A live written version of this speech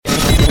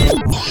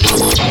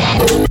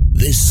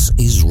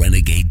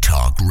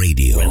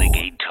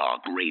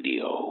Talk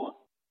Radio.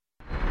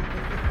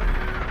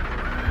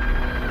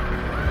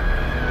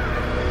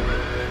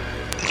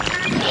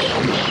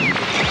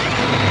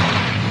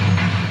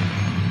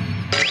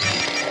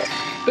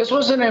 This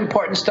was an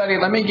important study.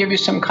 Let me give you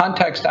some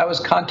context. I was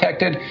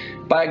contacted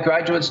by a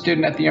graduate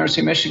student at the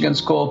University of Michigan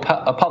School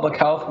of Public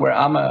Health, where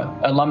I'm an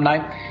alumni,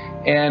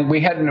 and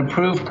we had an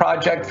approved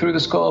project through the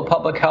School of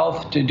Public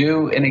Health to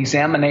do an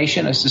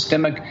examination, a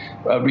systemic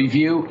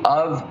review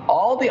of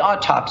all the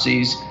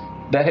autopsies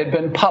that had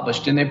been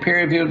published in the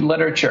peer-reviewed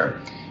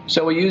literature.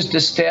 So we used a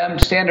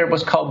standard,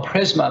 what's called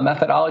PRISMA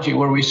methodology,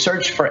 where we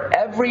searched for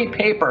every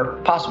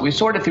paper possible. We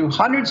sorted through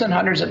hundreds and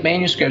hundreds of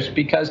manuscripts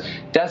because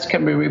deaths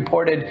can be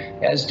reported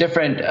as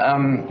different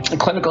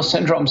clinical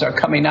syndromes are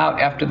coming out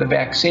after the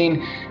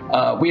vaccine.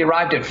 We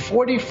arrived at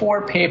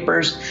 44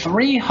 papers,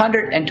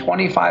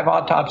 325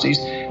 autopsies.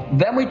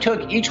 Then we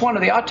took each one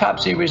of the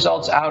autopsy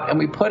results out and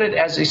we put it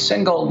as a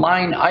single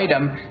line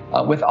item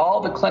with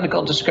all the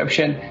clinical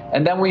description.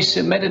 And then we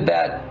submitted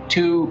that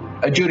to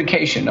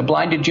adjudication, a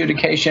blind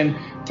adjudication.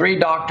 3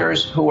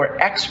 doctors who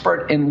were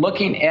expert in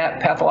looking at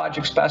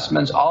pathologic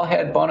specimens all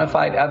had bona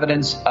fide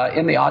evidence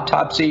in the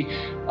autopsy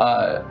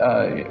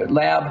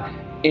lab.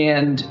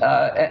 And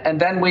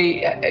then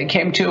we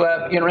came to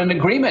an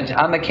agreement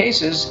on the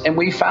cases, and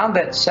we found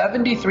that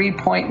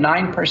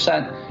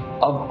 73.9%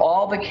 of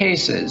all the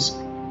cases,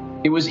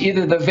 it was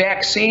either the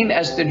vaccine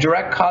as the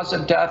direct cause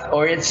of death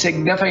or it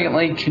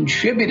significantly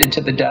contributed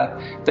to the death.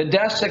 The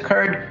deaths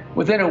occurred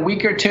within a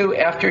week or two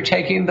after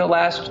taking the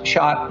last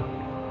shot,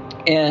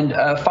 and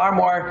far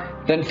more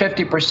than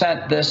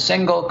 50%, the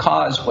single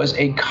cause was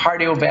a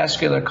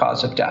cardiovascular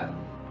cause of death.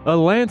 A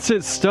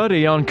Lancet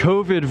study on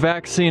COVID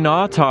vaccine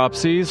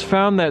autopsies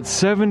found that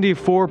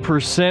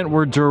 74%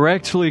 were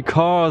directly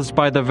caused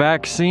by the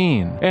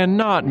vaccine, and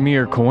not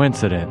mere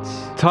coincidence.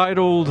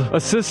 Titled, A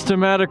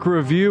Systematic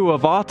Review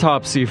of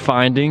Autopsy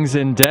Findings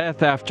in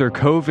Death After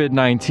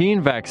COVID-19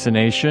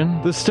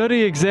 Vaccination, the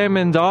study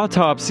examined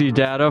autopsy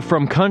data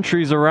from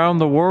countries around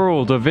the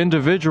world of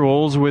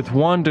individuals with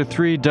 1 to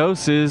 3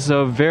 doses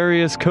of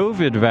various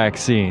COVID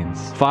vaccines,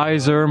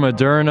 Pfizer,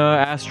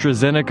 Moderna,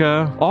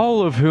 AstraZeneca,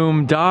 all of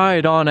whom died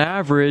on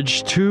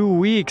average 2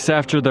 weeks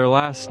after their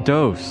last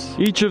dose.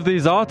 Each of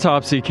these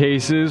autopsy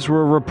cases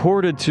were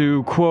reported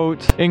to,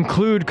 quote,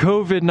 include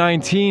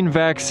COVID-19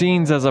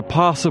 vaccines as a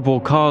possible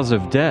cause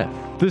of death.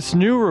 This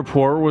new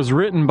report was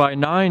written by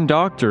 9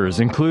 doctors,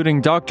 including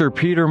Dr.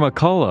 Peter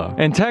McCullough,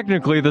 and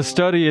technically the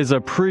study is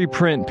a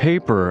preprint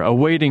paper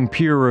awaiting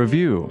peer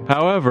review.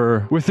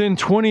 However, within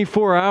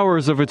 24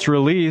 hours of its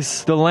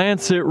release, The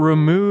Lancet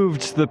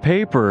removed the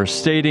paper,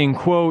 stating,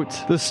 quote,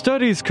 the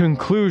study's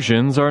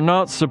conclusions are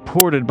not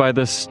supported by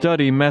the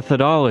study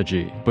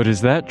methodology. But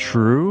is that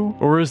true?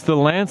 Or is The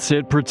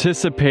Lancet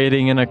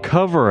participating in a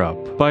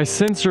cover-up by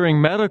censoring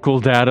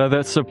medical data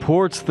that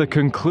supports the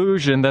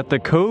conclusion that the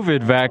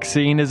COVID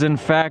vaccine is in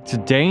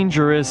fact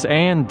dangerous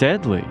and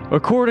deadly?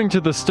 According to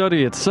the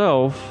study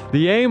itself,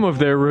 the aim of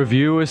their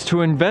review is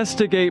to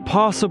investigate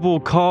possible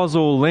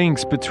causal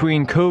links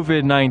between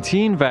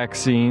COVID-19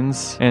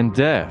 vaccines and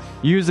death,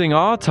 using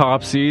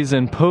autopsies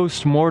and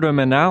post-mortem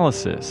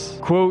analysis.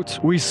 Quote,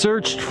 we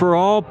searched for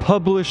all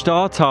published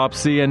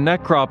autopsy and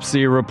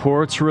necropsy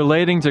reports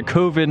relating to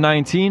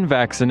COVID-19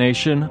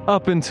 vaccination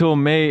up until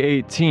May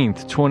 18,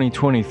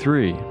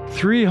 2023.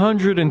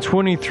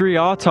 323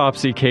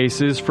 autopsy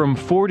cases from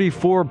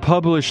 44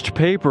 published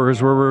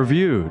papers were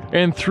reviewed,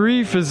 and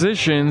 3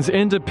 physicians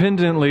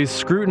independently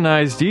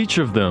scrutinized each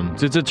of them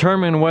to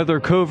determine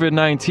whether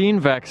COVID-19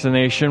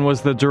 vaccination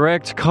was the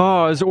direct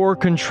cause or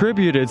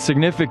contributed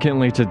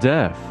significantly to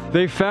death.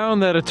 They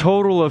found that a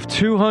total of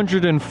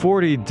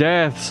 240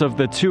 deaths of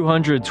the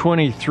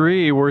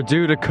 223 were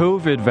due to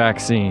COVID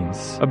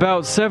vaccines,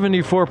 about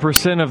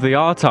 74% of the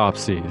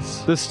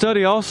autopsies. The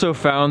study also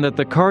found that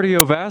the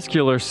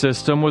cardiovascular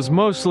system was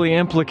mostly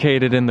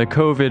implicated in the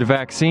COVID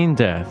vaccine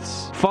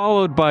deaths,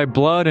 followed by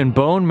blood and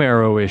bone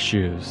marrow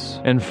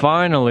issues, and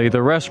finally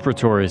the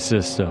respiratory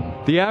system.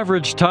 The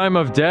average time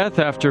of death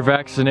after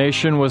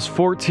vaccination was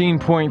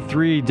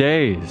 14.3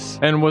 days,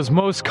 and was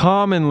most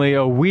commonly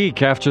a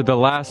week after the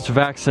last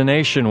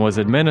vaccination was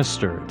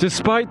administered.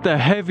 Despite the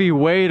heavy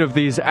weight of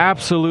these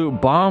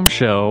absolute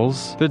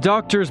bombshells, the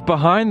doctors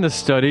behind the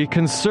study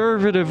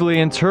conservatively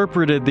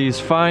interpreted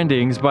these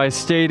findings by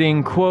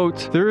stating,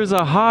 quote, there is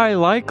a high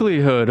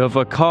likelihood of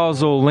a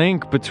causal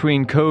link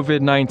between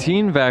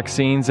COVID-19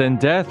 vaccines and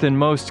death in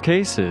most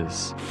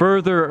cases.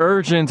 Further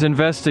urgent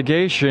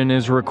investigation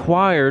is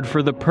required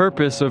for the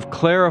purpose of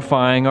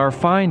clarifying our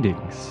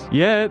findings.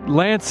 Yet,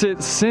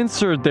 Lancet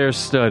censored their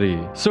study.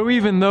 So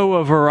even though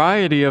a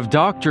variety of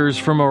doctors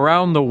from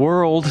around the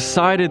world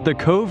cited the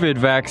COVID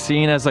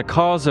vaccine as a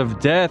cause of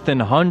death in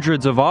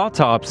hundreds of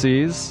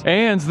autopsies,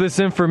 and this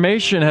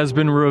information has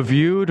been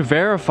reviewed,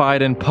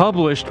 verified, and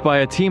published by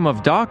a team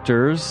of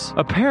doctors,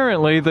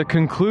 apparently the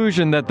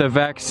conclusion that the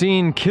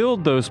vaccine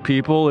killed those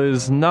people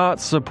is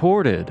not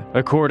supported.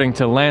 According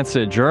to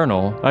Lancet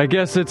Journal, I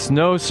guess it's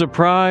no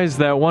surprise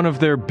that one of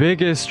their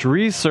biggest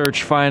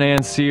research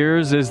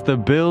financiers is the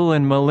Bill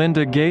and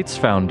Melinda Gates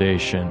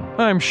Foundation.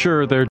 I'm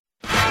sure they're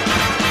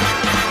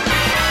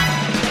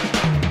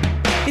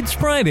It's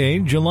Friday,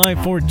 July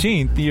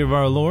 14th, year of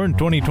our Lord,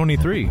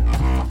 2023.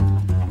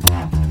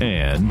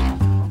 And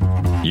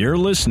you're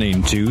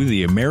listening to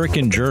The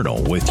American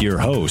Journal with your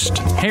host,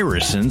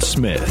 Harrison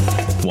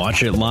Smith.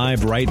 Watch it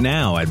live right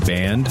now at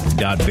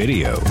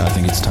band.video. I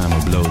think it's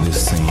time to blow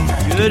this scene.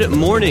 Good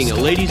morning,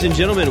 ladies and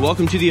gentlemen.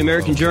 Welcome to The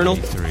American Journal.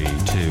 3, 2,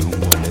 1,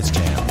 let's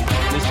jam.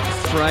 This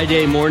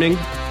Friday morning,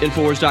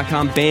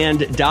 Infowars.com,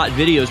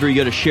 band.video is where you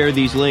go to share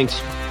these links.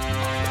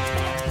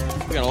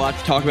 We got a lot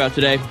to talk about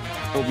today.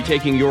 We'll be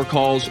taking your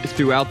calls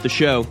throughout the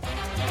show.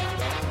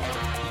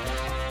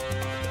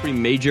 Pretty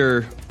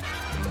major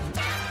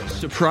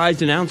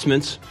surprise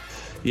announcements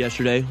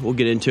yesterday. We'll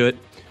get into it.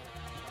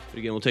 But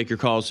again, we'll take your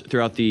calls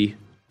throughout the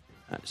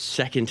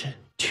second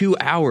 2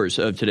 hours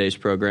of today's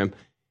program.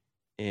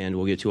 And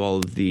we'll get to all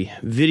of the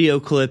video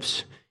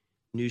clips,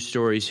 news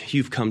stories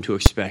you've come to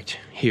expect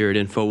here at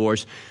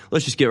InfoWars.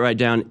 Let's just get right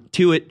down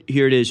to it.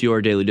 Here it is,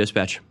 your Daily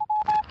Dispatch.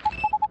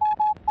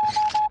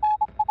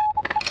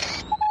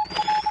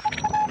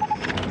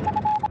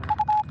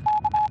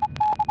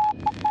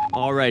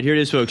 All right, here it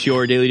is, folks,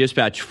 your Daily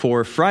Dispatch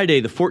for Friday,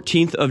 the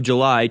 14th of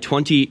July,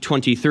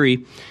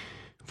 2023.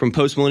 From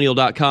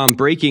postmillennial.com,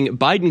 breaking,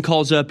 Biden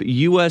calls up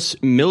U.S.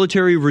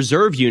 military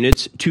reserve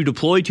units to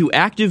deploy to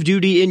active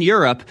duty in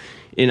Europe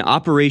in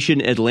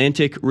Operation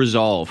Atlantic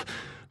Resolve.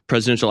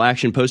 Presidential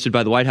action posted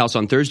by the White House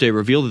on Thursday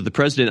revealed that the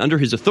president, under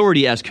his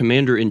authority as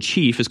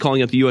commander-in-chief, is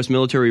calling up the U.S.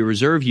 military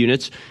reserve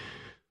units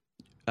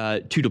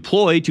to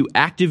deploy to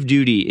active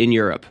duty in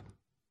Europe.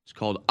 It's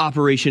called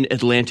Operation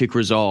Atlantic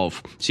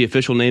Resolve. It's the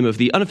official name of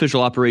the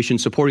unofficial operation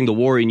supporting the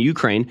war in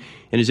Ukraine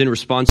and is in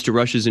response to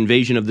Russia's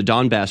invasion of the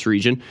Donbass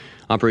region.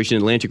 Operation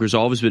Atlantic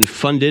Resolve has been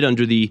funded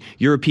under the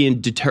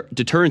European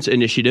Deterrence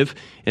Initiative,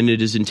 and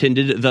it is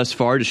intended thus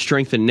far to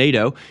strengthen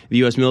NATO, the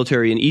U.S.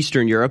 military in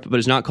Eastern Europe, but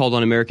has not called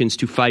on Americans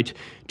to fight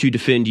to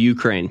defend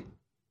Ukraine.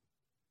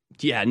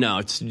 Yeah, no,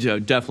 it's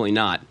definitely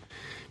not.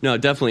 No,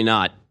 definitely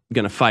not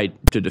going to fight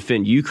to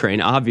defend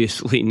Ukraine.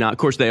 Obviously not. Of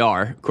course they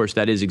are. Of course,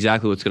 that is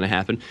exactly what's going to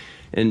happen.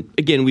 And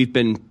again, we've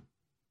been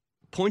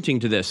pointing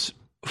to this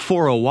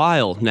for a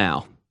while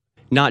now,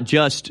 not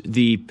just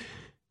the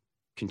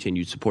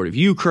continued support of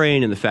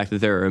Ukraine and the fact that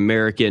there are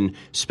American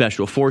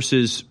special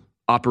forces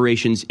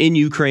operations in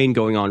Ukraine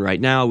going on right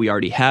now. We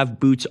already have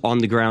boots on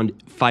the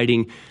ground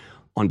fighting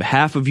on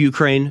behalf of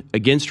Ukraine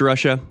against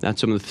Russia. That's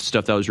some of the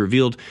stuff that was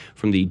revealed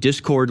from the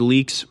Discord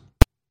leaks,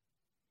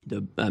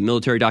 the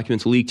military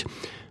documents leaked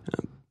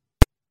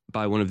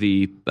by one of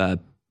the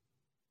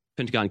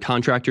Pentagon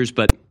contractors.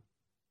 But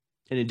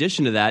in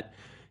addition to that,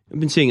 I've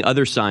been seeing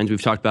other signs we've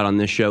talked about on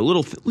this show,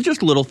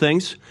 little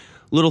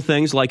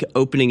things like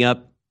opening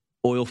up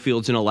oil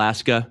fields in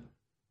Alaska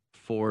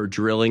for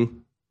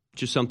drilling,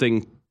 just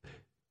something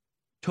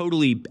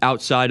totally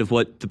outside of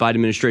what the Biden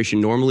administration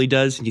normally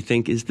does. And you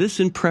think, is this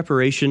in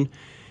preparation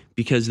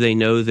because they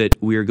know that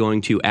we are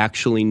going to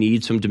actually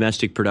need some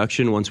domestic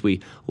production once we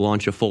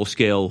launch a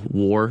full-scale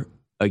war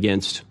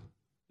against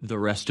the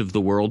rest of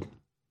the world?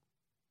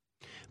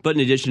 But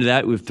in addition to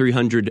that, we have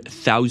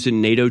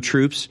 300,000 NATO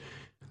troops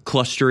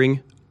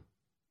clustering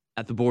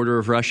at the border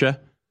of Russia.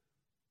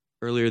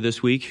 Earlier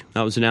this week,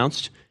 that was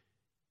announced.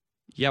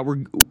 Yeah,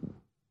 we're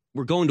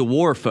going to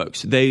war,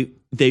 folks. They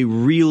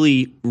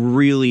really,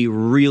 really,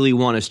 really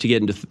want us to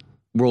get into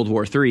World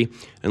War III.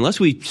 Unless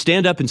we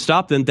stand up and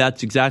stop them,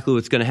 that's exactly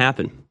what's going to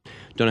happen.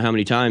 Don't know how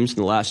many times in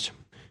the last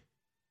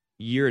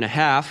year and a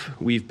half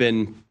we've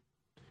been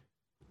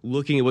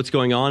looking at what's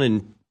going on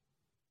and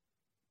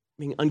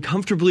being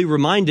uncomfortably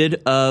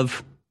reminded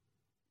of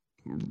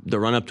the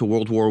run-up to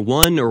World War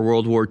I or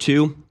World War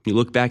II. You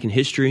look back in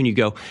history and you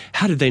go,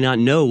 how did they not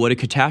know what a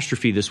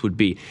catastrophe this would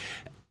be?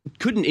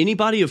 Couldn't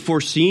anybody have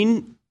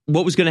foreseen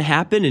what was going to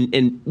happen?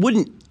 And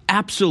wouldn't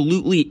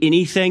absolutely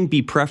anything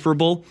be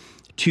preferable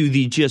to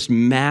the just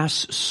mass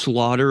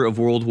slaughter of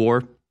World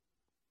War?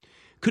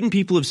 Couldn't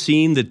people have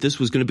seen that this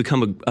was going to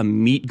become a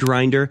meat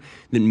grinder,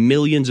 that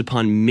millions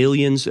upon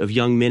millions of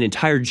young men,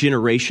 entire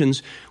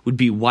generations, would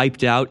be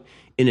wiped out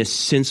in a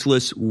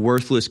senseless,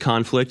 worthless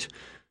conflict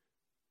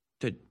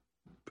that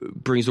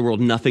brings the world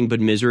nothing but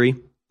misery?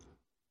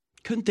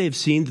 Couldn't they have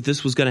seen that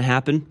this was going to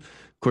happen?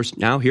 Of course,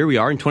 now here we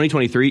are in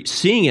 2023,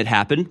 seeing it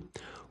happen,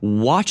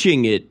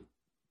 watching it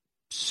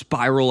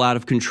spiral out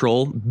of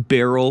control,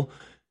 barrel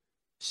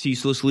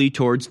ceaselessly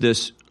towards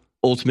this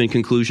ultimate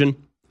conclusion,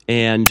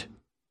 and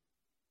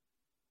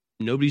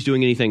nobody's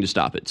doing anything to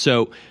stop it.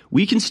 So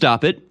we can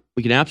stop it.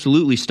 We can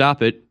absolutely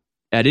stop it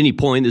at any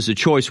point. This is a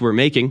choice we're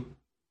making.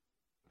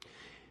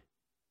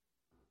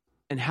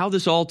 And how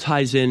this all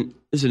ties in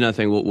is another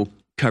thing we'll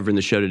cover in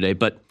the show today.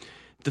 But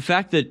the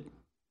fact that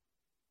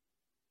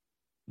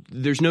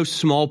there's no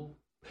small,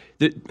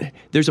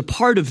 there's a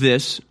part of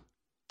this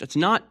that's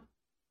not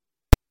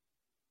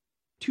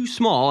too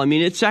small. I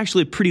mean, it's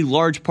actually a pretty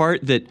large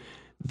part that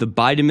the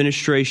Biden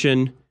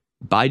administration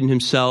Biden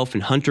himself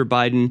and Hunter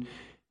Biden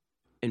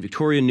and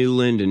Victoria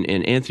Nuland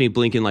and Anthony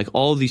Blinken, like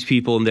all of these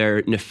people and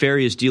their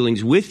nefarious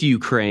dealings with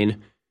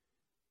Ukraine,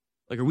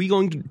 like, are we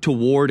going to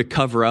war to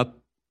cover up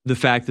the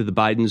fact that the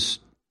Bidens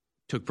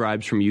took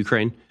bribes from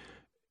Ukraine?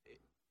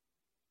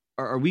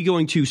 Are we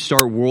going to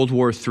start World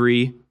War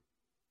III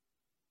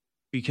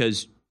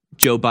because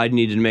Joe Biden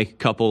needed to make a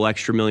couple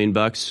extra $1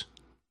 million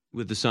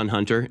with the son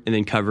Hunter and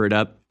then cover it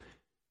up?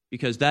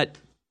 Because that,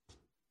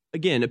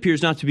 again,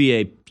 appears not to be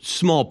a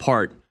small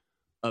part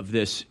of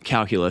this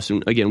calculus.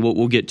 And again,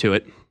 we'll get to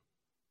it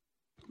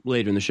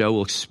later in the show.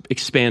 We'll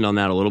expand on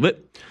that a little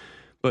bit.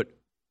 But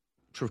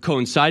sort of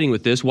coinciding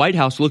with this, White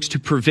House looks to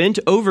prevent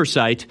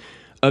oversight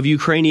of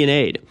Ukrainian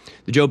aid.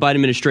 The Joe Biden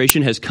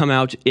administration has come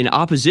out in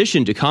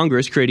opposition to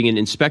Congress creating an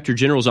Inspector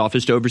General's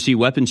office to oversee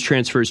weapons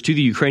transfers to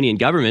the Ukrainian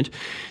government.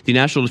 The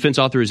National Defense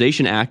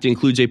Authorization Act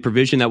includes a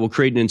provision that will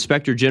create an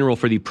Inspector General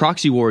for the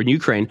proxy war in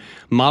Ukraine,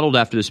 modeled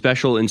after the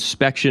Special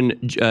Inspector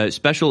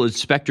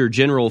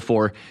General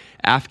for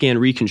Afghan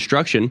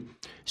Reconstruction,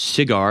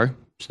 SIGAR.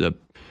 It's the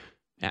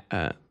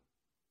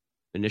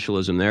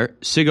initialism there.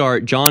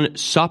 SIGAR John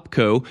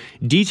Sopko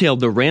detailed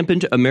the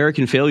rampant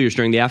American failures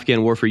during the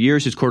Afghan war for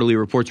years. His quarterly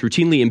reports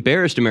routinely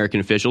embarrassed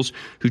American officials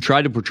who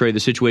tried to portray the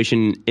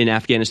situation in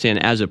Afghanistan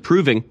as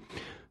approving.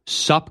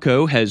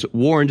 Sopko has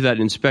warned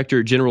that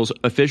Inspector General's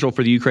official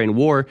for the Ukraine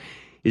war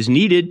is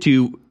needed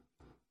to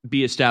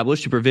be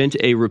established to prevent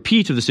a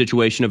repeat of the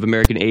situation of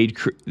American aid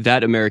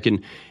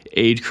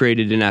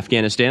created in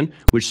Afghanistan,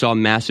 which saw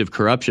massive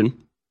corruption.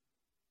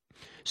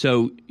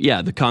 So,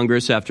 yeah, the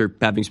Congress, after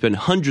having spent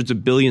hundreds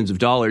of billions of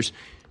dollars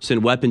to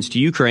send weapons to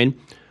Ukraine,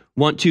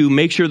 want to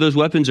make sure those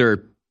weapons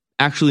are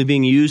actually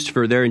being used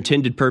for their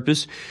intended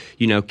purpose,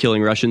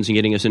 killing Russians and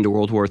getting us into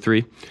World War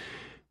III.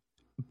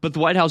 But the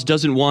White House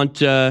doesn't want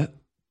the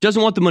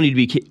money to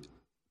be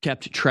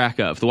kept track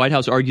of. The White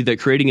House argued that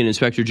creating an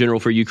Inspector General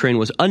for Ukraine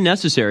was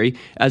unnecessary,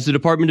 as the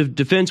Department of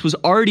Defense was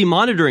already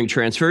monitoring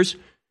transfers,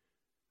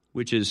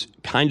 which is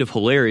kind of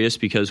hilarious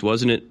because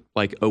wasn't it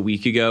like a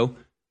week ago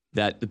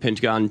that the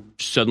Pentagon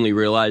suddenly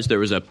realized there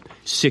was a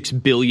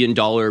 $6 billion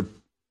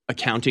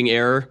accounting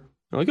error?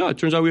 They're like, it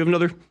turns out we have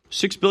another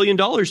 $6 billion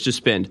to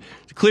spend.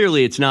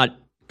 Clearly, it's not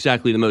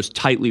exactly the most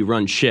tightly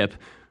run ship.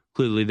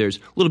 Clearly, there's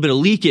a little bit of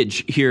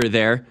leakage here or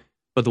there,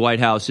 but the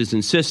White House is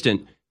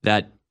insistent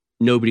that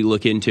nobody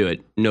look into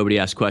it. Nobody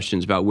ask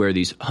questions about where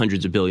these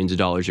hundreds of billions of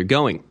dollars are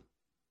going.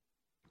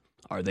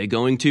 Are they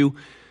going to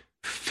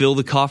fill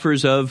the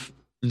coffers of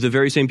the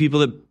very same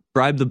people that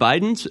bribed the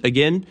Bidens?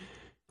 Again,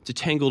 it's a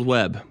tangled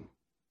web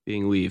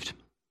being weaved.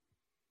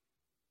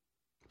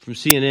 From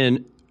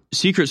CNN,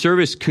 Secret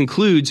Service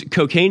concludes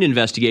cocaine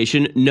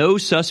investigation. No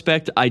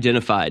suspect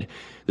identified.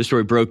 The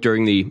story broke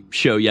during the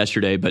show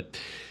yesterday, but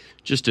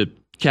just to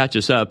catch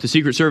us up, the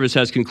Secret Service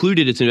has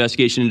concluded its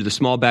investigation into the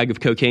small bag of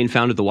cocaine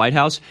found at the White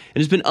House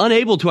and has been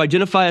unable to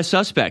identify a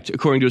suspect,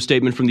 according to a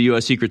statement from the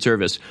U.S. Secret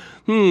Service.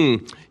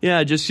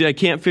 I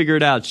can't figure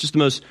it out. It's just the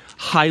most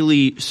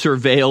highly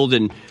surveilled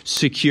and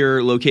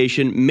secure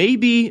location,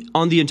 maybe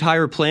on the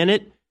entire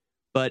planet,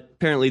 but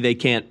apparently they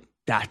can't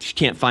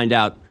find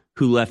out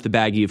who left the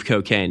baggie of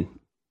cocaine.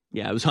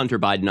 Yeah, it was Hunter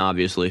Biden,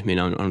 obviously. I mean,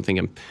 I don't think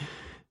I'm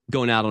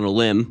going out on a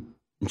limb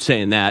and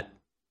saying that.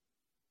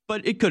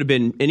 But it could have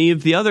been any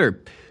of the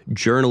other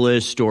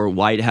journalists or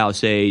White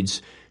House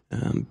aides.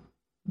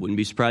 Wouldn't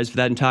be surprised if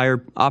that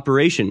entire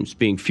operation is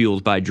being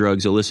fueled by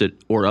drugs, illicit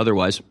or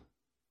otherwise.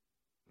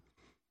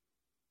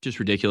 Just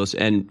ridiculous.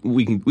 And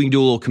we can do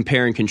a little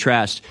compare and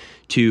contrast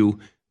to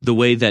the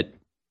way that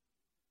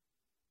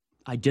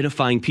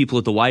identifying people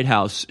at the White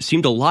House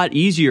seemed a lot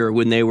easier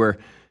when they were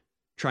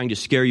trying to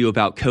scare you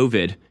about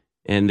COVID.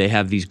 And they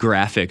have these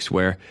graphics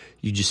where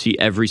you just see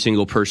every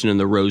single person in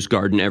the Rose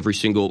Garden,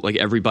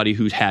 everybody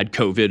who's had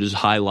COVID is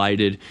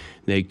highlighted.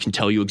 They can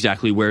tell you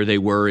exactly where they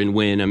were and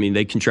when. I mean,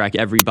 they can track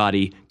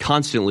everybody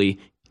constantly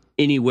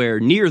anywhere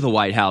near the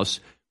White House,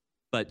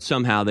 but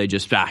somehow they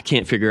just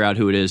can't figure out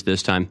who it is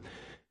this time.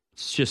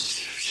 It's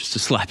just a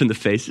slap in the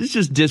face. It's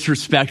just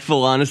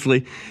disrespectful,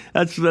 honestly.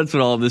 That's what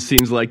all of this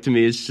seems like to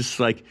me. It's just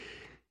like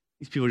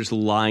these people are just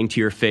lying to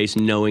your face,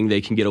 knowing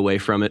they can get away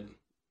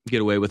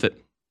with it.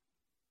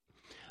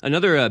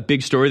 Another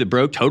big story that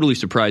broke, totally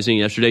surprising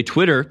yesterday,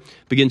 Twitter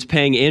begins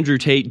paying Andrew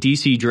Tate,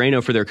 DC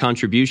Drano for their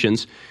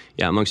contributions,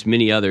 amongst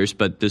many others,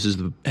 but this is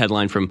the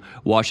headline from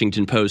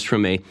Washington Post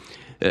from a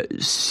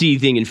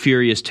seething and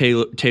furious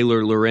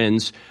Taylor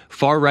Lorenz.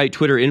 Far-right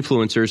Twitter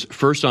influencers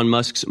first on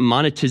Musk's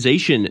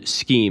monetization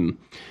scheme.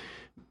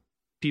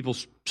 People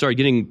started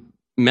getting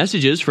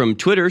messages from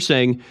Twitter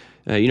saying,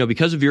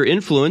 because of your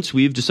influence,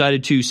 we've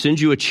decided to send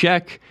you a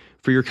check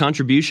for your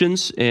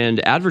contributions and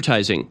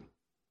advertising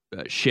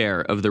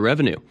share of the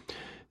revenue.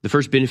 The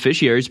first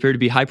beneficiaries appear to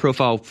be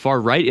high-profile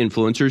far-right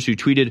influencers who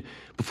tweeted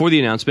before the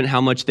announcement how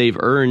much they've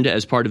earned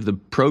as part of the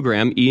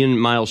program. Ian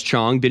Miles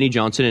Chong, Benny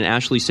Johnson, and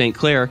Ashley St.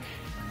 Clair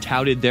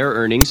touted their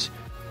earnings,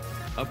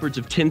 upwards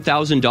of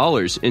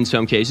 $10,000 in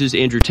some cases.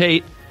 Andrew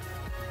Tate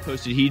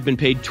posted he'd been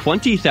paid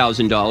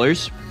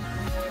 $20,000.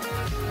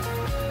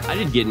 I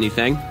didn't get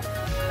anything.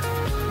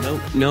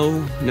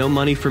 No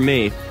money for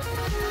me.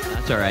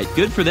 That's all right.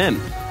 Good for them.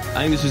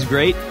 I think this is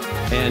great.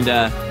 And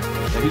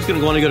who's going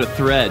to want to go to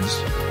Threads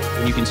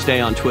when you can stay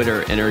on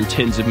Twitter and earn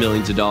tens of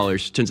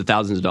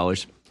thousands of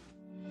dollars?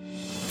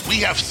 We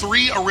have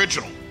 3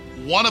 original,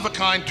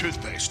 one-of-a-kind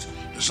toothpaste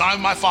designed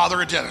by my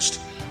father, a dentist,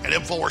 at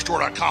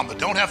InfoWarsStore.com that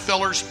don't have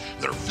fillers,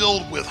 that are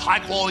filled with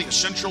high-quality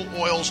essential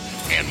oils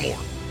and more.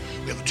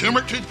 We have the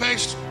turmeric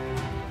toothpaste.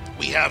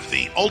 We have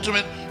the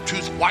ultimate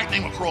tooth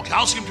whitening macroyl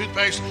calcium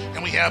toothpaste,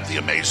 and we have the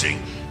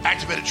amazing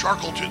activated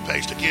charcoal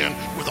toothpaste, again,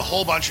 with a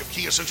whole bunch of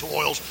key essential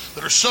oils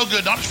that are so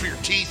good, not just for your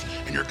teeth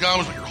and your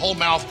gums, but your whole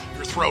mouth,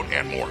 your throat,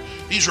 and more.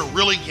 These are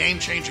really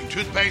game-changing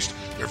toothpaste.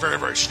 They're very,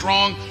 very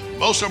strong.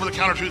 Most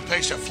over-the-counter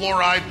toothpaste have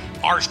fluoride.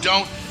 Ours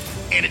don't.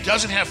 And it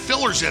doesn't have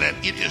fillers in it.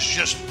 It is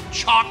just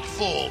chock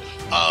full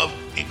of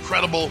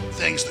incredible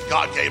things that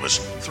God gave us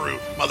through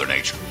Mother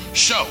Nature.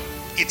 So,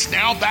 it's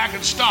now back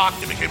in stock.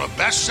 It became a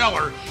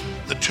bestseller.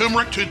 The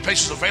turmeric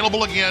toothpaste is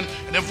available again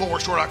at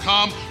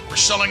InfoWarsStore.com. We're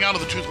selling out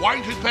of the tooth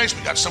whitening toothpaste.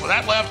 We got some of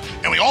that left.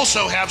 And we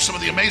also have some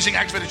of the amazing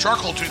activated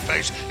charcoal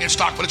toothpaste in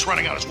stock, but it's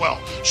running out as well.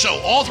 So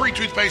all 3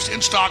 toothpaste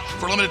in stock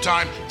for a limited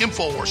time,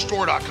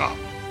 InfoWarsStore.com.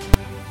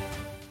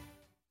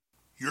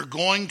 You're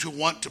going to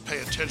want to pay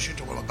attention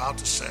to what I'm about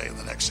to say in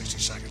the next 60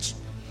 seconds.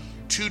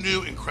 2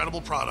 new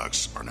incredible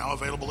products are now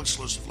available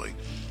exclusively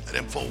at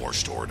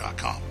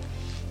InfoWarsStore.com.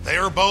 They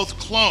are both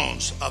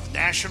clones of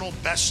national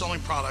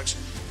best-selling products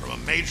from a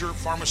major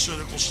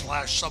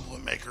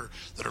pharmaceutical/supplement maker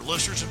that are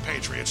listeners and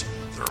patriots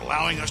that are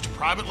allowing us to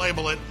private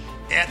label it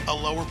at a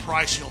lower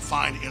price you'll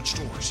find in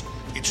stores.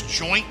 It's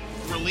Joint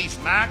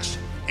Relief Max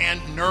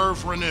and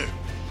Nerve Renew.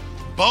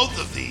 Both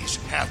of these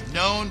have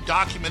known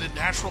documented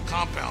natural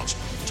compounds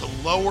to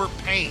lower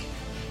pain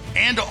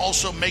and to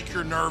also make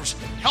your nerves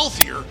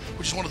healthier,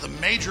 which is one of the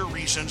major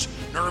reasons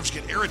nerves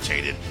get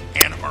irritated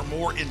and are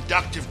more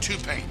inductive to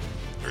pain.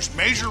 There's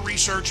major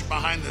research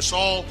behind this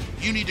all.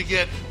 You need to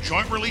get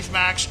Joint Relief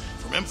Max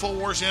from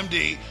InfoWars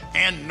MD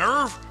and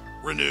Nerve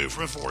Renew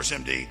from InfoWars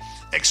MD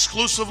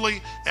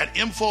exclusively at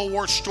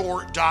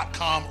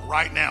InfoWarsStore.com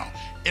right now.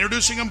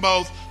 Introducing them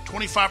both,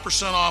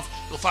 25% off.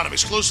 You'll find them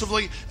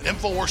exclusively at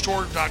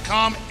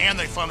InfoWarsStore.com, and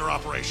they fund our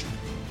operation.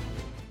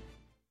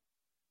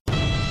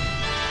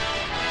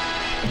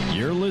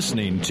 You're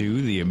listening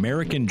to The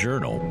American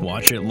Journal.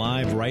 Watch it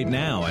live right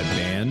now at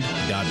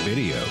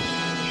band.video.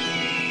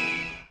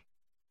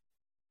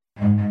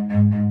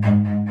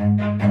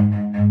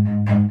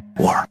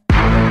 War. All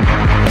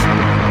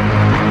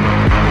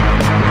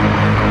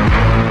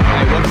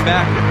right, welcome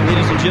back,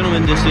 ladies and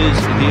gentlemen. This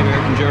is The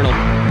American Journal.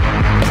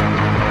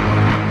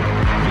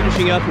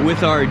 Finishing up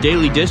with our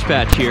daily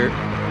dispatch here.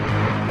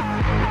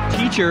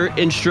 Teacher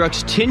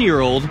instructs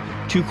 10-year-old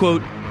to,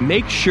 quote,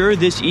 make sure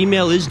this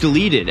email is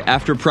deleted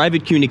after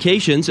private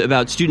communications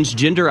about students'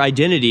 gender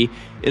identity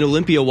in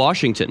Olympia,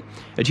 Washington.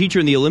 A teacher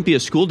in the Olympia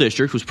School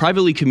District was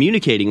privately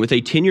communicating with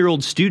a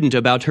 10-year-old student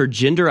about her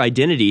gender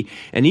identity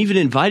and even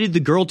invited the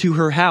girl to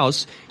her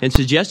house and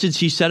suggested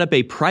she set up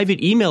a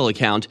private email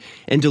account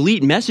and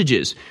delete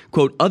messages.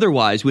 Quote,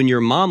 otherwise, when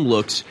your mom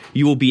looks,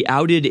 you will be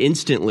outed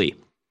instantly.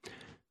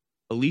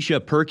 Alicia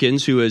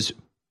Perkins, who has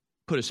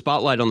put a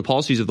spotlight on the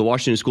policies of the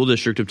Washington School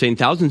District, obtained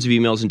thousands of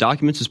emails and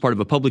documents as part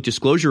of a public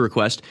disclosure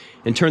request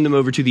and turned them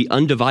over to the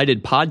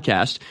Undivided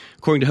podcast.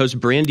 According to host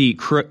Brandy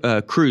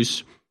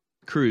Cruz,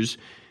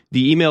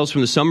 the emails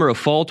from the summer of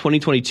fall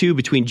 2022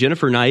 between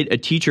Jennifer Knight, a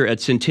teacher at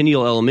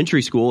Centennial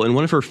Elementary School, and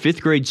one of her 5th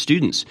grade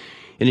students.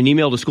 In an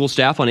email to school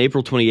staff on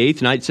April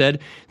 28th, Knight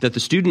said that the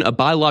student, a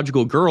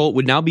biological girl,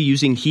 would now be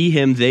using he,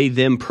 him, they,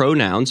 them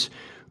pronouns.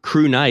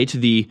 Crew Knight,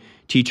 the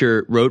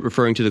teacher wrote,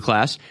 referring to the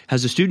class,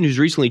 has a student who's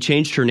recently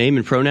changed her name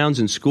and pronouns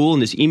in school,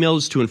 and this email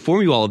is to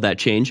inform you all of that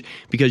change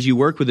because you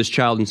work with this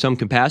child in some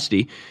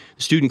capacity.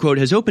 The student, quote,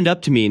 has opened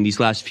up to me in these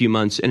last few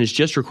months and has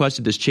just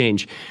requested this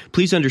change.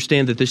 Please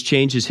understand that this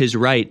change is his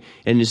right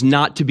and is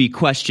not to be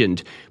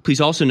questioned. Please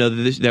also know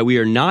that we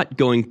are not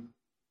going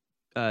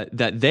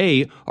that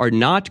they are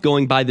not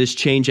going by this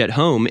change at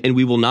home, and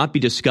we will not be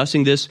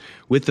discussing this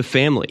with the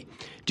family.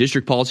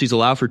 District policies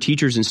allow for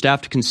teachers and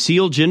staff to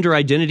conceal gender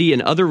identity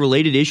and other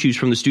related issues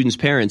from the student's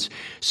parents,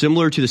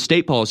 similar to the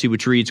state policy,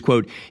 which reads,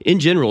 quote, in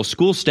general,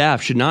 school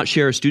staff should not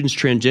share a student's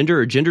transgender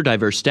or gender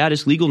diverse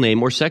status, legal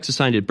name, or sex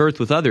assigned at birth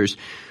with others,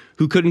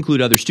 who could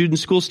include other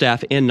students, school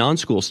staff, and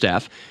non-school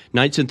staff.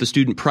 Knight sent the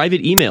student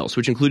private emails,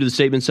 which included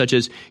statements such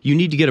as, you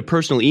need to get a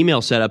personal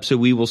email set up so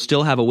we will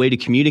still have a way to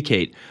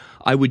communicate.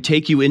 I would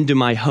take you into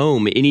my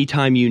home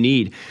anytime you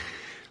need.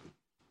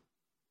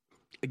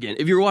 Again,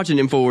 if you were watching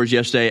InfoWars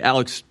yesterday,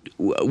 Alex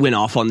went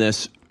off on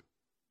this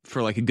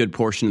for like a good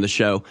portion of the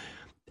show,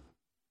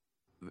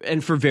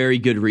 and for very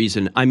good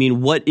reason. I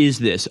mean, what is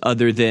this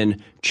other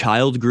than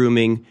child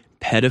grooming,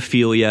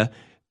 pedophilia,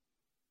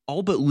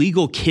 all but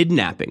legal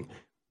kidnapping?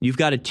 You've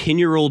got a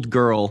 10-year-old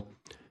girl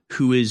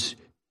who is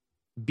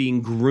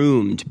being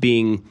groomed,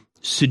 being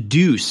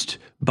seduced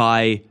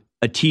by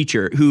a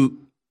teacher who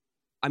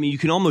I mean, you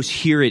can almost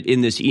hear it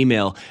in this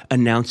email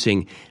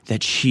announcing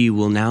that she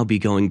will now be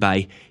going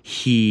by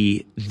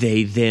he,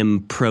 they,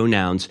 them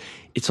pronouns.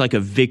 It's like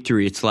a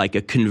victory. It's like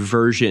a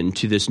conversion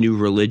to this new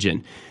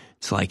religion.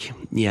 It's like,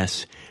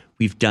 yes,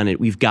 we've done it.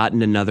 We've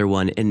gotten another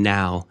one, and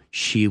now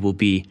she will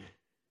be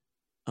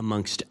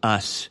amongst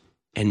us.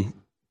 And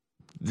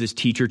this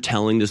teacher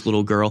telling this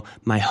little girl,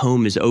 my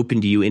home is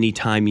open to you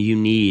anytime you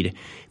need.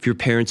 If your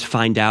parents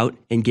find out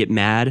and get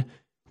mad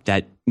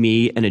that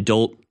me, an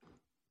adult,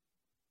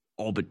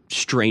 all but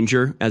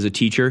stranger as a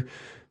teacher,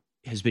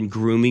 has been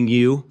grooming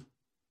you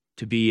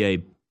to be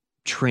a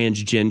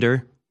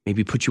transgender,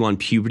 maybe put you on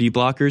puberty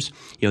blockers,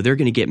 they're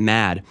going to get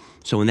mad.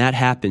 So when that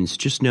happens,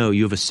 just know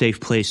you have a safe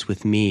place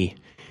with me,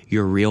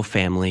 your real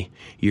family,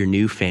 your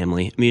new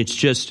family. I mean, it's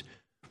just,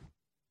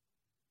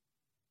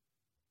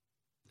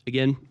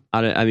 again,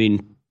 I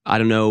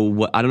don't know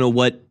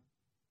what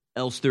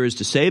else there is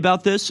to say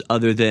about this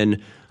other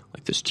than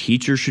like this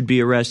teacher should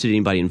be arrested.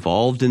 Anybody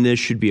involved in this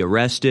should be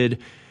arrested.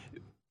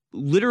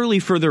 Literally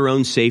for their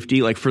own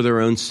safety, like for their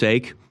own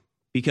sake,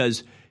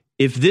 because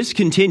if this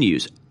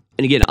continues,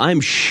 and again, I'm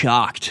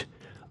shocked,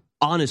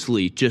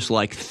 honestly, just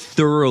like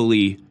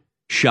thoroughly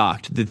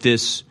shocked that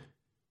this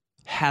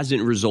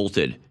hasn't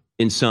resulted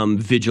in some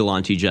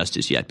vigilante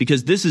justice yet,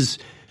 because this is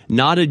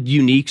not a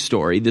unique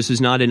story. This is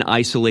not an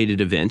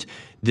isolated event.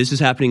 This is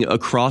happening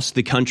across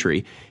the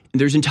country. And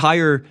there's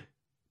entire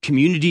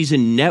communities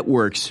and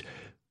networks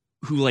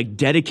who like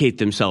dedicate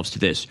themselves to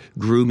this,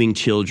 grooming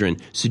children,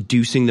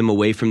 seducing them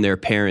away from their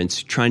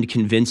parents, trying to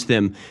convince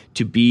them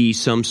to be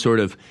some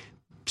sort of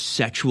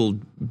sexual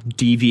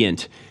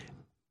deviant.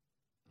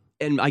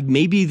 And like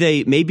maybe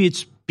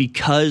it's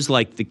because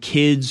like the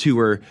kids who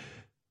are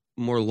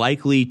more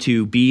likely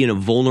to be in a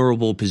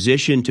vulnerable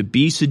position to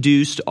be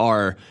seduced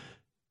are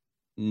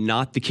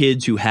not the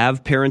kids who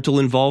have parental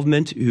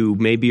involvement, who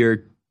maybe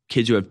are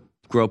kids who have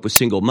grown up with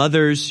single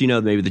mothers,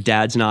 maybe the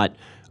dad's not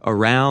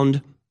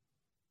around.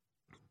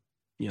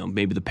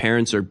 Maybe the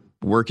parents are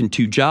working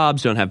 2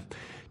 jobs, don't have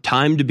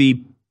time to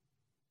be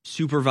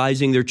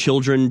supervising their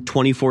children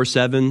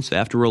 24/7. So they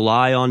have to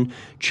rely on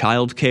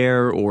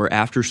childcare or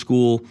after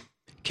school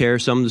care,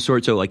 some of the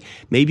sort. So like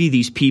maybe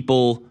these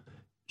people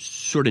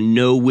sort of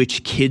know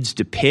which kids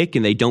to pick,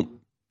 and they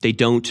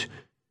don't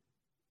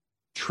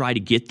try to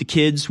get the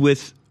kids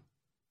with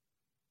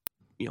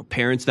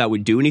parents that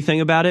would do anything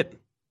about it.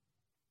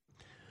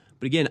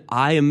 But again,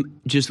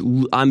 I'm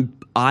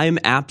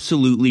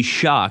absolutely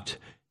shocked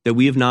that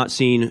we have not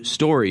seen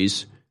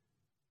stories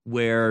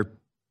where,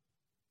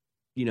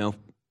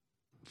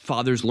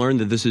 fathers learn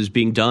that this is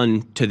being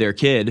done to their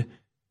kid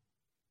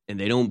and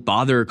they don't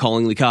bother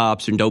calling the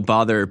cops and don't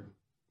bother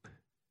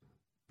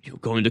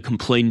going to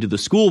complain to the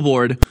school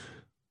board,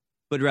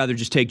 but rather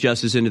just take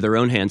justice into their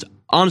own hands.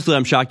 Honestly,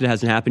 I'm shocked it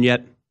hasn't happened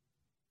yet.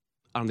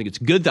 I don't think it's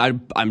good. I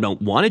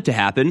don't want it to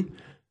happen.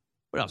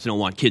 But I also don't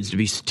want kids to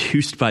be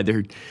seduced by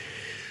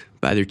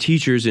their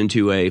teachers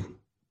into a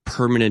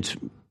permanent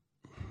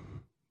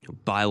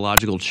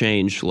biological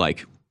change,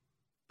 like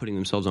putting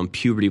themselves on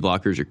puberty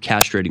blockers or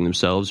castrating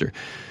themselves or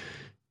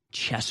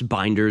chest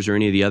binders or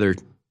any of the other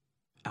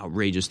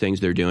outrageous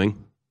things they're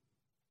doing.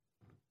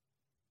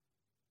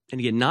 And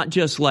again, not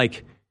just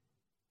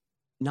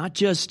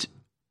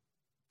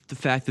the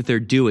fact that they're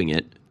doing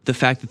it, the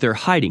fact that they're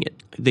hiding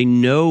it. They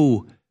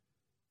know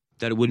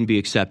that it wouldn't be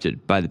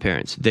accepted by the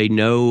parents. They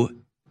know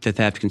that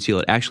they have to conceal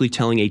it. Actually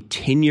telling a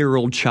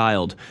 10-year-old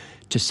child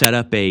to set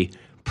up a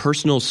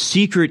personal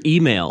secret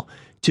email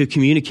to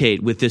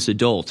communicate with this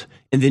adult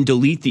and then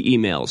delete the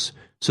emails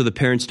so the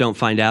parents don't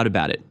find out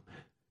about it.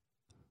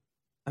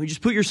 I mean,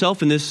 just put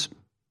yourself in this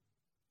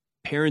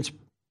parent's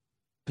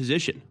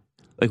position.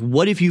 Like,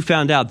 what if you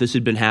found out this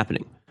had been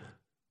happening?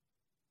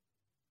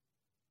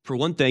 For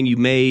one thing, you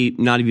may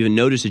not have even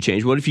noticed a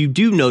change. What if you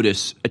do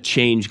notice a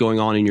change going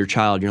on in your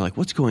child? And you're like,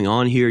 what's going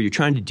on here? You're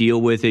trying to deal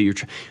with it. You're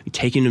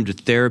taking them to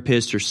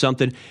therapists or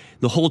something.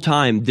 The whole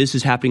time, this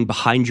is happening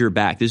behind your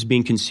back. This is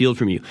being concealed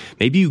from you.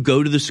 Maybe you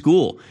go to the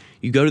school.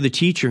 You go to the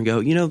teacher and go,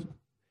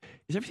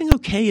 is everything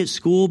okay at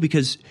school?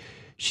 Because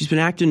she's been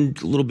acting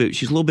a little bit,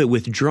 she's a little bit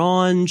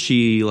withdrawn.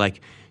 She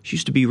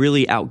used to be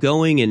really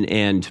outgoing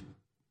and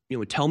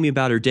would tell me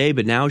about her day,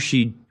 but now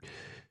she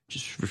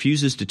just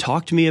refuses to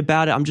talk to me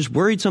about it. I'm just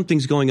worried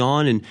something's going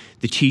on. And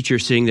the teacher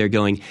sitting there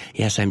going,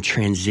 yes, I'm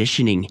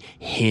transitioning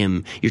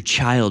him. Your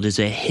child is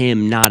a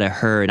him, not a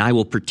her, and I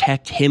will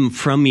protect him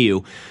from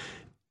you.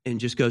 And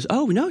just goes,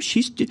 oh, no,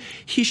 she's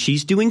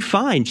doing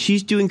fine.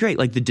 She's doing great.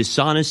 Like the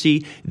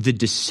dishonesty, the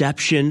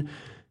deception,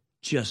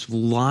 just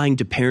lying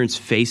to parents'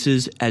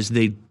 faces as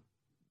they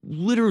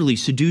literally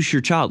seduce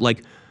your child.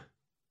 Like,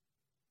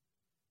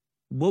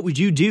 what would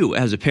you do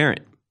as a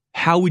parent?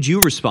 How would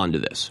you respond to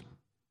this?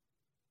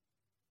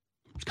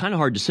 It's kind of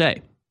hard to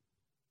say.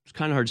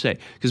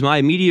 Because my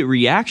immediate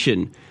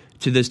reaction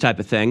to this type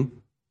of thing,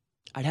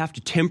 I'd have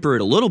to temper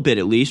it a little bit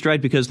at least,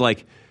 right? Because a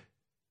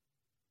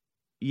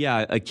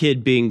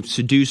kid being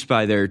seduced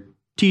by their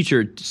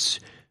teacher, it's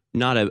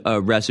not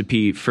a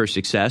recipe for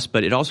success,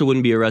 but it also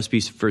wouldn't be a recipe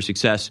for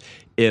success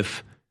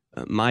if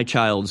my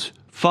child's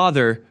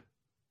father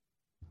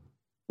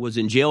was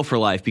in jail for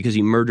life because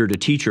he murdered a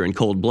teacher in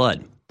cold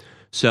blood.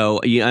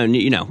 So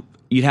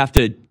you'd have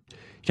to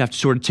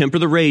sort of temper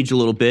the rage a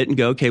little bit and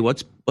go, okay,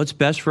 what's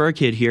best for our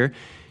kid here?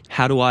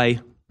 How do I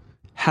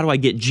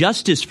get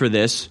justice for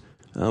this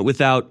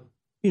without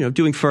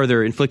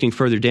inflicting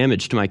further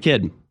damage to my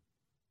kid?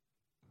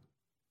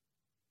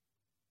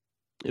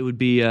 It would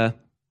be I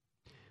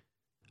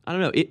don't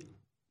know.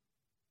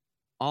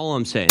 All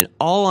I'm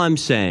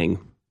saying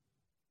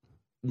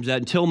is that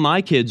until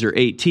my kids are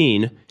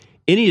 18,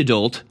 any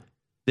adult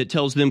that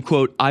tells them,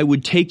 quote, I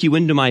would take you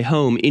into my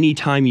home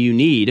anytime you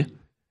need,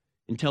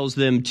 and tells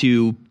them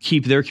to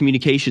keep their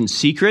communication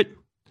secret,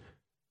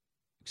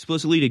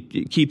 explicitly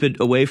to keep it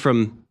away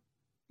from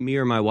me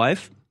or my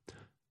wife,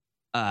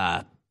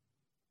 that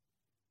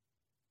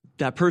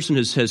person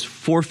has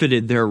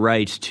forfeited their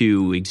right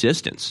to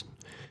existence.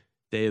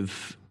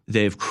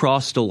 They've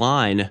crossed a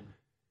line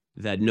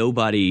that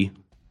nobody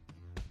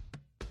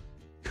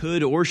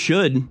could or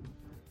should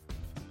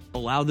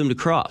allow them to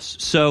cross.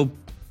 So,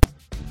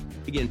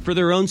 again, for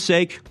their own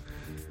sake,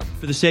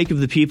 for the sake of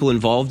the people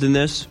involved in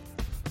this,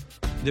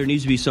 there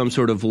needs to be some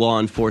sort of law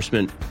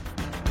enforcement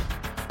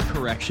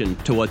correction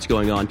to what's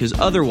going on, because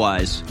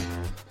otherwise,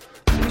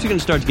 things are going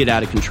to start to get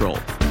out of control.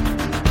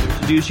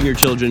 You're seducing your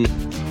children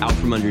out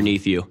from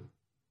underneath you.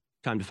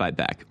 Time to fight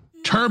back.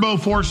 Turbo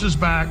Force is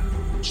back,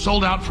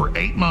 sold out for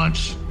 8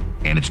 months,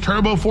 and it's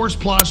Turbo Force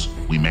Plus.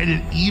 We made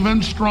it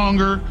even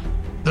stronger,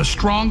 the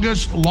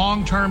strongest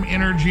long-term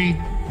energy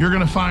you're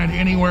going to find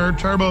anywhere.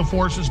 Turbo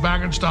Force is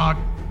back in stock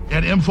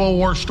at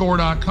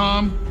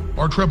InfoWarsStore.com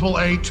or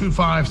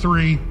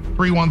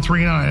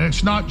 888-253-3139. And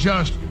it's not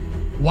just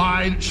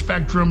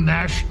wide-spectrum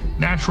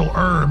natural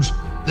herbs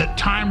that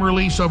time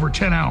release over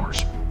 10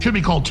 hours. Should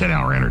be called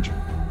 10-hour energy.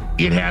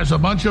 It has a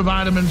bunch of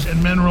vitamins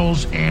and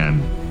minerals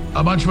and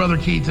a bunch of other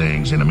key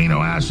things and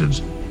amino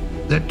acids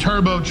that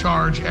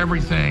turbocharge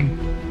everything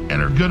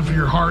and are good for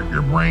your heart,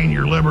 your brain,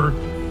 your liver,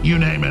 you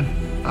name it.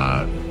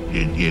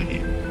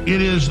 It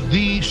is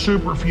the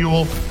super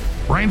fuel.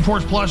 Brain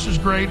Force Plus is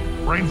great.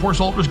 Brain Force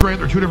Ultra is great.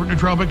 They're two different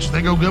nootropics.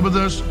 They go good with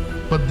this.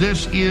 But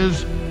this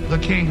is the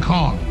King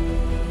Kong.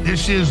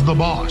 This is the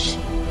boss.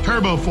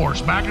 Turbo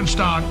Force, back in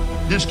stock,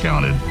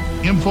 discounted.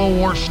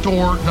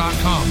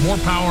 InfoWarsStore.com. More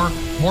power,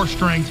 more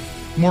strength,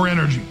 more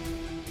energy.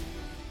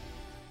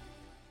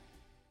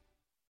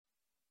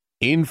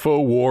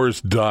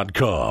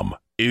 InfoWars.com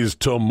is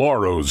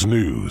tomorrow's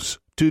news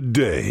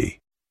today.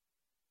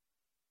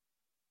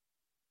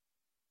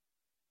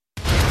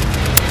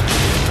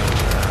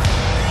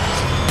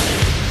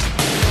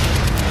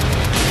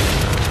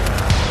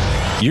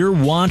 You're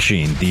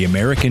watching The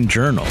American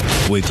Journal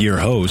with your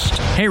host,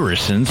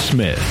 Harrison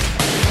Smith.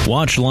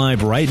 Watch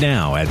live right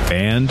now at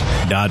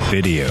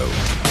band.video.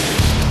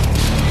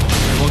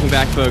 Welcome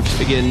back, folks.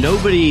 Again,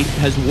 nobody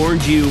has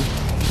warned you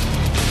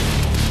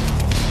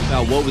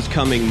about what was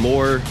coming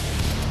more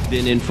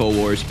than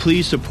InfoWars.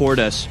 Please support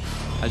us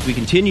as we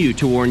continue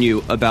to warn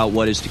you about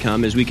what is to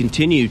come, as we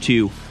continue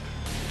to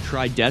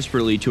try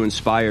desperately to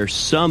inspire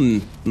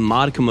some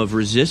modicum of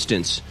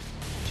resistance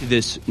to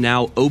this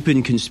now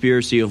open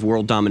conspiracy of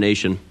world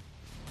domination,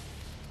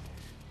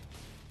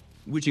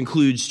 which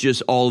includes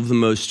just all of the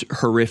most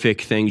horrific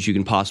things you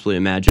can possibly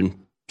imagine,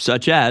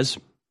 such as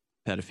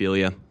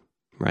pedophilia,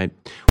 right?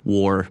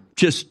 War.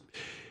 Just,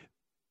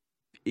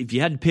 if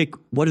you had to pick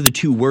what are the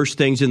two worst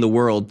things in the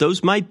world,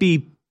 those might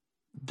be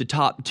the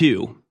top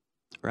two,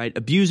 right?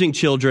 Abusing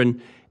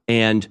children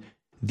and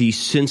the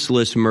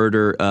senseless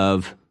murder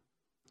of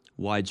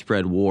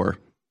widespread war.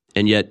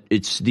 And yet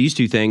it's these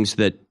two things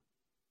that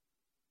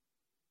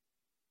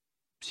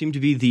seem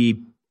to be the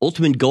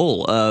ultimate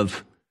goal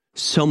of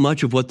so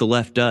much of what the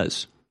left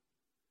does.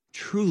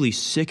 Truly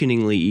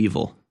sickeningly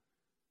evil.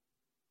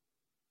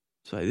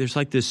 So there's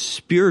like this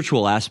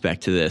spiritual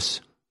aspect to this.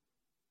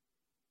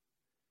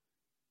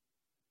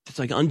 It's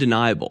like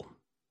undeniable.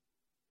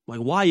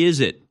 Like, why is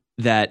it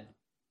that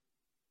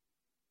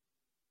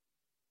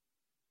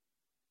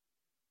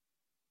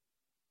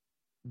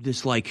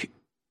this like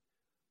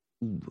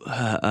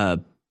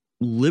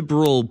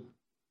liberal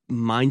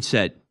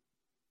mindset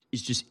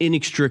is just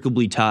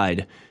inextricably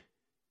tied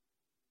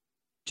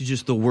to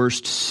just the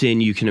worst sin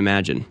you can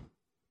imagine?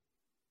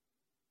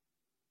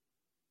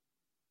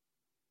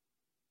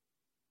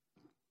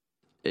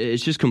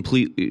 It's just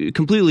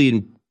completely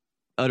and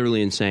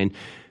utterly insane.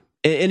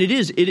 And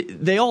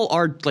they all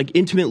are like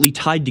intimately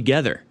tied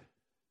together.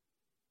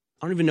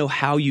 I don't even know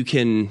how you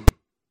can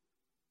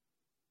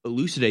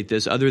elucidate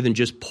this other than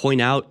just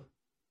point out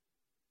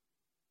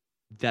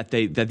that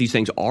these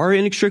things are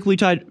inextricably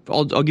tied.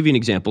 I'll give you an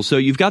example. So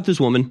you've got this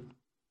woman,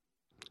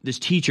 this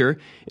teacher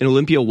in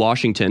Olympia,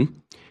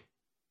 Washington.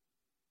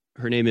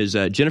 Her name is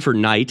Jennifer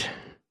Knight,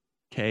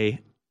 Knight.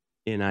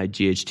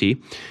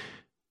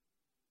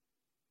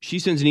 She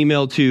sends an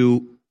email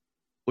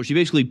she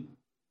basically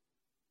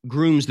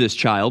grooms this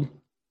child,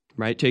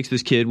 right? Takes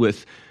this kid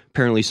with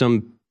apparently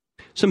some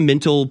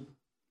mental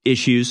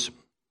issues,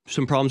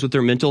 some problems with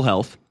their mental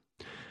health.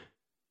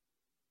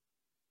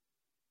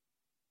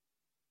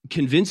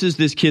 Convinces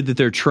this kid that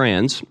they're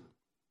trans,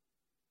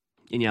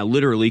 and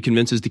literally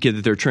convinces the kid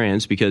that they're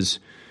trans, because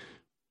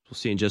we'll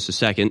see in just a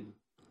second,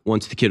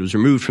 once the kid was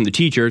removed from the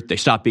teacher, they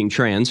stopped being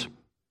trans.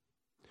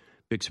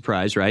 Big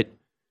surprise, right?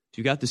 So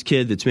you got this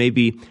kid that's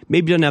maybe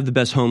doesn't have the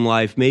best home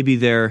life. Maybe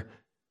they're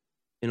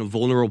in a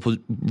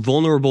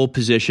vulnerable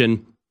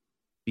position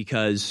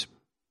because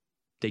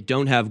they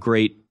don't have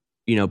great,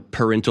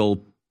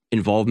 parental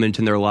involvement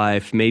in their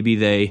life. Maybe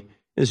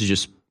this is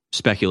just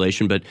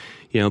speculation, but,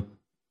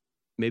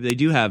 maybe they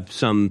do have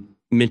some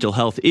mental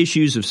health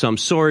issues of some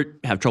sort,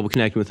 have trouble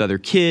connecting with other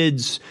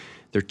kids.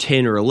 They're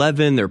 10 or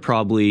 11. They're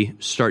probably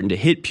starting to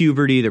hit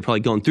puberty. They're probably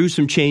going through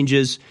some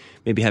changes,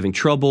 maybe having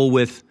trouble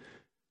with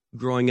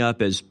growing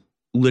up, as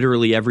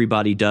literally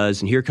everybody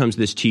does. And here comes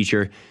this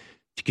teacher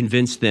to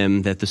convince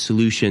them that the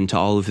solution to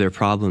all of their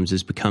problems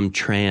is become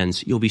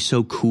trans. You'll be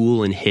so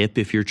cool and hip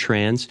if you're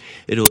trans.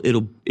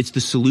 It's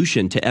the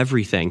solution to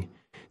everything.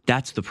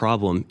 That's the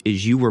problem,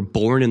 is you were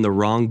born in the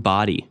wrong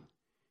body.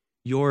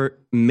 Your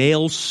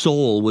male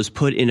soul was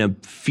put in a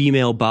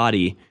female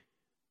body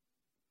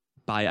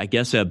by, I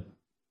guess, a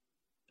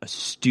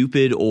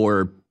stupid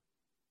or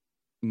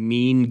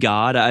mean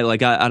God.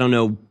 I don't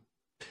know.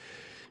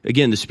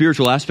 Again, the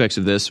spiritual aspects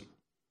of this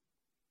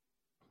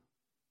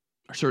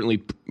are certainly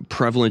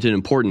prevalent and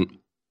important.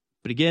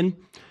 But again,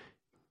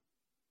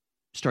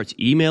 starts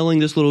emailing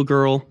this little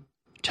girl,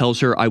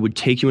 tells her, I would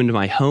take you into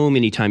my home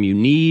anytime you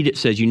need,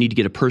 says you need to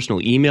get a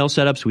personal email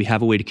set up so we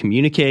have a way to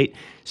communicate,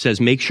 says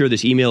make sure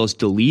this email is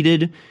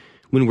deleted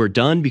when we're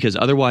done, because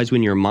otherwise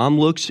when your mom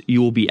looks,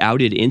 you will be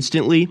outed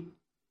instantly.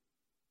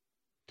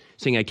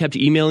 Saying, I kept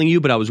emailing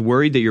you, but I was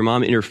worried that your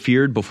mom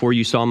interfered before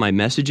you saw my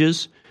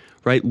messages,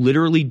 right?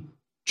 Literally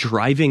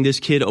driving this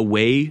kid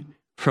away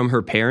from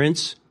her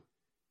parents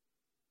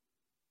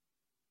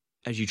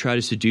as you try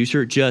to seduce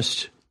her.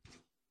 Just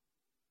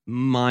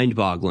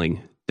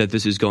mind-boggling that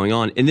this is going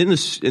on. And then the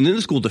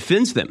school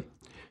defends them.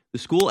 The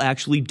school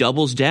actually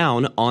doubles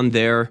down on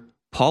their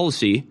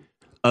policy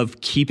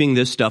of keeping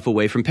this stuff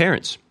away from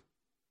parents.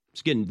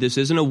 So again, this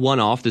isn't a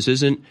one-off. This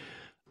isn't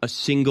a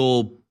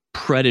single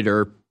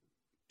predator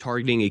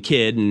targeting a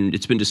kid and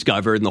it's been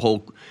discovered and the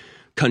whole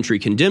country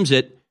condemns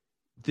it.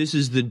 This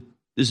is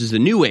the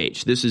new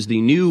age. This is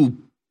the new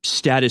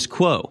status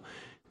quo.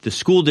 The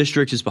school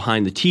district is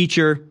behind the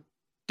teacher.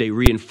 They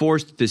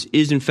reinforce that this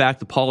is, in fact,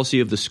 the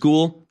policy of the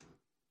school.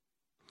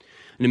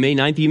 In a May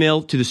 9th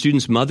email to the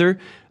student's mother,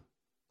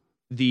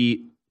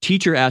 the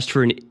teacher asked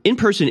for an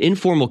in-person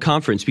informal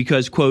conference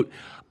because, quote,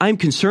 I'm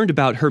concerned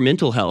about her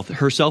mental health,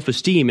 her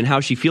self-esteem, and how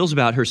she feels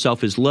about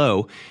herself is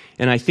low.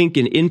 And I think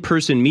an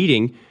in-person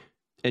meeting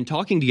and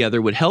talking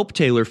together would help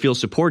Taylor feel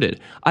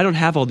supported. I don't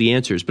have all the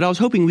answers, but I was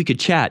hoping we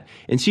could chat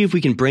and see if we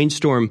can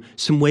brainstorm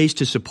some ways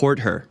to support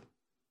her.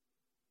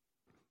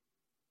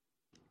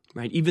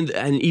 Right? Even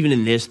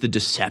in this, the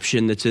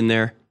deception that's in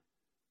there,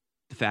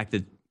 the fact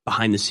that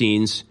behind the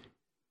scenes,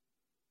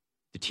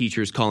 the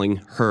teacher is calling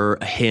her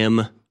a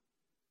him,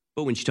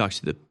 but when she talks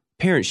to the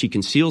parent, she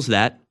conceals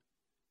that.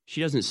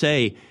 She doesn't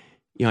say,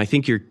 I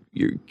think your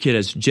kid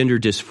has gender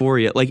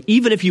dysphoria. Like,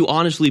 even if you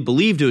honestly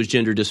believed it was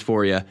gender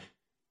dysphoria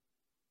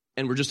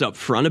and we're just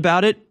upfront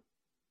about it,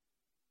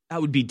 that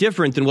would be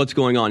different than what's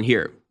going on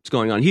here. What's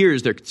going on here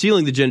is they're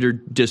concealing the gender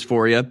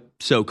dysphoria,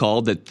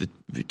 so-called, that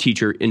the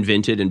teacher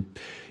invented and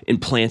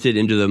implanted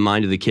into the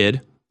mind of the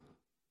kid.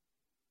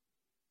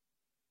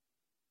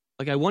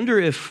 Like, I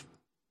wonder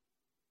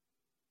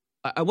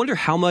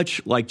how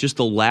much, like, just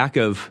the lack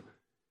of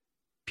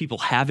people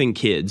having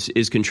kids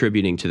is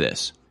contributing to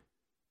this.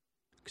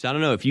 Because I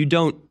don't know, if you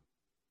don't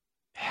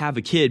have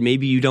a kid,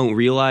 maybe you don't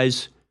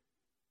realize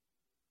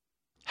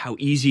how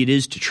easy it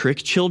is to trick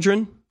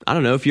children. I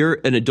don't know, if you're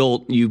an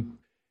adult, you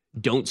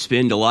don't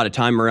spend a lot of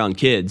time around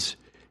kids.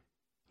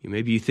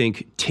 Maybe you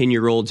think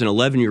 10-year-olds and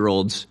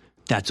 11-year-olds,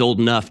 that's old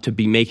enough to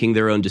be making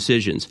their own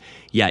decisions.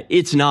 Yeah,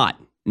 it's not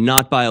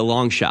by a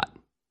long shot.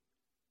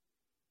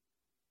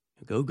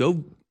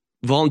 Go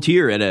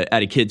volunteer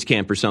at a kids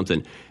camp or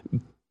something.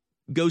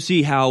 Go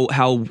see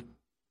how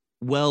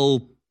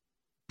well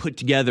put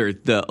together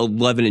the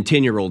 11 and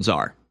 10-year-olds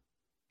are.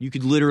 You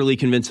could literally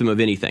convince them of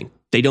anything.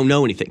 They don't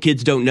know anything.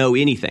 Kids don't know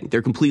anything.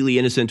 They're completely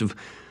innocent of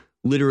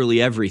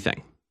literally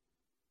everything.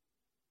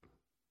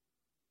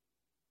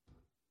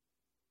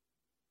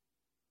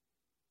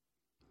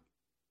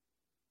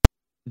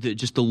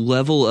 Just the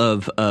level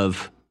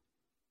of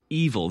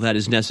evil that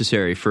is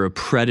necessary for a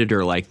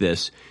predator like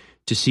this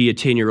to see a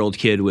 10-year-old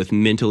kid with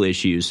mental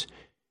issues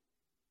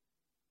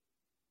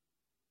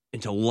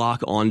and to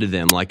lock onto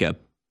them like a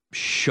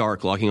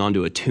shark locking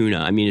onto a tuna.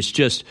 I mean, it's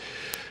just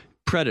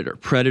predator.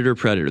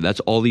 That's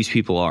all these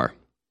people are.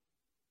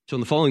 So in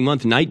the following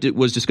month, Knight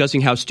was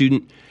discussing how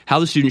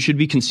the student should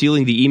be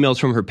concealing the emails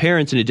from her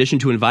parents in addition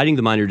to inviting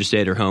the minor to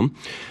stay at her home.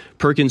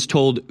 Perkins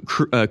told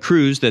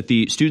Cruz that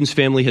the student's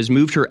family has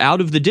moved her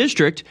out of the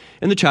district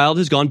and the child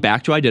has gone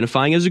back to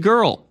identifying as a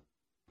girl.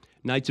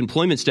 Knight's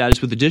employment status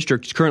with the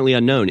district is currently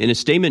unknown. In a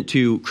statement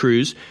to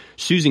Cruz,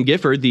 Susan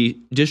Gifford, the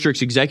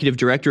district's executive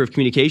director of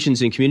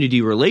communications and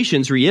community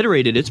relations,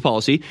 reiterated its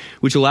policy,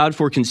 which allowed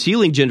for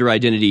concealing gender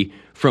identity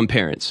from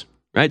parents.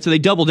 Right? So they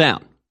double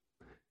down.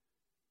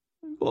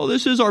 Well,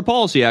 this is our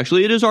policy,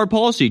 actually. It is our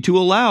policy to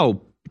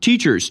allow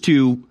teachers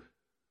to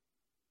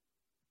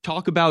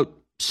talk about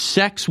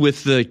sex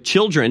with the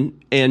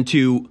children and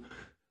to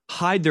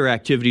hide their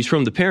activities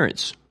from the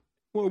parents.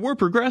 Well, we're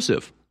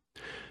progressive.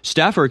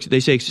 Staff are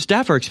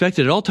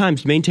expected at all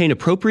times to maintain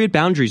appropriate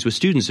boundaries with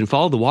students and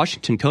follow the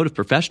Washington Code of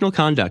Professional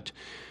Conduct.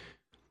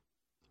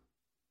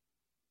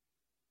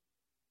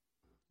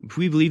 If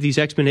we believe these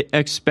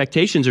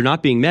expectations are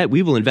not being met,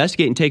 we will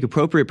investigate and take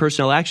appropriate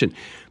personnel action.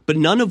 But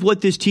none of what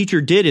this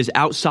teacher did is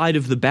outside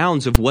of the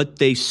bounds of what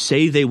they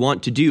say they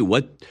want to do,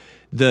 what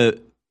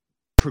the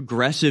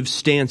progressive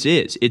stance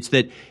is. It's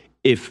that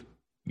if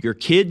your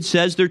kid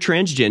says they're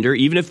transgender,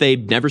 even if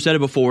they've never said it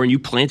before and you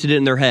planted it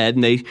in their head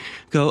and they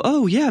go,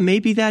 oh yeah,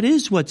 maybe that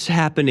is what's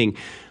happening.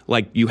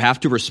 Like, you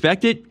have to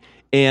respect it.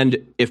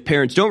 And if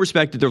parents don't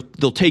respect it,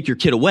 they'll take your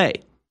kid away.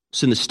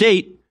 So in the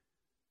state,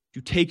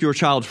 you take your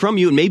child from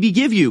you and maybe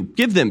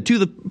give them to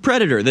the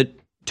predator that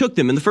took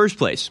them in the first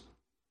place.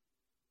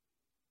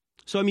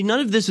 So, I mean,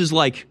 none of this is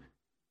like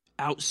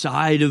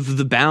outside of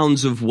the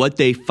bounds of what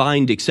they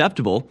find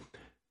acceptable.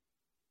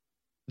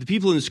 The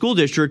people in the school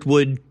district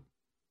would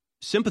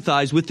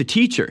sympathize with the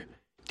teacher.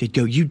 They'd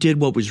go, you did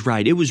what was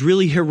right. It was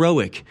really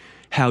heroic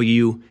how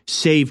you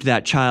saved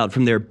that child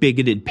from their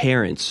bigoted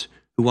parents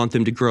who want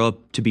them to grow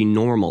up to be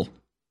normal.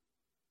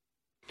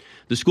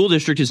 The school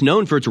district is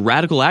known for its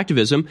radical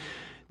activism,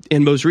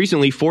 and most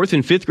recently, 4th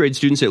and 5th grade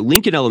students at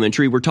Lincoln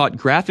Elementary were taught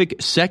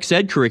graphic sex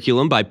ed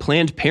curriculum by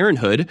Planned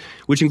Parenthood,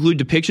 which include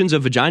depictions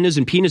of vaginas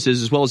and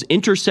penises as well as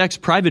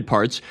intersex private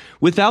parts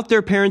without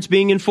their parents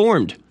being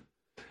informed.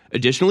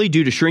 Additionally,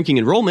 due to shrinking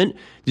enrollment,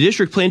 the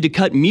district planned to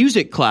cut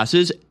music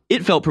classes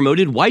it felt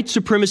promoted white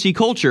supremacy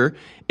culture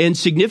and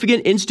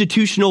significant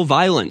institutional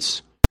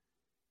violence.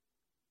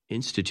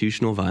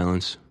 Institutional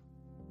violence.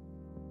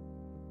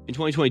 In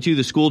 2022,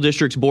 the school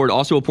district's board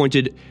also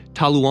appointed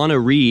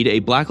Taluana Reed, a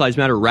Black Lives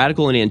Matter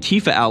radical and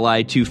Antifa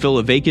ally, to fill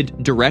a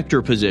vacant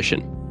director position.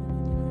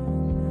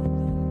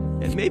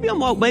 Maybe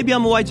I'm a white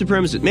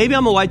supremacist. Maybe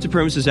I'm a white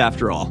supremacist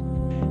after all.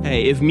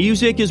 Hey, if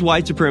music is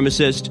white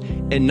supremacist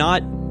and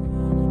not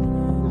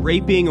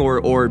raping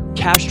or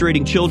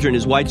castrating children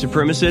is white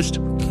supremacist,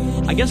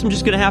 I guess I'm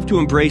just going to have to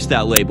embrace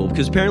that label,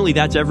 because apparently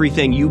that's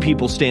everything you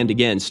people stand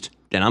against,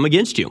 and I'm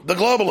against you. The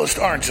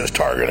globalists aren't just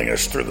targeting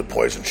us through the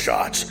poison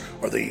shots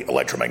or the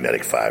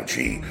electromagnetic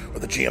 5G or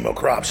the GMO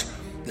crops.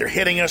 They're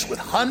hitting us with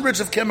hundreds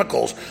of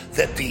chemicals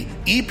that the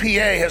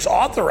EPA has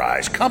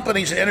authorized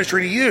companies and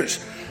industry to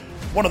use.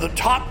 One of the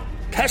top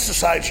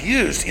pesticides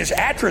used is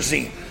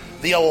atrazine.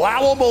 The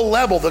allowable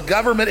level the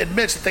government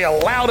admits that they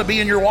allow to be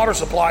in your water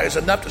supply is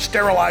enough to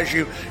sterilize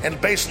you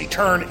and basically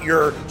turn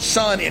your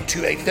son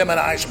into a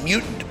feminized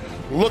mutant.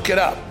 Look it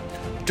up.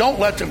 Don't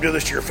let them do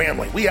this to your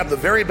family. We have the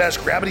very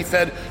best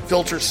gravity-fed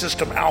filter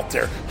system out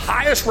there.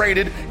 Highest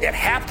rated at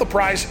half the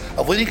price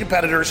of leading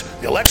competitors.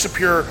 The Alexa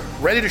Pure,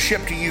 ready to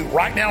ship to you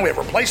right now. We have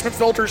replacement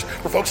filters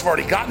for folks who've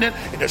already gotten it.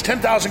 It does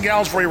 10,000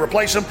 gallons before you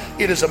replace them.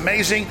 It is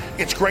amazing.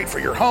 It's great for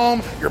your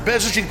home, your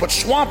business. You can put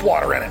swamp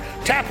water in it,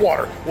 tap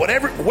water,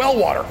 whatever, well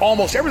water.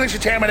 Almost everything's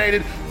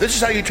contaminated. This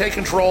is how you take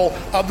control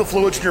of the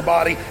fluids in your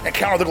body and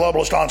counter the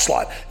globalist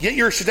onslaught. Get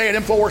yours today at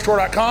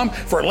InfoWarsStore.com.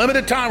 For a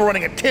limited time, we're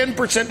running a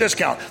 10%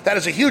 discount. That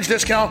is a huge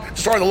discount.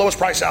 Sorry, the lowest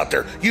price out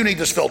there. You need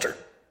this filter.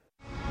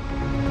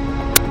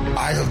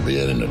 I have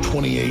been in a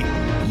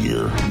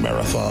 28-year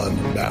marathon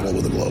battle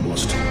with the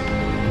globalist.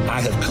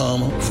 I have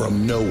come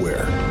from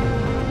nowhere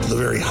to the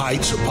very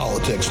heights of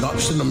politics, not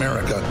just in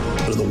America,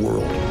 but in the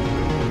world.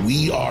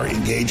 We are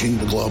engaging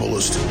the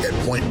globalist at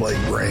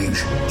point-blank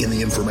range in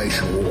the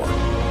information war.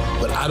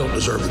 But I don't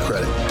deserve the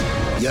credit.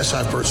 Yes,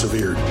 I've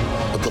persevered,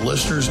 but the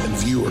listeners and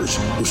viewers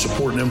who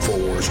support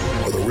InfoWars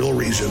are the real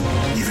reason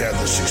we've had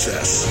this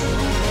success.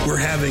 We're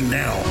having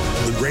now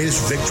the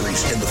greatest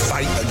victories in the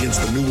fight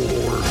against the New World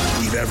Order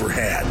we've ever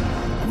had.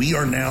 We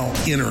are now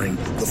entering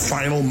the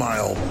final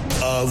mile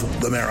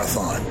of the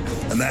marathon.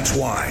 And that's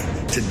why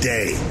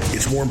today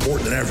it's more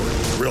important than ever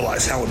to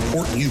realize how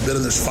important you've been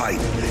in this fight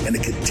and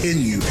to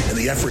continue in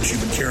the efforts you've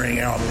been carrying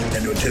out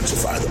and to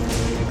intensify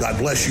them. God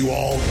bless you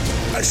all.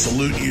 I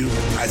salute you.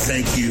 I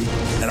thank you.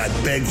 And I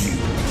beg you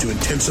to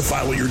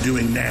intensify what you're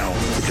doing now,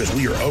 because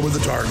we are over the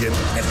target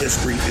and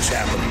history is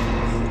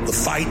happening. The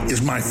fight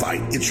is my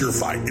fight. It's your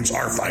fight. It's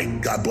our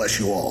fight. God bless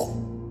you all.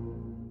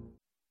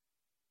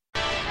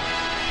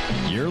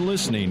 You're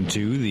listening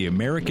to The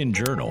American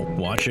Journal.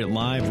 Watch it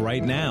live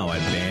right now at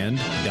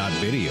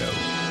band.video.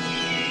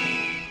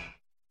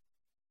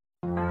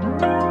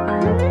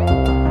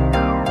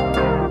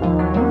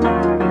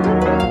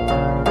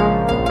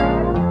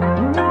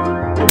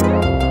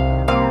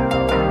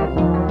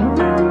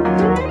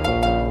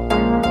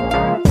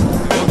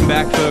 Welcome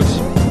back, folks.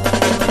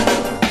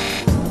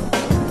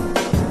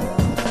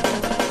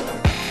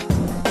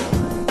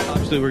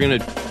 Obviously, we're going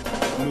to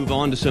move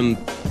on to some...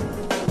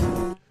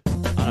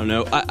 I don't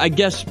know. I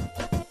guess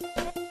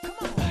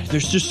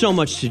there's just so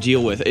much to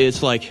deal with.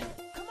 It's like,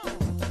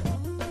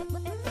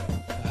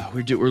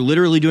 We're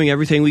literally doing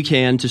everything we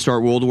can to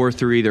start World War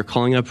III. They're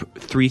calling up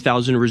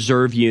 3,000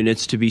 reserve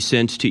units to be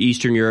sent to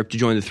Eastern Europe to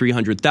join the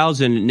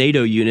 300,000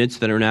 NATO units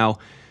that are now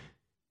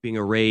being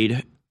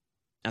arrayed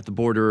at the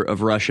border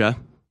of Russia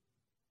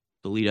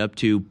to lead up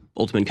to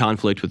ultimate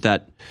conflict with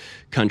that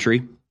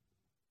country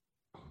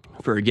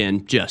for,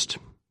 again, just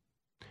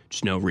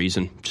no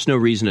reason. Just no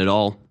reason at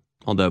all,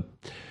 although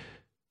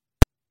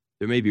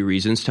there may be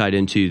reasons tied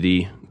into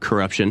the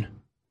corruption,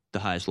 the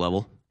highest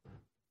level.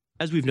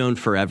 As we've known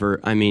forever,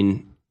 I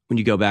mean, when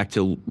you go back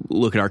to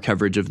look at our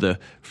coverage of the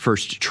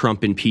first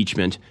Trump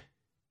impeachment,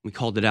 we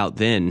called it out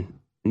then,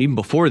 and even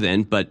before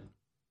then, but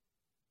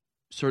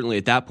certainly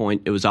at that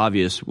point, it was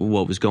obvious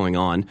what was going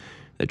on,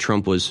 that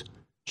Trump was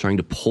trying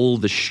to pull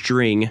the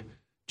string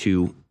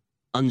to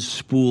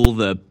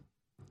unspool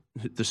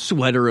the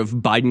sweater of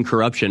Biden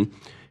corruption.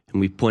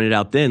 And we pointed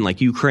out then, like,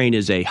 Ukraine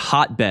is a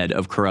hotbed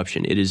of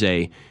corruption. It is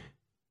a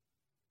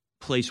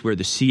place where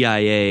the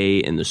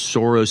CIA and the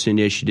Soros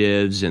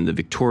initiatives and the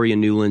Victoria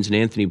Nulands and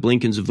Anthony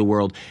Blinkens of the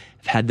world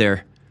have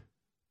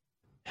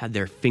had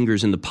their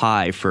fingers in the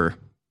pie for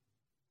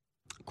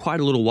quite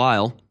a little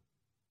while.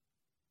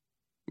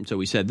 And so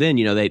we said then,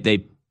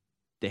 they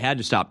had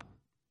to stop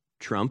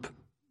Trump,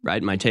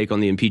 right? My take on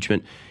the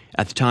impeachment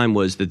at the time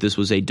was that this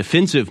was a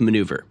defensive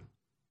maneuver.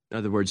 In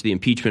other words, the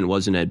impeachment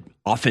wasn't an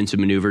offensive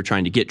maneuver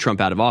trying to get Trump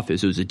out of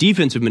office. It was a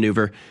defensive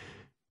maneuver,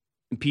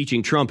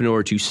 impeaching Trump in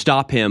order to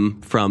stop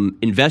him from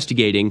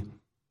investigating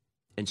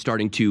and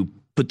starting to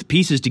put the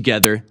pieces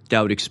together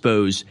that would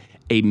expose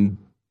a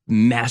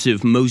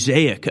massive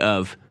mosaic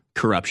of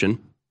corruption.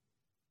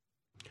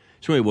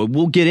 So anyway,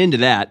 we'll get into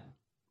that.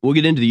 We'll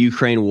get into the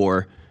Ukraine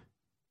war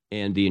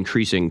and the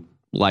increasing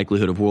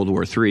likelihood of World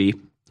War III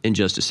in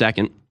just a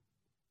second.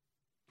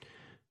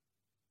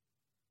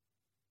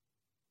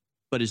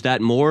 But is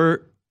that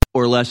more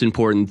or less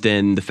important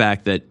than the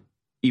fact that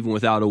even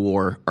without a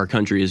war, our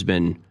country has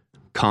been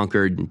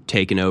conquered and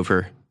taken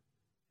over,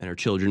 and our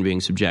children being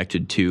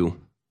subjected to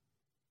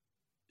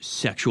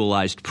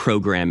sexualized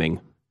programming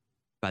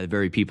by the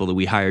very people that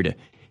we hire to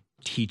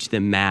teach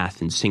them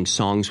math and sing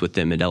songs with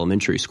them at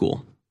elementary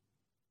school?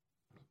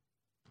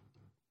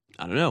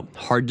 I don't know.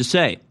 Hard to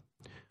say.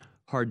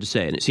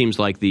 And it seems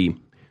like the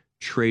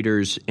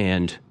traitors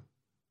and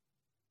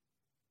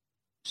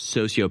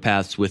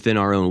sociopaths within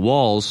our own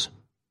walls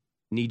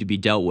need to be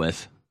dealt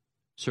with,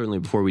 certainly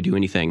before we do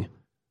anything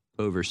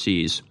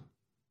overseas.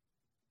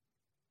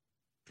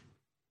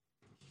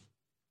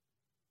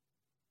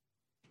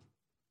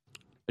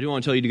 I do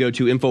want to tell you to go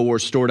to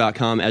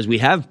InfoWarsStore.com, as we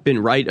have been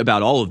right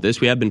about all of this.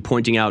 We have been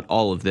pointing out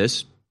all of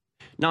this,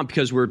 not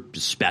because we're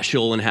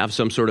special and have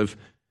some sort of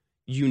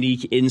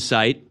unique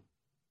insight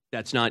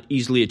that's not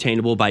easily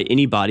attainable by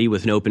anybody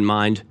with an open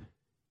mind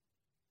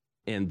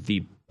and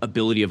the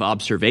ability of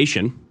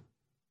observation.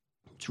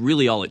 It's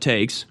really all it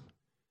takes.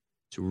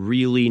 It's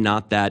really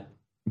not that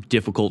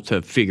difficult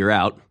to figure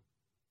out.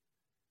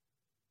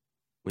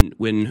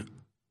 When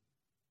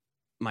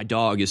my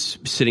dog is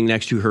sitting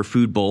next to her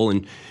food bowl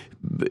and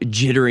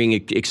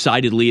jittering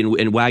excitedly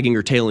and wagging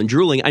her tail and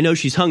drooling, I know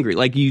she's hungry.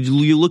 Like,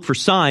 you look for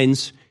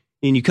signs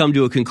and you come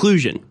to a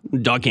conclusion. The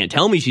dog can't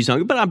tell me she's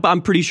hungry, but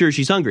I'm pretty sure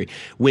she's hungry.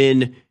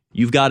 When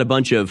you've got a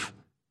bunch of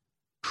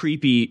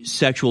creepy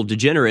sexual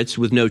degenerates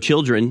with no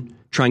children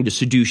trying to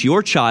seduce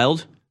your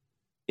child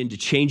into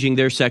changing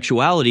their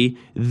sexuality,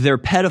 they're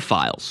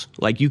pedophiles.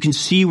 Like, you can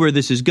see where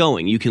this is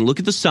going. You can look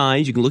at the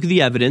signs, you can look at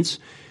the evidence,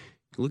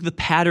 you can look at the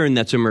pattern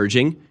that's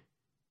emerging.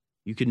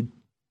 You can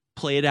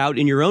play it out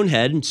in your own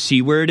head and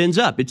see where it ends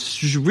up.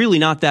 It's really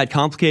not that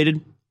complicated.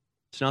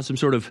 It's not some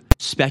sort of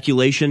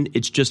speculation.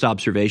 It's just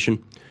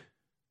observation.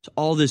 So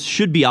all this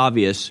should be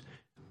obvious.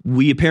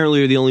 We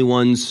apparently are the only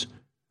ones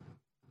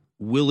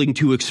willing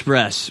to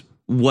express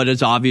what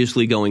is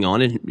obviously going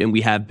on, and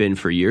we have been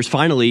for years.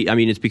 Finally, I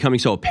mean, it's becoming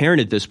so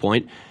apparent at this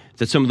point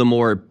that some of the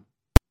more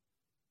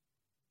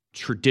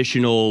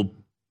traditional,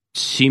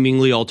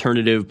 seemingly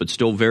alternative, but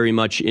still very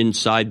much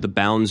inside the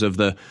bounds of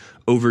the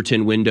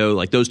Overton window,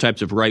 like those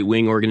types of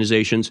right-wing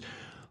organizations,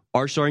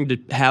 are starting to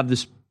have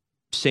this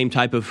same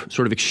type of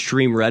sort of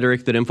extreme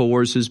rhetoric that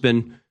InfoWars has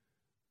been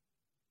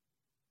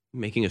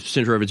making a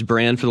center of its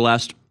brand for the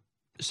last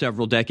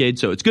several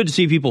decades. So it's good to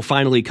see people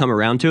finally come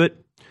around to it.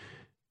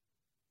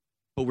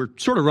 But we're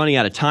sort of running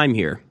out of time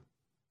here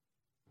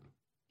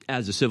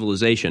as a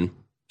civilization.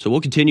 So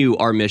we'll continue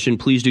our mission.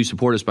 Please do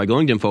support us by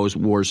going to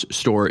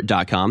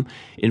InfoWarsStore.com,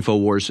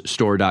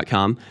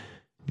 InfoWarsStore.com.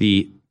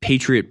 The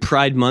Patriot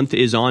Pride Month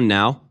is on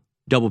now.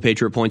 Double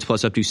Patriot points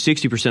plus up to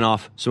 60%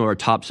 off some of our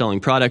top-selling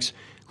products,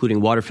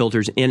 including water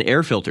filters and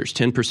air filters,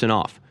 10%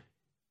 off.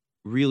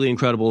 Really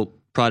incredible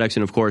products,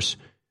 and of course,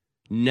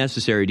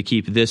 necessary to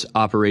keep this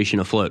operation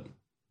afloat.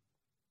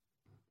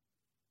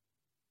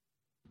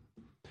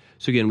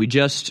 So again, we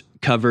just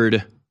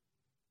covered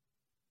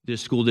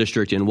this school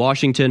district in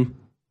Washington,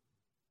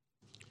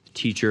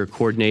 teacher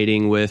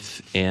coordinating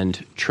with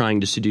and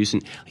trying to seduce,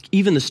 and like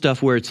even the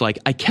stuff where it's like,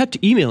 I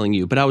kept emailing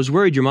you, but I was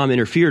worried your mom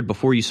interfered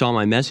before you saw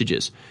my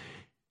messages.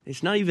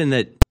 It's not even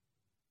that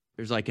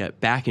there's like a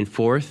back and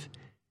forth.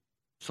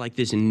 It's like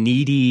this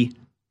needy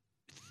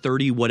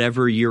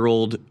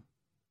 30-whatever-year-old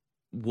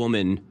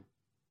woman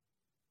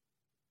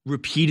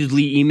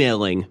repeatedly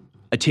emailing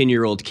a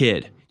 10-year-old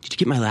kid. Did you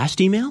get my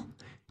last email?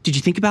 Did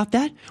you think about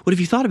that? What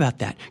have you thought about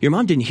that? Your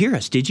mom didn't hear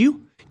us, did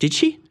you? Did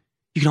she?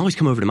 You can always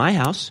come over to my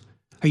house.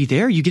 Are you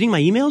there? Are you getting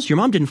my emails? Your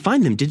mom didn't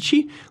find them, did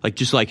she? I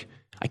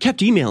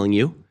kept emailing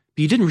you,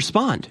 but you didn't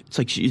respond. It's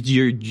like, this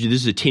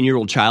is a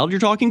 10-year-old child you're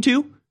talking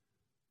to?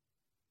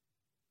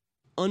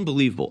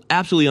 Unbelievable.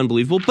 Absolutely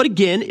unbelievable. But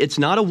again, it's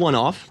not a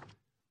one-off.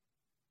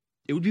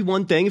 It would be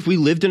one thing if we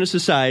lived in a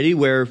society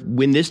where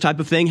when this type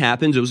of thing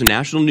happens, it was a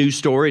national news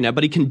story and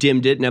everybody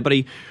condemned it and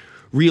everybody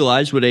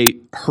realized what a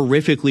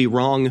horrifically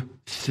wrong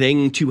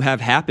thing to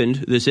have happened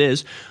this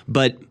is.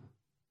 But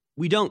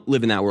we don't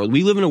live in that world.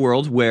 We live in a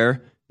world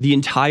where the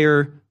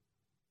entire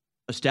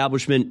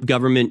establishment,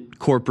 government,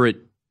 corporate,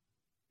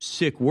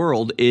 sick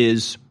world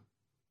is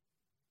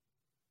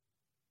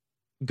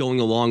going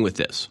along with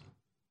this.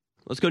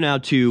 Let's go now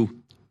to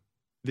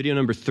video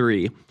number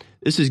 3.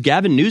 This is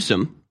Gavin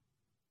Newsom.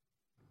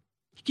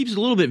 He keeps it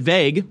a little bit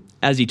vague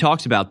as he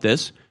talks about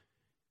this.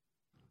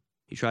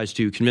 He tries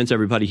to convince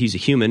everybody he's a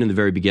human in the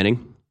very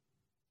beginning.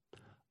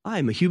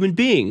 I'm a human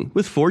being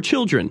with 4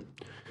 children.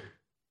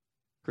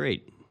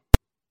 Great.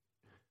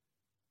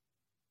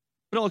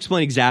 But I'll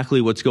explain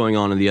exactly what's going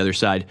on the other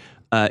side.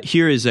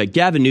 Here is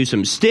Gavin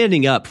Newsom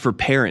standing up for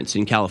parents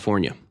in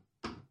California.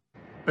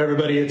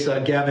 Everybody, it's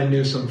Gavin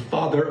Newsom,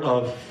 father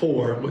of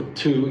 4 with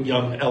 2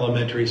 young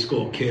elementary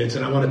school kids,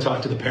 and I want to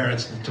talk to the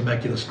parents of the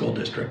Temecula School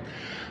District.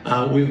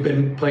 We've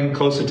been paying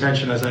close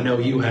attention, as I know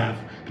you have,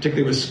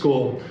 particularly with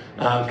school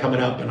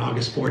coming up on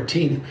August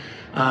 14th.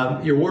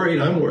 You're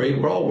worried, I'm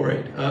worried, we're all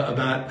worried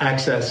about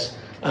access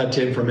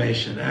to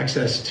information,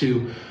 access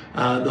to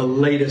the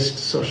latest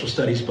social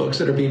studies books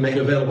that are being made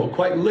available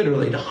quite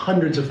literally to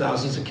hundreds of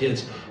thousands of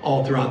kids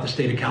all throughout the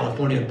state of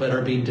California, but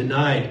are being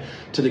denied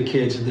to the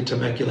kids in the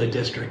Temecula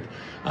district.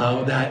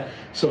 That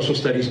social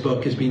studies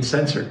book is being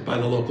censored by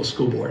the local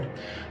school board.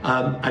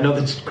 I know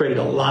that's created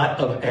a lot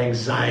of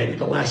anxiety.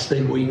 The last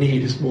thing we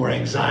need is more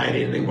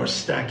anxiety and more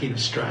stacking of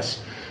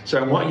stress. So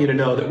I want you to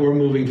know that we're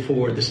moving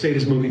forward. The state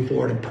is moving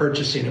forward in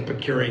purchasing and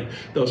procuring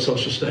those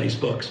social studies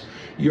books.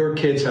 Your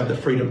kids have the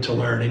freedom to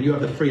learn, and you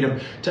have the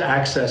freedom to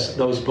access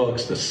those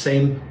books, the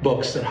same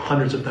books that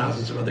hundreds of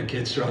thousands of other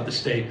kids throughout the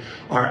state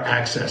are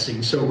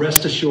accessing. So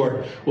rest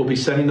assured, we'll be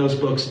sending those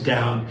books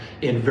down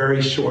in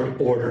very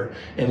short order.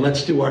 And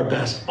let's do our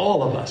best,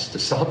 all of us, to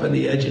soften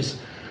the edges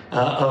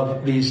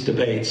of these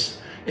debates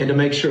and to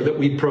make sure that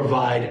we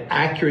provide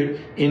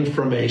accurate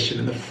information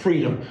and the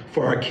freedom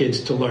for our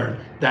kids to learn.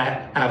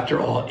 That,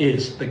 after all,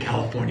 is the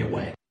California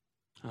way.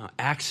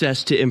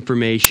 Access to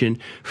information,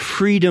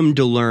 freedom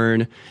to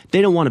learn.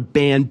 They don't want to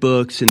ban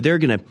books, and they're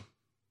going to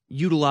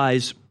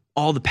utilize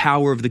all the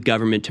power of the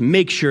government to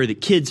make sure that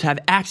kids have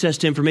access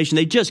to information.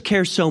 They just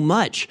care so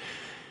much.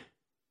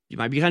 You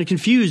might be kind of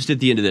confused at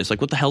the end of this.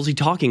 Like, what the hell is he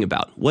talking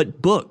about?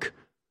 What book?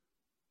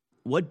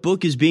 What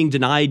book is being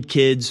denied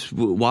kids?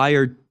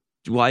 Why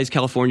is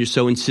California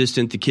so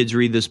insistent the kids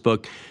read this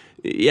book?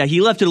 Yeah,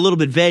 he left it a little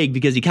bit vague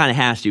because he kind of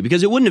has to,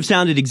 because it wouldn't have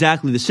sounded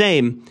exactly the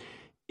same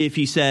if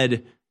he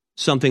said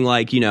something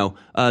like,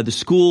 the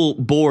school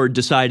board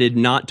decided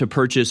not to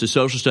purchase a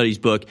social studies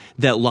book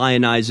that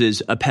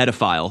lionizes a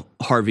pedophile,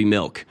 Harvey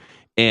Milk,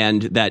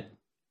 and that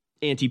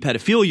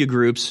anti-pedophilia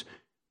groups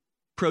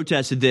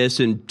protested this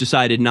and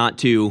decided not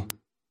to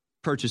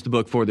purchase the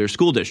book for their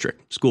school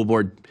district. School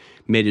board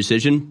made a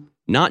decision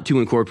not to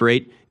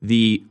incorporate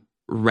the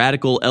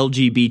radical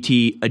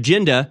LGBT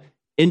agenda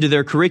into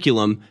their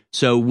curriculum,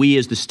 so we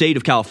as the state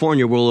of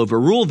California will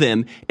overrule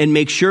them and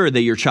make sure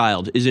that your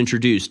child is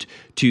introduced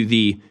to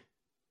the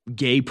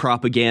gay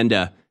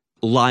propaganda,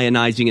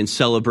 lionizing and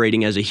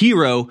celebrating as a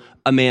hero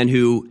a man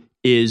who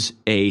was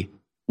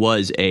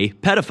a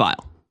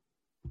pedophile.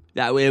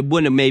 That it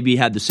wouldn't have maybe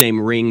had the same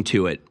ring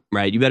to it,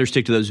 right? You better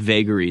stick to those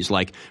vagaries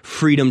like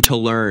freedom to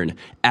learn,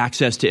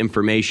 access to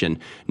information.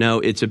 No,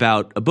 it's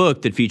about a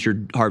book that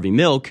featured Harvey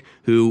Milk,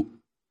 who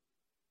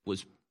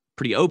was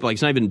pretty open. Like,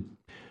 it's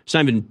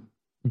not even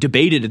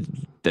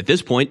debated at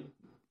this point.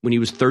 When he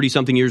was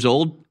 30-something years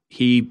old,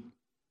 he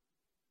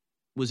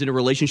was in a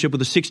relationship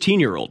with a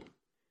 16-year-old.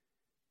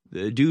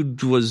 The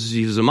dude was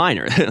a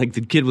minor. Like, the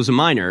kid was a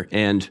minor,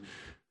 and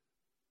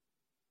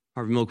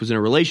Harvey Milk was in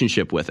a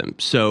relationship with him.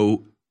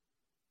 So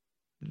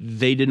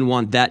they didn't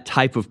want that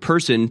type of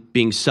person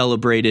being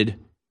celebrated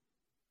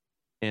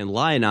and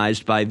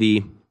lionized by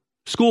the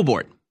school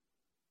board,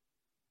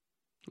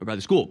 or by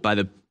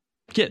the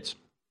kids.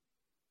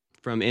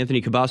 From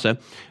Anthony Cabasa,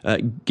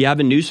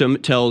 Gavin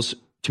Newsom tells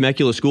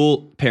Temecula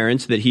school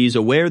parents that he's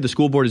aware the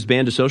school board has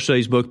banned a social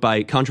studies book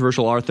by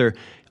controversial author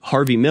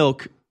Harvey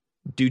Milk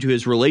due to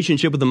his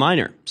relationship with a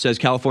minor. Says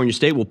California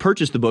State will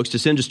purchase the books to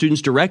send to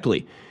students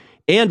directly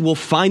and will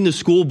fine the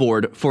school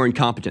board for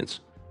incompetence.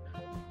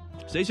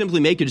 So they simply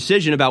make a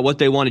decision about what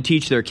they want to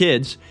teach their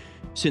kids,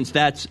 since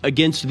that's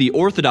against the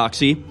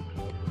orthodoxy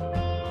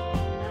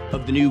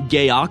of the new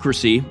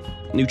gayocracy,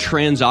 new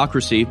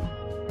transocracy,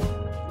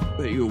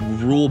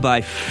 rule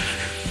by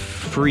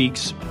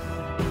freaks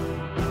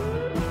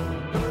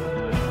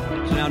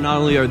Now, not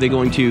only are they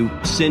going to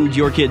send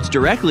your kids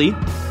directly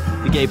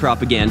the gay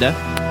propaganda,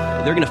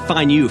 they're going to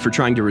fine you for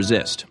trying to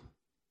resist.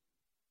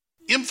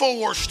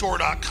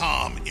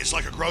 InfoWarsStore.com is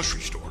like a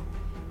grocery store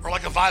or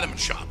like a vitamin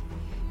shop.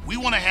 We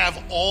want to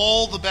have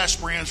all the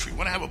best brands for you. We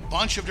want to have a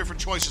bunch of different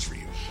choices for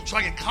you. So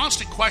I get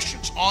constant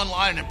questions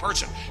online and in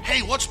person.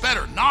 Hey, what's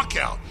better?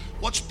 Knockout.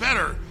 What's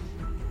better?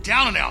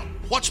 Down and Out.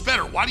 What's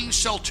better? Why do you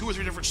sell 2 or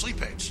 3 different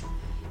sleep aids?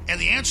 And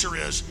the answer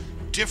is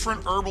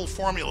different herbal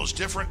formulas,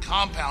 different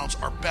compounds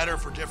are better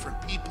for different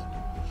people.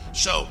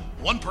 So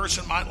one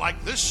person might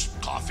like this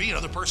coffee,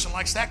 another person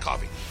likes that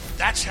coffee.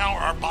 That's how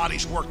our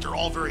bodies work. They're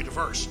all very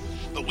diverse.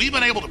 But we've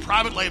been able to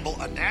private label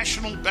a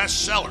national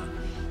bestseller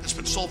that's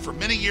been sold for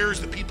many years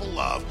that people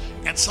love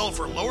and sell it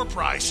for a lower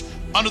price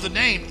under the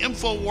name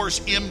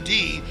InfoWars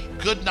MD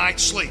Good Night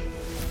Sleep.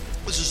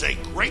 This is a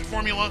great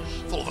formula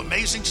full of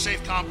amazing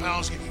safe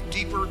compounds, give you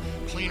deeper,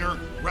 cleaner,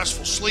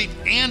 restful sleep,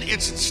 and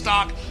it's in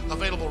stock,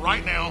 available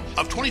right now,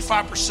 of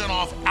 25%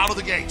 off out of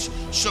the gates.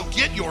 So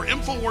get your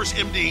InfoWars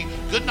MD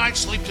Good Night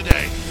Sleep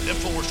today at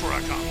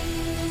InfoWarsStore.com.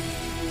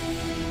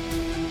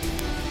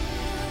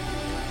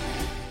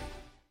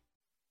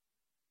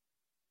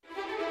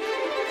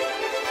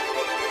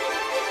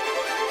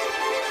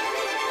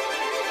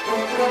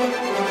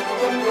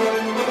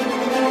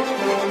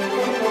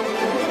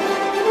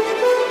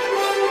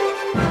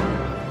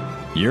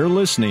 You're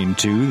listening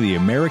to The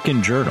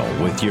American Journal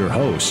with your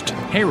host,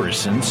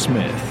 Harrison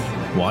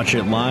Smith. Watch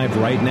it live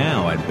right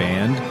now at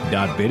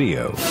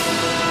band.video. All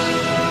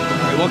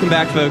right, welcome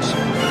back, folks.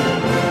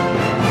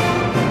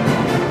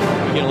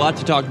 We got a lot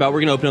to talk about.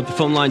 We're going to open up the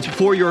phone lines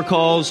for your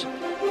calls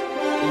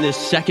in this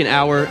second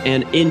hour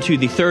and into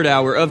the third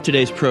hour of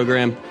today's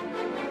program.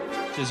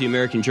 This is The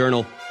American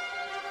Journal,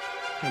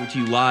 coming to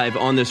you live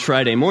on this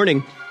Friday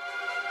morning.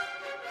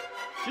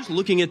 Just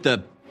looking at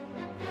the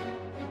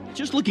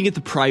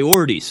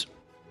priorities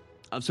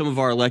of some of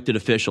our elected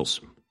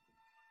officials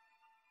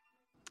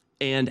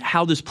and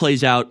how this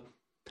plays out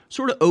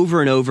sort of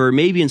over and over,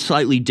 maybe in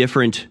slightly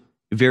different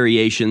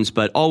variations,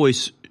 but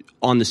always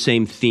on the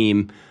same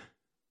theme,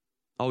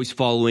 always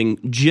following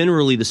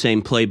generally the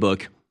same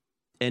playbook.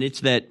 And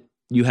it's that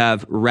you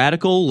have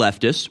radical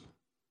leftists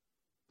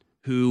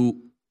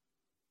who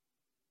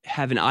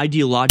have an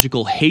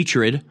ideological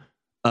hatred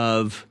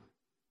of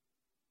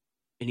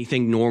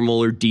anything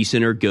normal or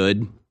decent or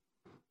good,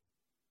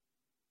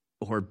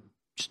 or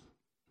just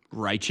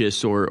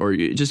righteous, or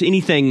just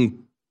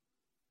anything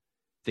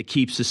that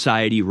keeps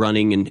society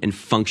running and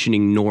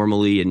functioning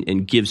normally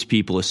and gives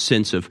people a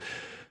sense of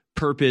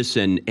purpose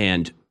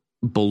and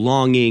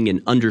belonging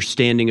and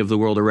understanding of the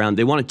world around.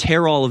 They want to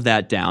tear all of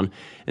that down.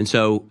 And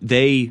so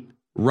they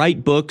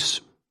write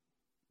books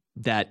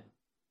that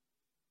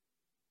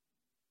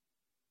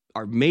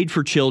are made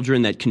for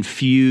children that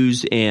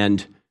confuse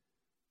and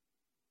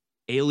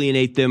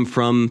alienate them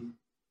from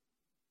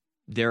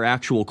their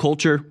actual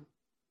culture.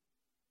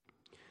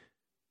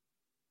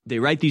 They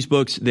write these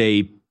books,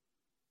 they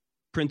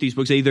print these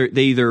books. They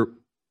either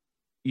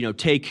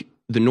take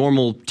the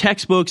normal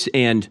textbooks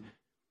and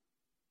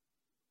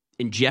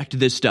inject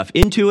this stuff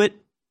into it,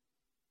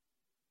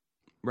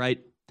 right?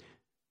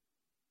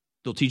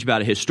 They'll teach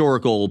about a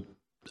historical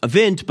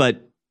event,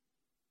 but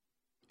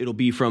it'll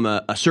be from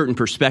a certain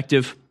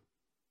perspective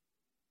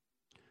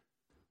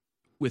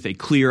with a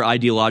clear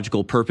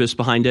ideological purpose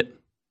behind it.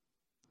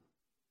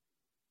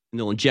 And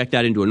they'll inject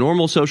that into a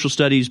normal social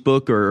studies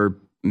book or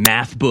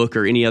math book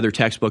or any other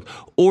textbook,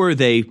 or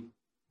they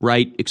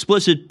write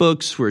explicit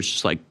books where it's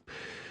just like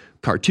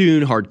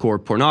cartoon,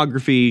 hardcore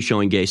pornography,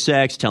 showing gay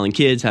sex, telling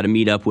kids how to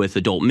meet up with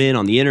adult men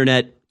on the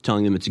internet,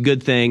 telling them it's a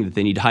good thing, that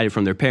they need to hide it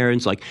from their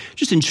parents, like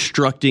just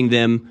instructing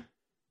them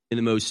in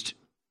the most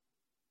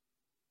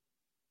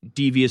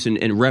devious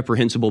and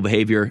reprehensible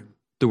behavior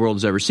the world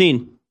has ever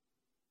seen.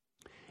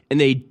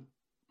 And they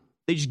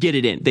just get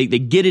it in. They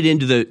get it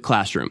into the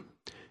classroom.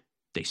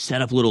 They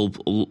set up little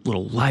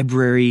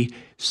library,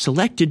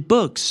 selected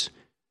books,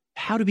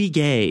 how to be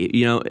gay.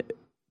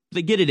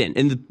 They get it in.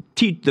 And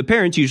the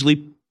parents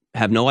usually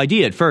have no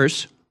idea at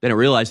first. They don't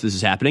realize this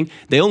is happening.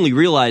 They only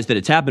realize that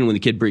it's happened when the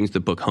kid brings the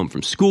book home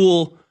from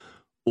school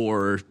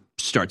or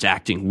starts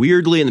acting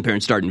weirdly and the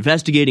parents start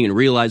investigating and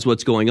realize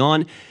what's going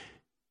on.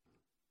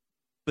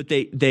 But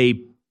they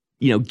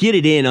get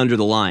it in under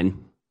the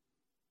line,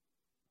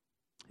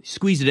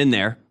 squeeze it in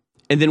there.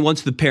 And then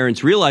once the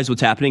parents realize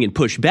what's happening and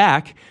push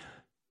back,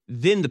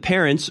 then the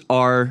parents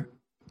are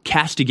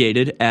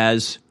castigated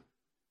as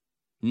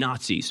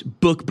Nazis,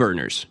 book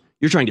burners.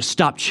 You're trying to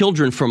stop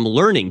children from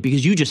learning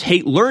because you just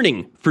hate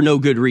learning for no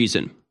good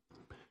reason.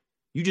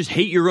 You just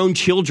hate your own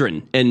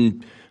children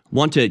and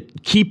want to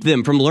keep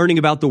them from learning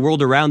about the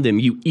world around them,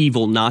 you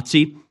evil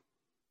Nazi.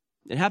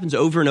 It happens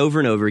over and over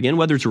and over again,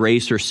 whether it's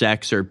race or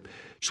sex or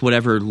just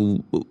whatever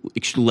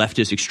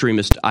leftist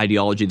extremist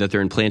ideology that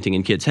they're implanting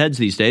in kids' heads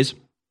these days.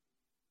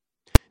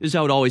 This is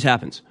how it always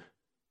happens.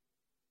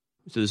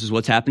 So this is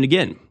what's happened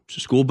again. It's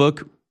a school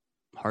book.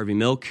 Harvey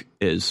Milk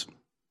is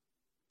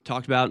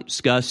talked about,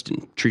 discussed,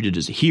 and treated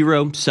as a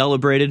hero,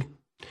 celebrated.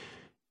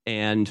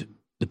 And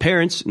the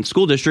parents in the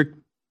school district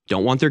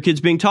don't want their kids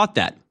being taught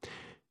that.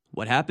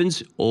 What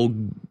happens?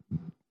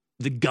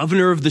 The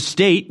governor of the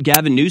state,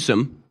 Gavin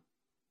Newsom,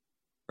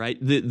 right?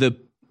 The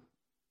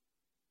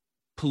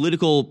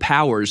political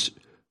powers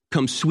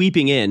come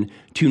sweeping in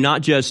to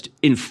not just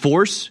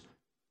enforce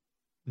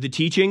the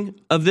teaching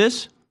of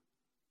this,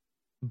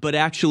 but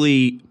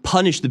actually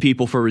punish the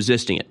people for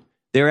resisting it.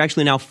 They're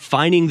actually now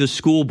fining the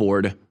school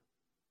board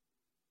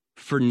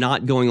for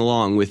not going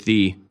along with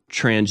the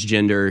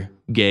transgender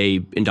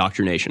gay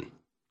indoctrination.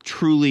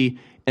 Truly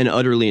and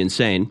utterly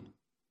insane.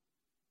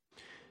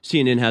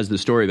 CNN has the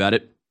story about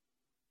it.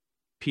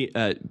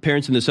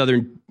 Parents in the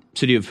southern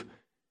city of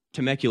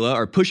Temecula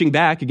are pushing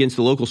back against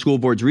the local school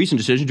board's recent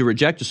decision to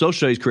reject a social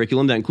studies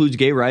curriculum that includes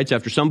gay rights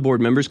after some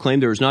board members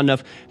claimed there was not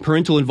enough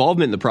parental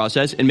involvement in the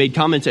process and made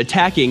comments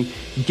attacking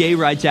gay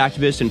rights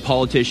activist and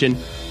politician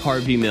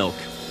Harvey Milk.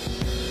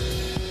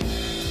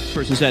 This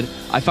person said,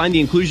 I find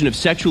the inclusion of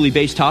sexually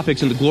based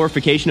topics and the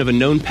glorification of a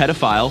known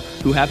pedophile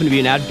who happened to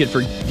be an advocate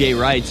for gay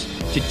rights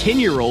to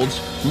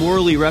 10-year-olds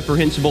morally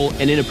reprehensible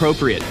and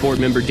inappropriate, board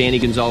member Danny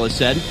Gonzalez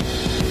said.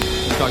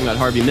 Talking about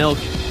Harvey Milk,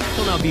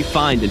 he'll now be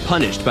fined and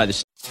punished by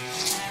the...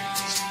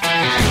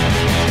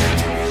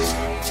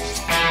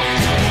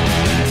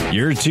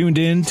 You're tuned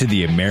in to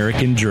the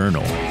American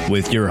Journal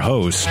with your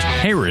host,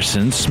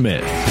 Harrison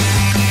Smith. All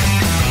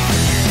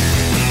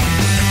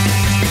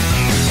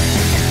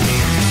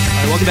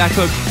right, welcome back,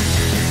 folks.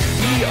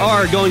 We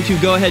are going to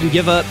go ahead and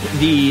give up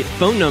the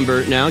phone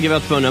number now. Give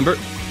out the phone number.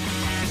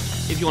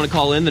 If you want to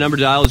call in, the number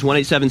to dial is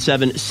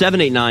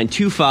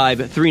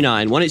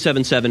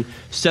 1-877-789-2539.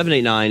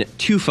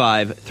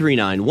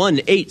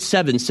 1-877-789-2539.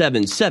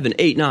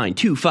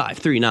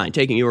 1-877-789-2539.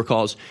 Taking your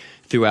calls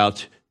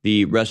throughout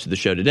the rest of the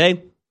show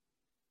today.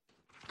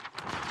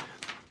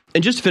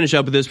 And just to finish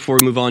up with this before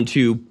we move on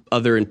to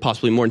other and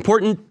possibly more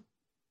important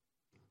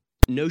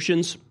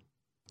notions,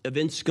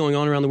 events going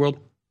on around the world.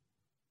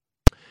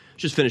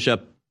 Just finish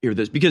up here with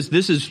this, because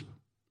this is,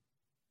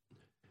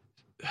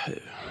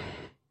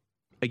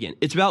 again,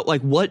 it's about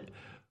like what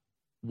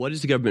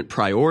is the government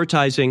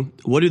prioritizing?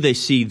 What do they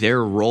see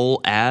their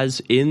role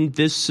as in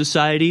this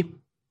society?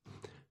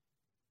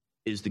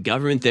 Is the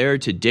government there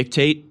to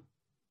dictate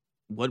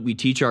what we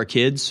teach our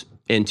kids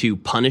and to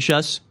punish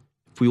us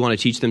if we want to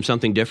teach them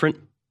something different?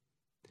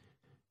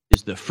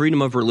 Is the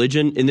freedom of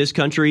religion in this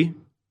country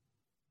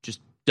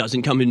just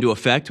doesn't come into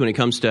effect when it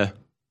comes to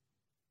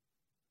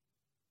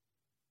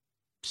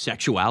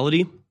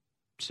sexuality?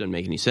 Just doesn't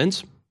make any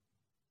sense.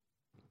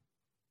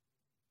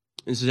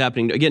 This is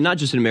happening, again, not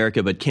just in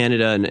America, but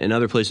Canada and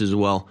other places as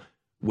well,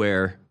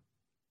 where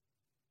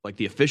like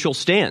the official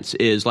stance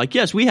is like,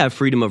 yes, we have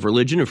freedom of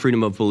religion and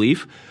freedom of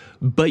belief,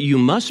 but you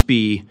must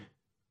be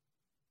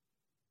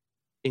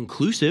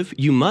inclusive.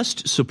 You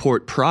must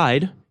support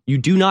pride. You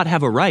do not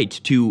have a right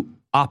to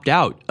opt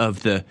out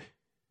of the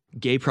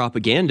gay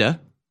propaganda,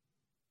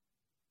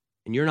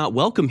 and you're not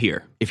welcome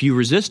here if you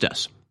resist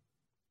us.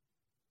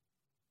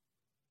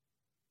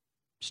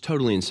 It's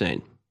totally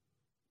insane.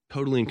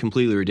 Totally and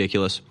completely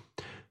ridiculous.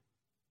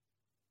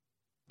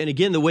 And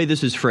again, the way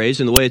this is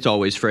phrased and the way it's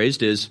always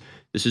phrased is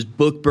this is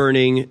book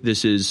burning,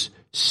 this is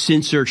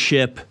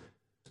censorship,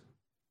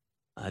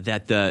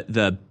 that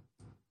the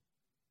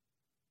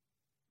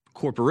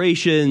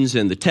corporations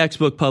and the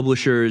textbook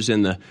publishers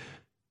and the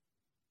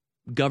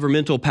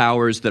governmental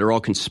powers that are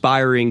all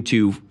conspiring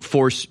to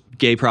force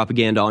gay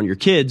propaganda on your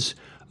kids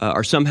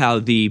are somehow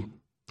the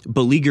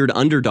beleaguered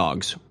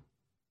underdogs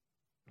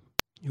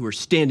who are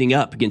standing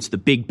up against the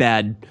big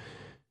bad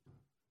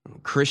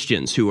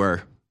Christians who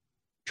are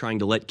trying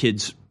to let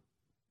kids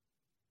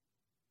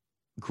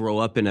grow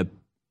up in a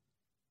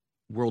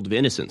world of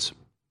innocence.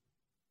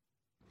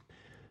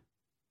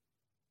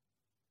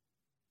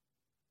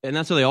 And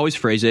that's how they always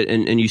phrase it.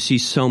 And you see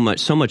so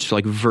much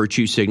like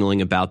virtue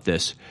signaling about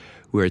this,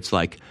 where it's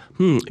like,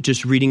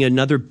 just reading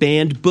another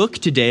banned book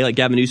today. Like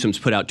Gavin Newsom's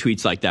put out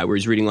tweets like that, where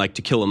he's reading like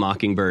To Kill a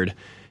Mockingbird.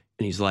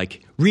 And he's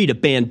like, read a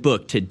banned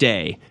book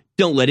today.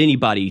 Don't let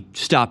anybody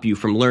stop you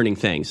from learning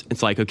things.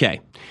 It's like,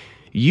 okay,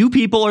 you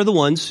people are the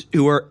ones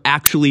who are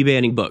actually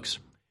banning books.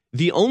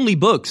 The only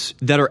books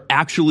that are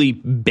actually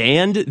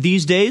banned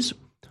these days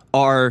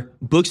are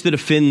books that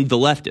offend the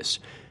leftists.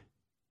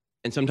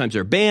 And sometimes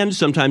they're banned,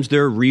 sometimes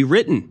they're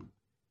rewritten,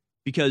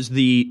 because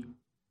the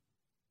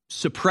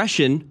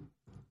suppression,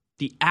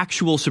 the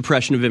actual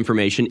suppression of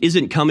information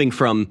isn't coming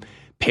from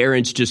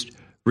parents just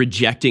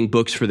rejecting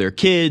books for their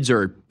kids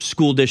or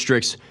school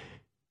districts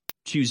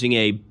choosing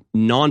a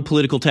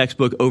non-political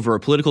textbook over a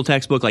political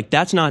textbook. Like,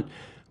 that's not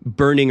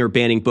burning or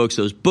banning books.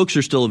 Those books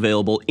are still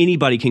available.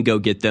 Anybody can go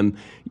get them.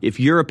 If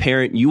you're a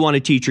parent, you want to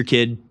teach your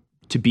kid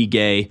to be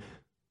gay,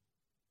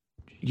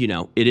 you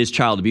know, it is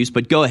child abuse,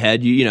 but go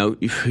ahead. You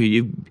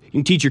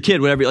can teach your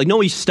kid whatever. Like,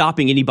 nobody's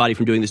stopping anybody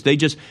from doing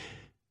this.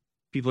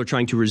 People are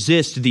trying to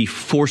resist the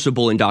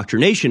forcible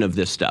indoctrination of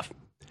this stuff.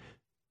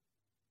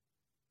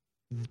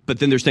 But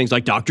then there's things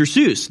like Dr.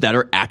 Seuss that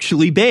are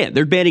actually banned.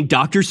 They're banning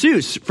Dr.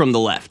 Seuss from the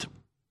left.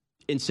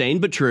 Insane,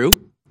 but true.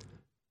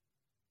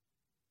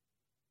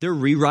 They're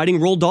rewriting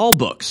Roald Dahl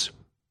books.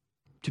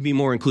 to be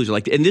more inclusive.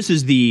 And this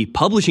is the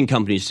publishing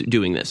companies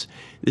doing this.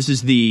 This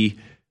is the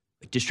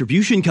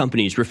distribution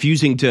companies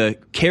refusing to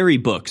carry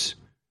books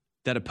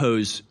that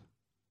oppose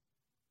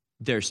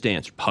their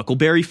stance.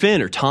 Huckleberry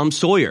Finn or Tom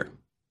Sawyer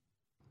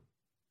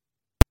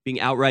being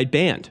outright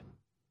banned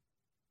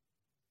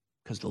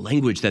because the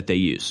language that they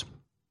use.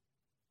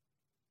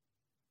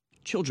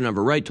 Children have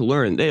a right to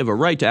learn. They have a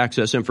right to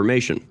access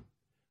information,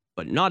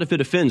 but not if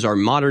it offends our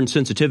modern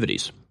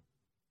sensitivities.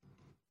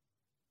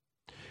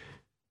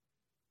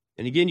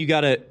 And again, you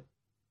got to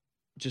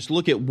just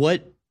look at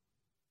what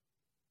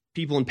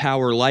people in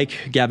power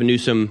like Gavin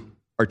Newsom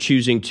are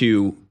choosing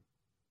to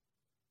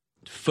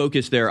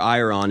focus their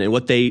ire on and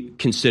what they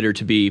consider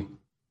to be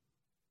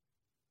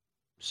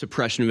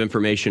suppression of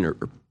information or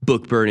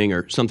book burning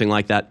or something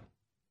like that.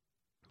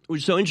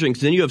 Which is so interesting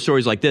because then you have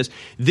stories like this.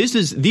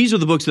 These are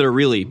the books that are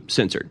really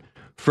censored.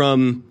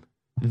 From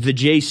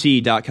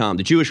thejc.com,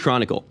 the Jewish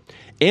Chronicle.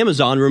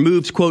 Amazon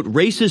removes, quote,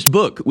 racist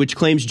book, which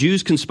claims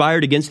Jews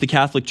conspired against the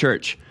Catholic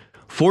Church.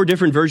 4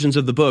 different versions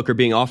of the book are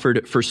being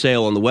offered for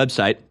sale on the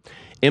website.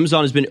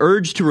 Amazon has been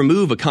urged to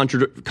remove a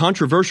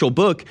controversial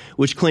book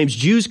which claims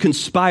Jews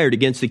conspired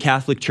against the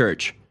Catholic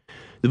Church.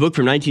 The book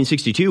from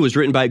 1962 was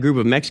written by a group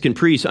of Mexican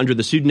priests under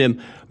the pseudonym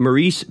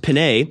Maurice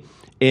Pinay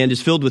and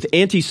is filled with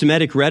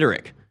anti-Semitic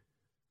rhetoric.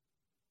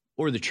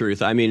 Or the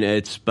truth. I mean,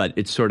 it's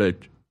sort of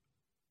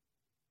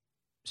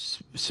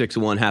 6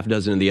 of one, half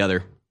dozen of the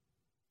other.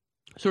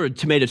 Sort of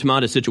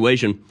tomato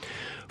situation.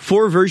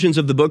 4 versions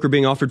of the book are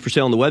being offered for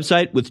sale on the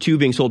website, with 2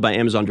 being sold by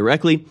Amazon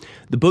directly.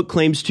 The book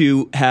claims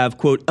to have,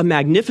 quote, a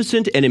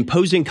magnificent and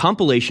imposing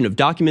compilation of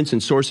documents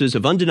and sources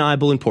of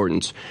undeniable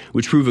importance,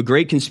 which prove a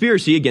great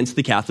conspiracy against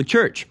the Catholic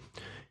Church.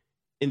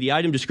 In the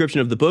item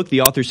description of the book,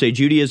 the authors say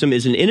Judaism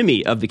is an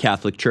enemy of the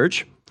Catholic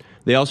Church.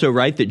 They also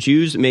write that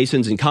Jews,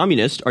 Masons, and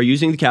communists are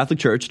using the Catholic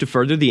Church to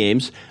further the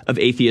aims of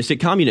atheistic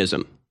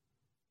communism.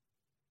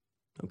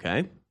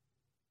 Okay.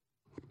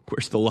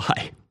 Where's the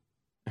lie?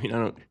 I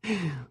mean,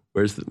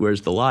 where's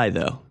the lie,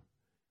 though?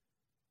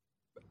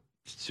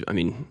 I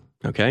mean,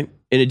 okay.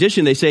 In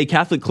addition, they say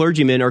Catholic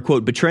clergymen are,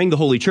 quote, betraying the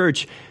Holy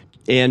Church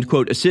and,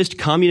 quote, assist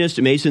communists,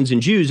 Masons,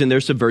 and Jews in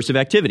their subversive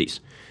activities.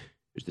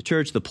 There's the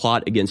church, the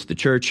plot against the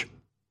church.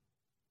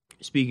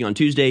 Speaking on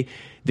Tuesday,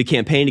 the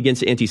campaign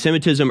against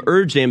anti-Semitism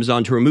urged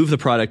Amazon to remove the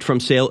product from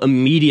sale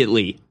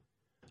immediately.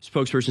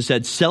 Spokesperson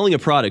said selling a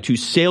product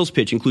whose sales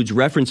pitch includes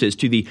references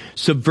to the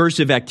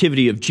subversive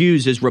activity of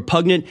Jews is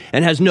repugnant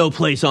and has no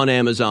place on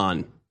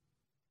Amazon.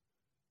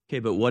 Okay,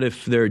 but what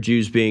if there are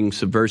Jews being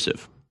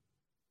subversive?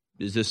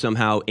 Is this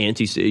somehow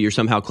you're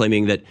somehow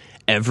claiming that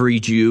every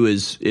Jew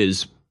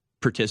is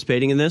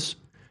participating in this?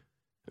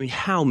 I mean,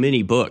 how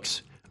many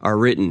books are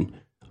written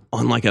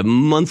on like a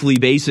monthly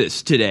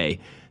basis today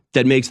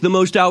that makes the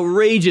most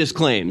outrageous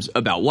claims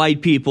about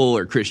white people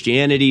or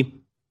Christianity?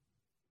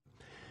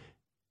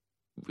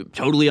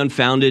 Totally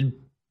unfounded,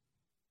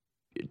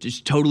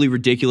 just totally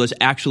ridiculous,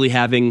 actually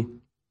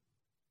having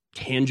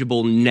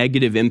tangible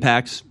negative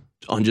impacts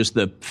on just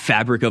the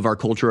fabric of our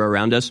culture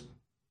around us.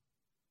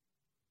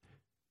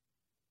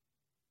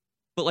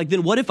 But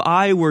then what if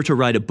I were to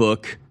write a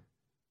book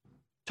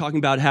talking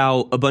about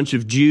how a bunch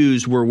of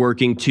Jews were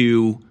working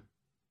to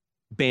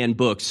ban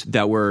books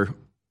that were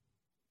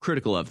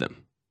critical of them?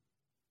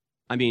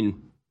 I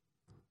mean,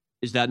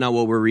 is that not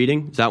what we're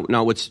reading? Is that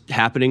not what's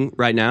happening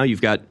right now?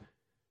 You've got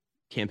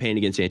campaign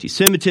against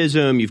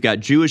anti-Semitism. You've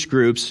got Jewish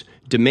groups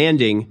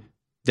demanding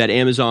that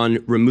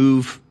Amazon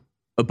remove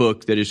a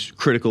book that is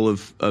critical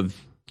of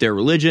their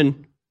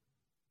religion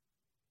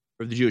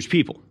or the Jewish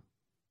people.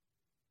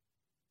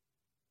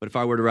 But if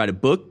I were to write a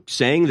book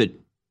saying that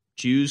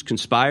Jews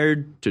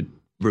conspired to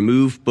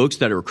remove books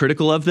that are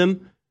critical of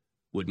them,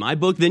 would my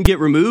book then get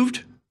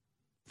removed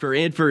for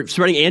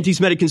spreading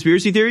anti-Semitic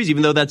conspiracy theories,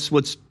 even though that's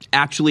what's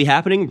actually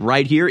happening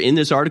right here in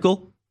this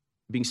article,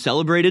 being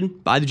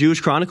celebrated by the Jewish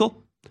Chronicle?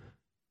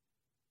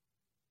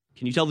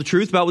 Can you tell the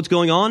truth about what's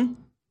going on?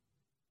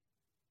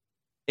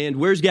 And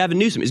where's Gavin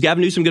Newsom? Is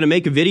Gavin Newsom going to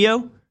make a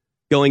video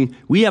going,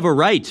 we have a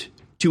right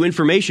to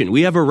information.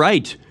 We have a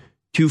right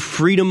to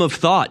freedom of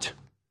thought.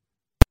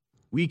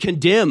 We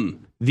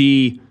condemn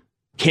the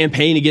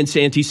campaign against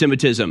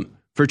anti-Semitism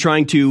for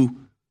trying to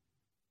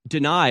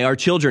deny our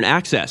children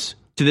access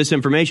to this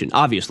information.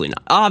 Obviously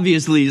not.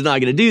 Obviously, he's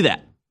not going to do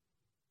that.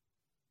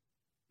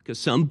 Because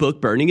some book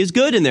burning is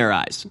good in their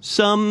eyes.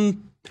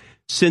 Some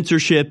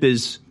censorship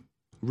is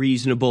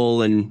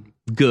reasonable and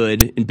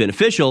good and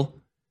beneficial.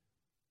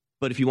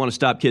 But if you want to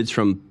stop kids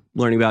from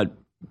learning about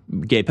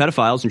gay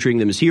pedophiles and treating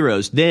them as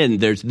heroes, then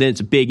it's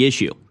a big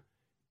issue.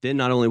 Then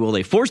not only will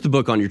they force the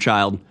book on your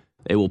child,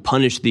 they will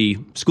punish the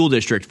school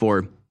district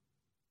for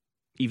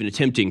even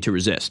attempting to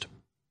resist.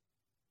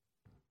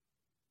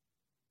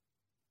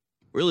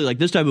 Really, like,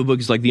 this type of book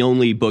is like the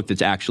only book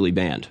that's actually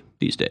banned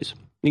these days.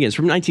 Again, it's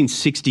from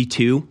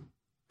 1962.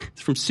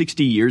 It's from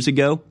 60 years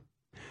ago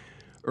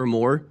or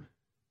more.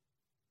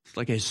 It's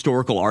like a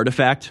historical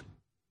artifact.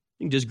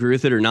 You can disagree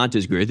with it or not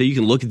disagree with it. You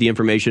can look at the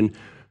information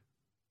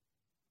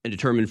and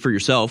determine for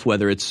yourself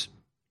whether it's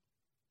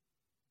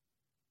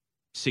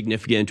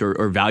significant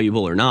or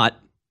valuable or not.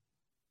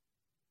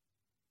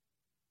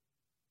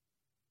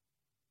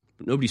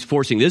 Nobody's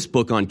forcing this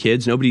book on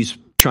kids. Nobody's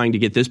trying to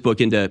get this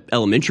book into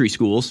elementary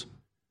schools,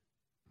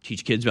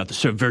 teach kids about the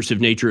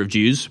subversive nature of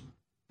Jews.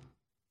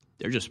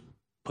 They're just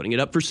putting it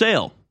up for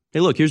sale. Hey,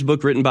 look, here's a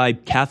book written by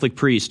Catholic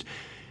priest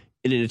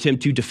in an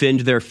attempt to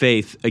defend their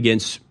faith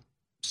against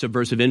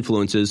subversive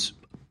influences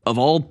of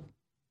all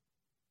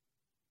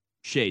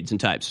shades and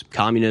types: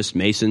 communists,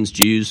 Masons,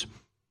 Jews.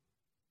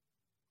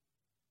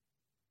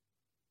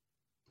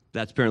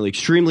 That's apparently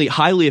extremely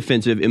highly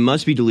offensive. It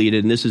must be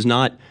deleted, and this is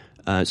not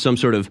some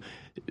sort of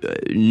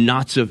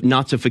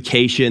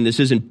Nazification. This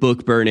isn't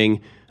book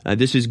burning.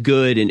 This is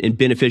good and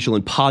beneficial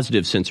and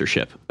positive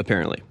censorship,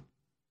 apparently.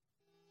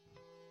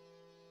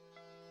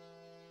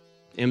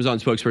 Amazon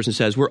spokesperson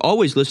says, "We're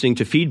always listening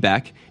to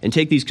feedback and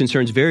take these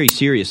concerns very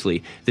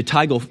seriously. The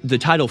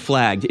title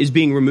flagged is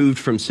being removed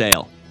from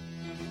sale."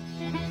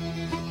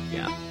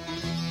 Yeah.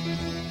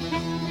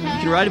 You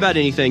can write about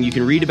anything. You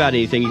can read about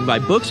anything. You can buy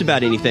books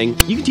about anything.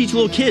 You can teach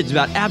little kids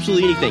about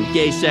absolutely anything.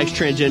 Gay, sex,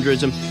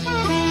 transgenderism.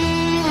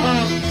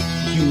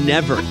 You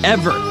never,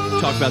 ever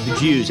talk about the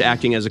Jews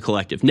acting as a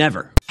collective.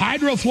 Never.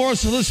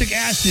 Hydrofluorosilicic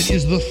acid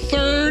is the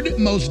third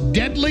most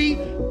deadly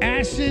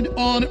acid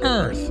on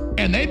earth.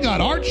 And they've got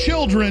our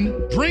children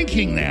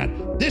drinking that.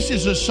 This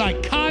is a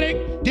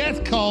psychotic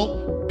death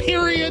cult,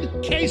 period,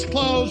 case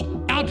closed,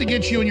 out to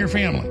get you and your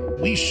family.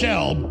 We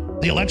sell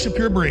the Alexa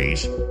Pure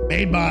Breeze,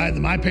 made by the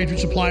My Patriot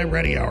Supply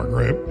Ready Hour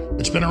group.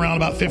 It's been around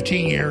about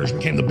 15 years,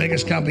 became the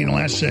biggest company in the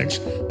last 6.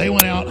 They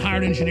went out,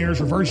 hired engineers,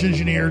 reverse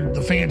engineered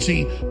the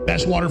fancy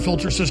best water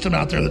filter system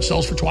out there that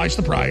sells for twice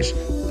the price,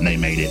 and they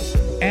made it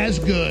as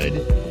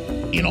good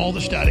in all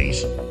the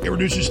studies. It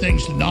reduces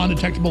things to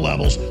non-detectable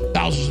levels,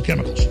 thousands of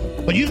chemicals.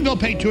 But you can go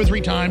pay 2 or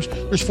 3 times.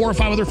 There's 4 or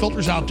 5 other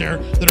filters out there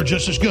that are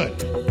just as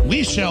good.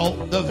 We sell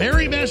the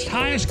very best,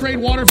 highest grade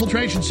water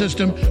filtration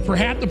system for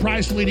half the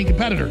price of the leading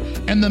competitor.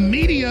 And the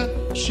media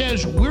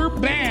says we're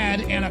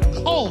bad and a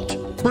cult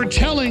for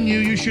telling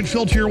you should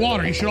filter your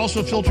water. You should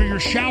also filter your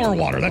shower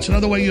water. That's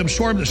another way you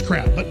absorb this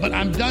crap. But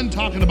I'm done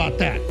talking about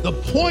that. The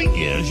point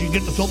is, you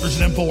get the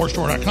filters at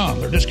InfoWarsStore.com.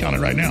 They're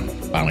discounted right now.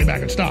 Finally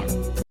back in stock.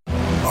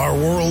 Our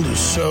world is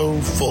so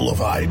full of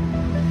hype.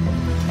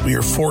 We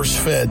are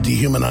force-fed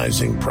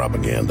dehumanizing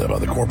propaganda by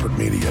the corporate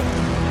media,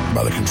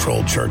 by the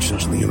controlled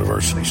churches and the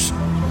universities.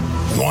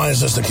 And why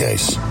is this the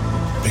case?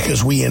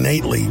 Because we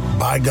innately,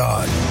 by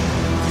God,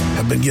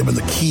 have been given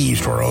the keys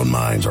to our own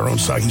minds, our own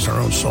psyches, our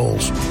own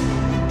souls.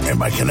 And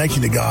by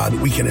connecting to God,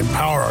 we can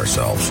empower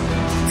ourselves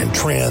and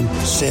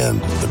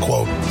transcend the,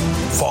 quote,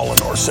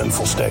 fallen or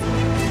sinful state.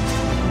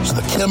 So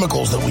the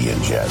chemicals that we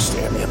ingest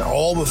and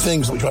all the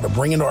things that we try to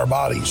bring into our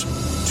bodies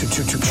to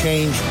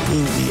change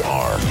who we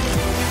are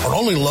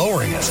only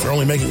lowering us. They're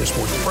only making us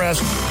more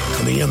depressed.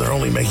 In the end, they're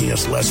only making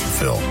us less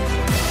fulfilled.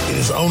 It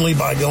is only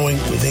by going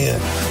within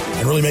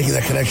and really making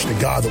that connection to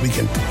God that we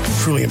can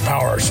truly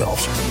empower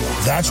ourselves.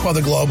 That's why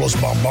the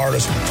globalists bombard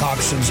us with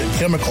toxins and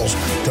chemicals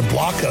to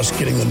block us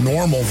getting the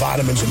normal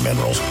vitamins and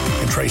minerals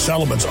and trace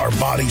elements our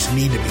bodies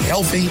need to be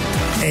healthy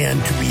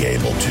and to be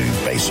able to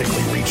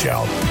basically reach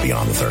out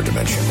beyond the third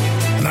dimension.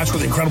 And that's where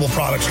the incredible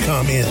products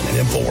come in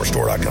at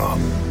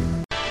InfoWarsStore.com.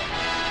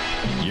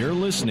 You're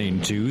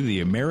listening to The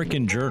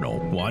American Journal.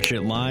 Watch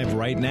it live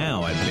right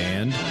now at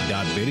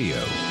band.video.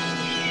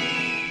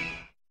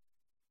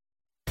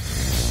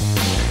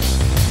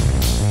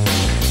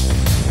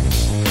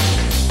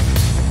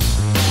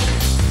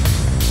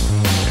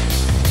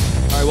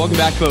 All right, welcome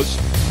back, folks.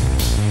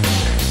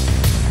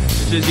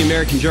 This is The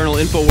American Journal,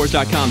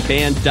 InfoWars.com,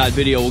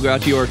 band.video. We'll go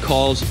out to your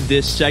calls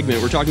this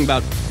segment. We're talking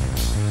about,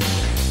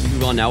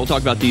 move on now, we'll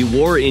talk about the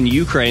war in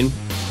Ukraine,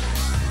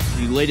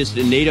 the latest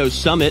NATO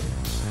summit,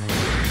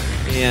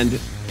 and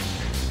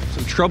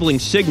some troubling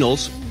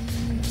signals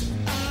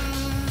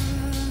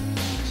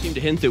seem to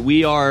hint that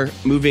we are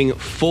moving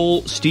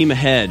full steam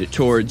ahead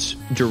towards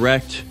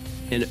direct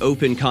and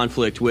open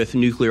conflict with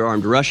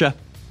nuclear-armed Russia.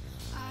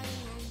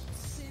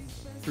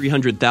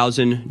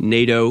 300,000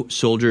 NATO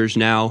soldiers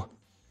now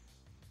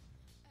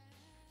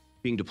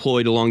being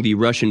deployed along the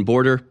Russian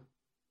border,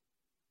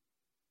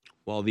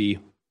 while the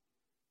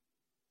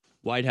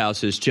White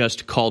House has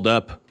just called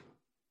up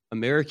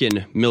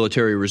American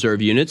military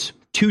reserve units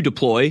to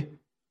deploy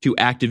to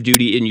active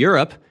duty in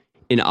Europe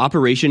in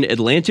Operation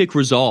Atlantic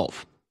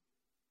Resolve.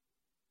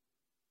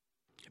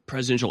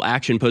 Presidential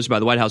action posted by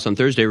the White House on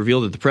Thursday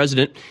revealed that the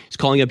president is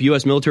calling up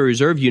U.S. military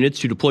reserve units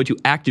to deploy to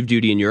active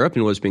duty in Europe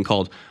in what's been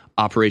called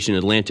Operation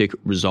Atlantic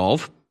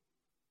Resolve.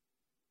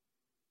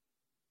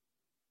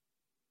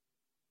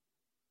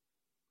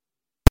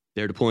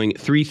 They're deploying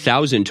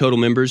 3,000 total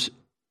members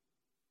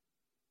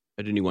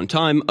at any one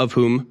time, of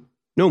whom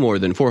no more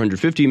than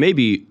 450 may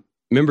be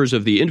members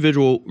of the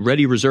individual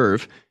ready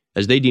reserve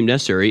as they deem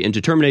necessary, and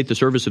to terminate the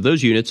service of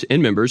those units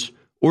and members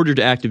ordered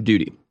to active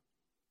duty.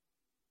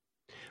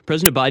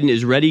 President Biden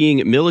is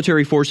readying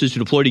military forces to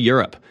deploy to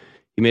Europe.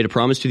 He made a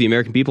promise to the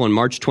American people in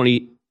March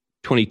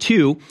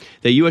 2022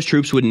 that U.S.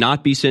 troops would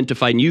not be sent to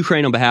fight in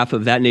Ukraine on behalf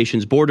of that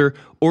nation's border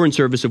or in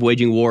service of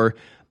waging war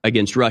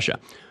against Russia.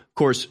 Of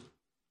course,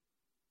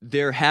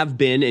 there have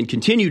been and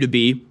continue to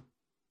be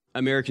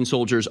American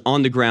soldiers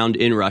on the ground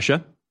in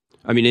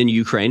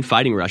Ukraine,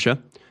 fighting Russia.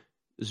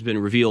 This has been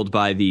revealed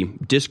by the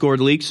Discord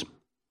leaks,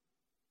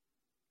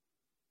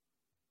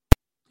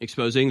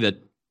 exposing that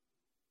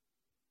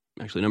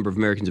actually a number of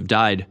Americans have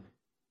died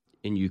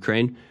in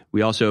Ukraine.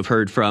 We also have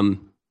heard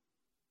from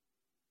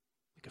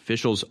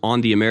officials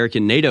on the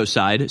American NATO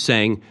side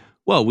saying,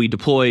 well, we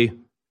deploy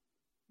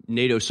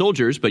NATO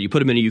soldiers, but you put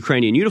them in a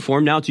Ukrainian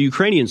uniform, now it's a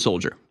Ukrainian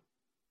soldier.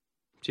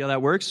 See how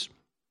that works?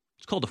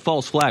 It's called a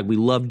false flag. We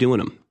love doing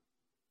them.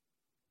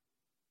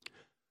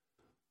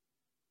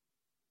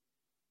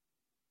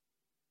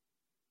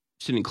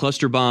 Sending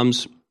cluster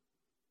bombs,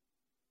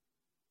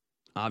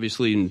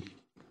 obviously, in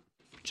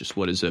just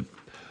what is a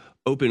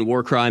open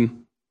war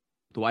crime.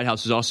 The White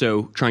House is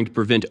also trying to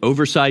prevent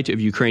oversight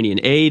of Ukrainian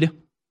aid.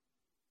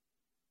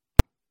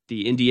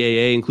 The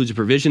NDAA includes a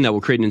provision that will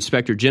create an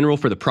inspector general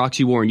for the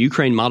proxy war in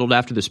Ukraine, modeled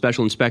after the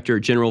special inspector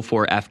general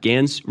for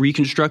Afghans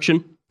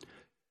reconstruction.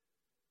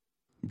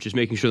 Just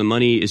making sure the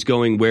money is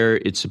going where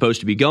it's supposed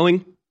to be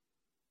going.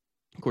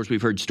 Of course,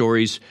 we've heard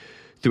stories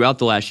throughout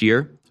the last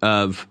year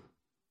of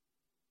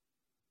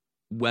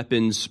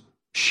weapons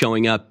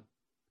showing up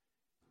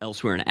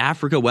elsewhere in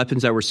Africa,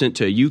 weapons that were sent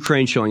to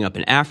Ukraine showing up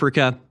in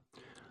Africa,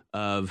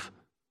 of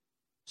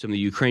some of the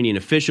Ukrainian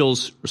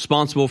officials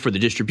responsible for the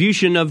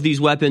distribution of these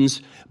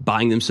weapons,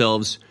 buying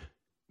themselves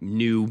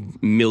new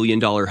 $1 million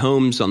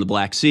homes on the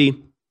Black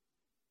Sea,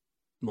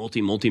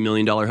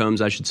 multi-million dollar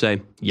homes, I should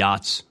say,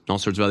 yachts, all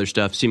sorts of other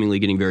stuff, seemingly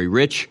getting very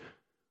rich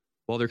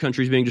while their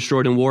country's being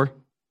destroyed in war.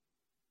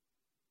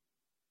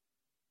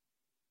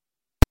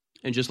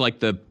 And just like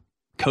the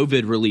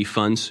COVID relief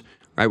funds,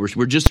 right?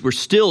 We're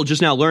still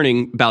just now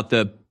learning about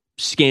the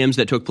scams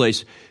that took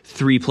place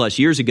 3+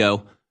 years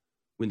ago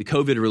when the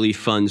COVID relief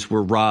funds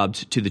were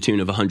robbed to the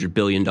tune of $100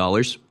 billion.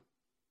 But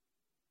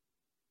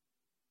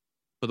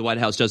the White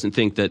House doesn't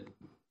think that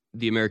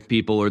the American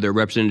people or their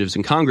representatives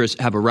in Congress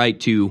have a right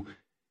to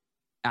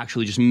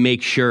actually just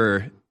make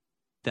sure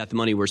that the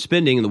money we're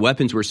spending and the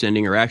weapons we're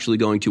sending are actually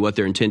going to what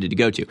they're intended to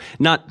go to.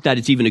 Not that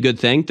it's even a good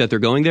thing that they're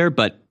going there,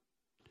 but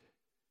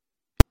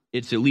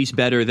it's at least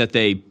better that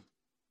they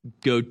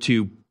go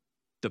to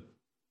the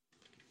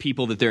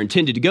people that they're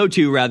intended to go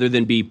to rather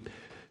than be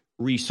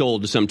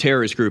resold to some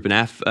terrorist group in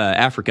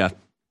Africa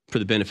for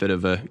the benefit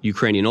of a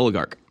Ukrainian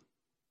oligarch.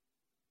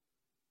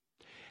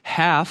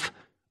 Half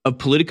of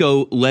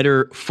Politico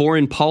letter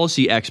foreign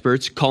policy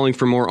experts calling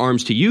for more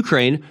arms to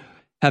Ukraine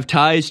have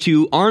ties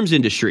to arms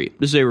industry.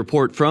 This is a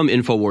report from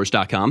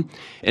Infowars.com.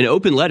 An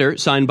open letter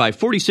signed by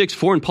 46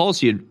 foreign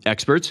policy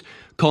experts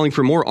calling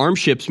for more arms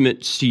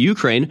shipments to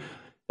Ukraine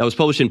that was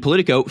published in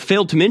Politico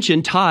failed to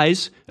mention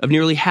ties of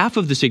nearly half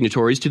of the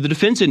signatories to the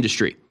defense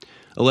industry,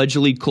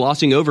 allegedly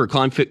glossing over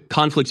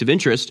conflicts of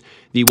interest,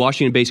 the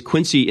Washington-based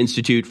Quincy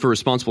Institute for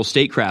Responsible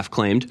Statecraft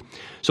claimed.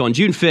 So on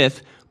June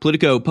 5th,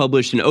 Politico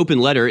published an open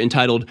letter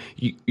entitled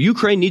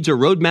Ukraine Needs a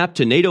Roadmap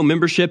to NATO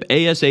Membership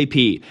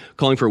ASAP,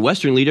 calling for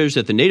Western leaders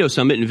at the NATO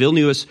summit in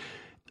Vilnius,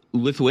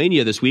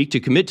 Lithuania this week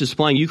to commit to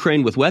supplying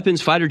Ukraine with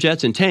weapons, fighter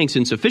jets, and tanks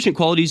in sufficient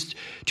quantities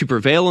to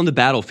prevail on the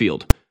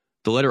battlefield.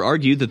 The letter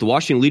argued that the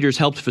Washington leaders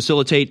helped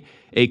facilitate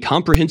a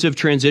comprehensive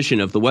transition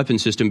of the weapon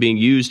system being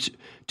used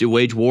to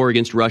wage war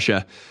against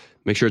Russia,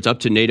 make sure it's up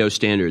to NATO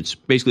standards.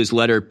 Basically, this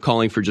letter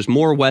calling for just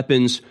more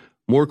weapons,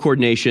 more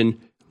coordination,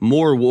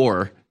 more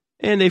war.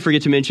 And they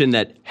forget to mention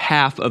that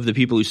half of the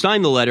people who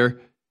signed the letter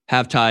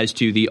have ties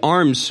to the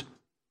arms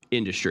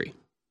industry.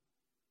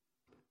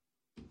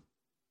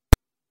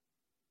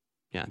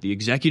 Yeah, the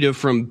executive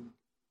from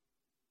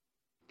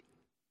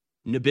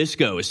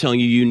Nabisco is telling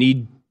you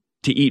need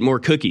to eat more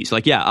cookies.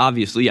 Like, yeah,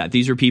 obviously, yeah,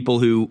 these are people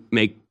who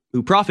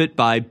profit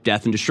by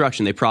death and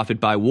destruction. They profit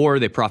by war.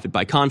 They profit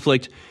by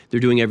conflict. They're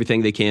doing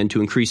everything they can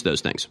to increase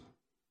those things.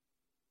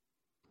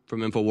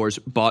 From InfoWars,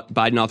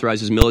 Biden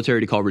authorizes military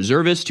to call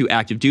reservists to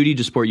active duty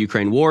to support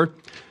Ukraine war.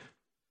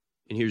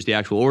 And here's the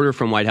actual order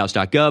from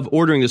whitehouse.gov,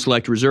 ordering the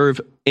select reserve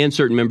and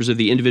certain members of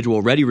the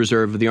individual ready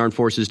reserve of the armed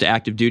forces to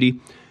active duty.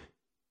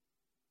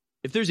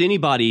 If there's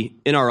anybody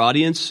in our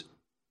audience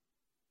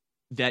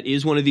that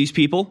is one of these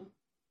people,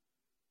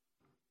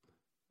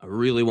 I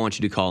really want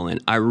you to call in.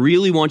 I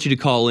really want you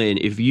to call in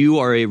if you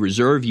are a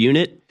reserve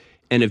unit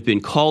and have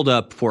been called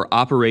up for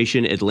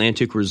Operation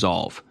Atlantic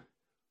Resolve.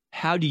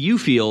 How do you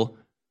feel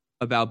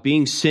about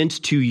being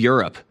sent to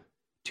Europe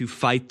to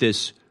fight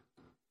this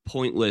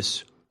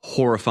pointless,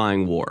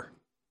 horrifying war?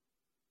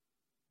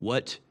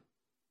 What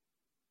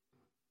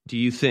do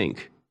you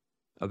think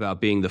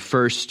about being the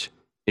first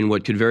in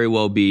what could very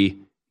well be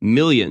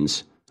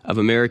millions of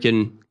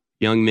American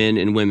young men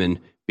and women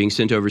being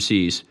sent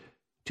overseas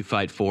to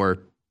fight for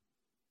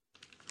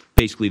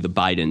basically the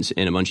Bidens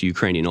and a bunch of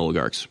Ukrainian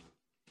oligarchs?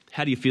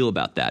 How do you feel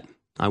about that?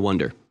 I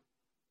wonder.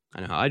 I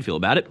know how I'd feel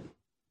about it.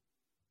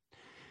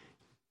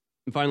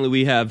 And finally,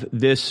 we have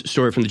this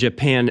story from the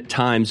Japan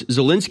Times.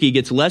 Zelensky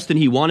gets less than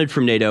he wanted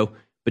from NATO,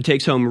 but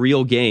takes home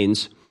real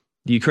gains.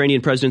 The Ukrainian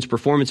president's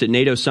performance at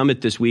NATO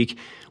summit this week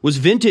was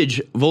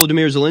vintage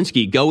Volodymyr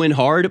Zelensky. Go in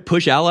hard,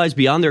 push allies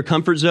beyond their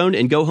comfort zone,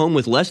 and go home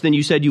with less than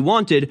you said you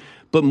wanted,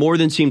 but more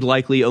than seemed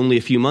likely only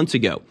a few months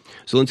ago.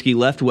 Zelensky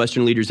left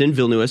Western leaders in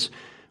Vilnius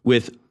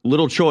with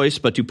little choice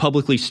but to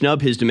publicly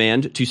snub his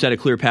demand to set a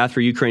clear path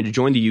for Ukraine to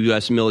join the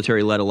U.S.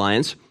 military-led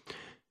alliance.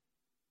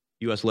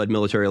 U.S.-led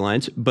military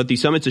alliance, but the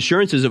summit's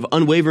assurances of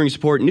unwavering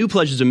support, new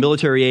pledges of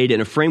military aid,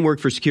 and a framework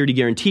for security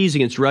guarantees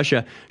against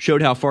Russia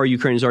showed how far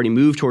Ukraine has already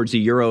moved towards the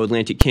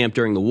Euro-Atlantic camp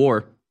during the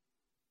war.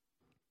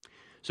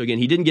 So again,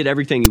 he didn't get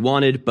everything he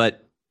wanted,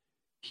 but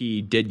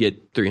he did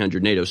get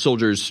 300 NATO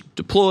soldiers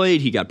deployed.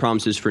 He got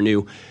promises for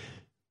new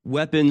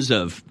weapons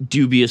of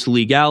dubious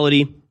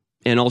legality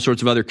and all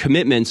sorts of other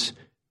commitments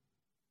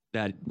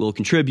that will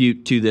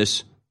contribute to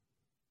this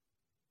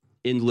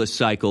endless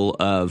cycle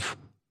of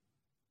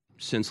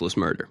senseless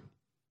murder.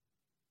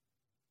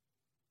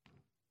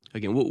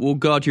 Again, we'll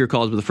go out to your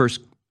calls, but the first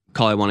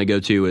call I want to go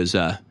to is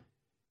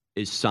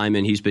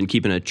Simon. He's been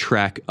keeping a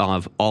track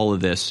of all of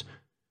this,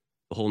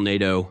 the whole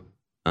NATO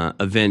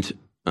event.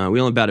 We only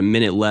have about a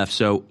minute left,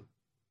 so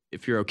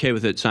if you're okay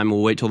with it, Simon,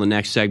 we'll wait till the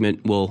next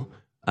segment. We'll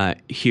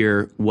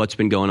hear what's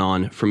been going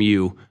on from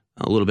you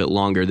a little bit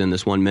longer than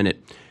this 1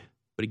 minute.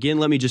 But again,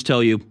 let me just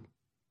tell you,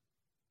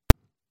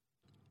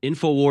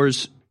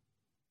 InfoWars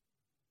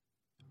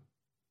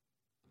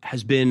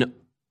has been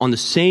on the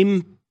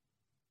same,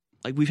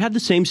 we've had the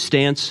same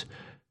stance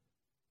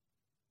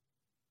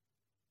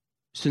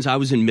since I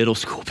was in middle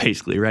school,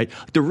 basically, right?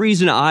 The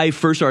reason I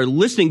first started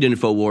listening to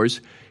InfoWars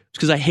was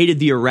because I hated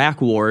the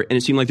Iraq War, and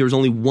it seemed like there was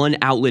only one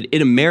outlet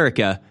in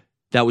America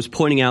that was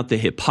pointing out the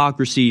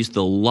hypocrisies,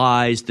 the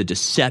lies, the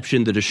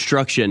deception, the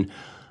destruction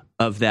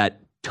of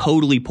that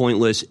totally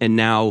pointless and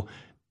now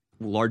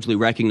largely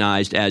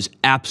recognized as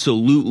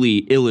absolutely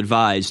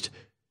ill-advised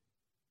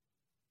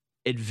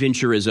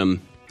adventurism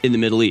in the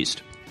Middle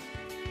East.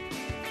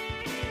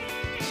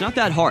 It's not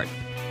that hard.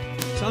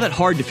 It's not that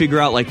hard to figure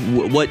out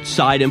what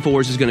side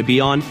InfoWars is going to be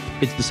on.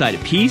 It's the side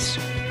of peace.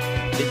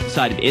 It's the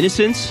side of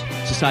innocence.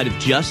 It's the side of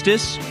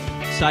justice.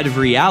 The side of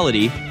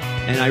reality.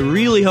 And I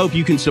really hope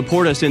you can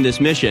support us in this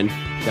mission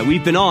that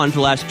we've been on for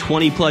the last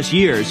 20 plus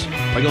years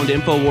by going to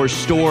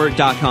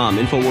InfoWarsStore.com.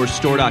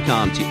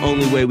 InfoWarsStore.com. It's the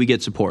only way we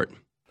get support.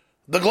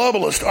 The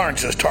globalists aren't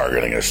just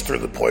targeting us through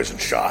the poison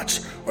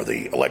shots or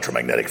the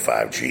electromagnetic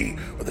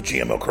 5G or the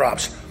GMO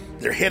crops.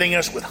 They're hitting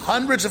us with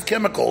hundreds of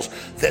chemicals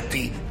that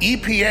the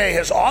EPA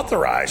has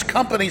authorized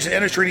companies and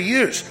industry to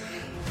use.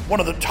 One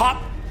of the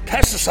top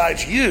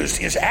pesticides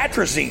used is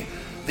atrazine.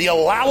 The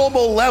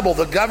allowable level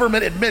the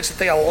government admits that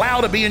they allow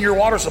to be in your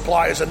water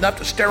supply is enough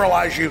to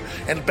sterilize you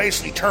and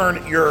basically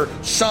turn your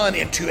son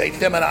into a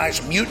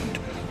feminized mutant.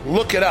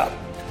 Look it up.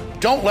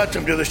 Don't let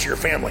them do this to your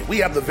family. We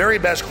have the very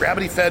best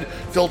gravity-fed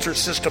filter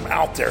system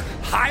out there.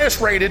 Highest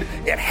rated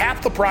at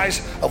half the price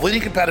of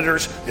leading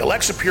competitors. The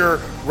Alexa Pure,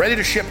 ready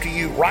to ship to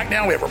you right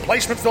now. We have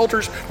replacement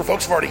filters for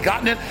folks who've already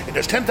gotten it. It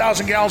does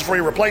 10,000 gallons before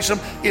you replace them.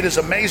 It is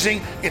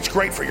amazing. It's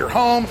great for your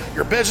home,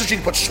 your business. You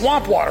can put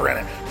swamp water in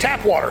it,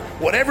 tap water,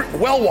 whatever,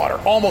 well water.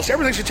 Almost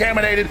everything's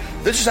contaminated.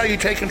 This is how you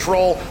take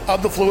control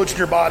of the fluids in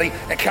your body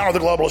and counter the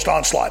globalist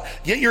onslaught.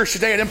 Get yours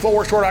today at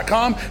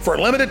InfoWarsStore.com. For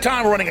a limited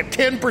time, we're running a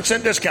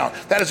 10% discount.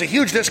 That is a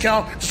huge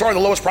discount. It's probably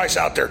the lowest price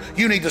out there.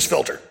 You need this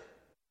filter.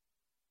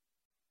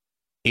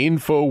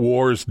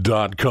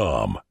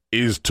 InfoWars.com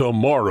is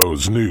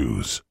tomorrow's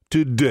news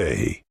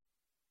today.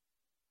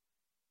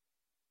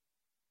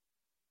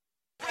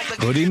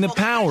 Putting the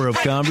power of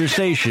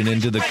conversation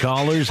into the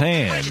caller's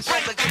hands.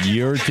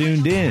 You're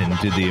tuned in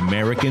to the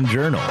American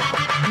Journal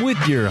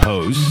with your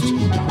host,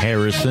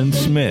 Harrison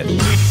Smith.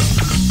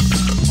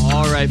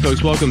 All right,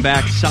 folks, welcome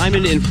back.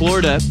 Simon in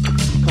Florida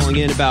calling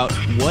in about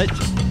what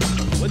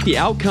the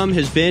outcome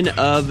has been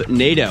of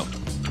NATO.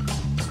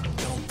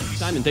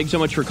 Simon, thanks so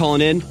much for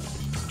calling in.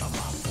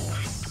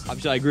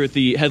 Obviously, I agree with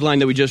the headline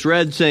that we just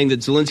read, saying that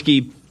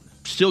Zelensky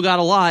still got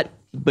a lot,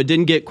 but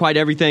didn't get quite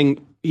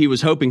everything he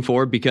was hoping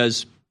for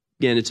because,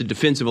 again, it's a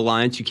defensive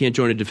alliance. You can't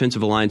join a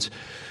defensive alliance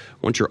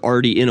once you're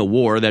already in a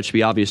war. That should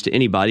be obvious to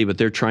anybody, but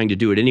they're trying to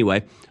do it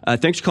anyway.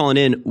 Thanks for calling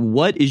in.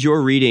 What is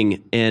your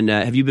reading, and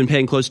have you been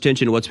paying close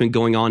attention to what's been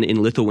going on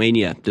in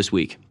Lithuania this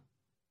week?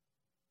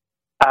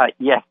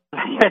 Yes,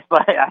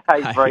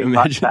 I very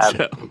much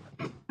have.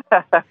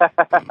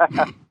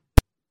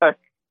 So.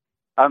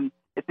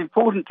 It's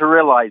important to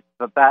realize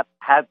that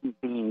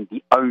hasn't been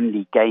the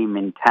only game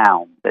in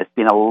town. There's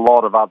been a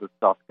lot of other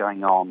stuff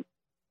going on,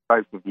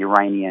 both with the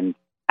Iranians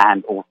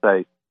and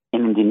also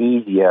in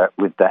Indonesia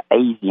with the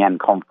ASEAN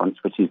conference,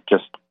 which is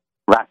just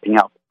wrapping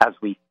up as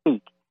we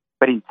speak.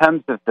 But in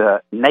terms of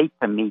the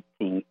NATO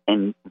meeting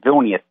in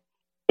Vilnius,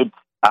 it's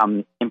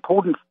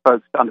important for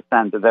folks to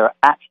understand that there are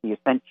actually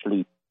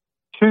essentially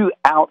two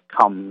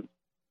outcomes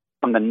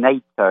from the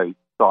NATO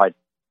side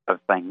of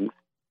things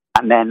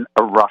and then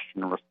a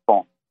Russian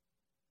response.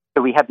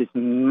 So we had this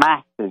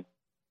massive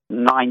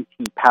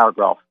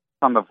 90-paragraph,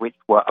 some of which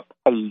were a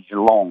page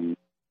long,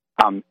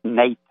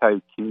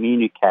 NATO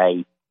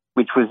communique,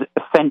 which was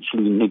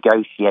essentially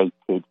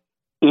negotiated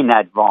in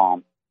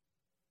advance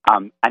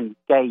and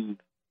gave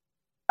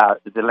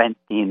Zelensky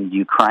in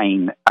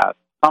Ukraine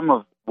some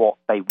of what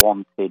they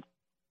wanted,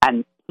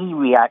 and he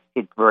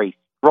reacted very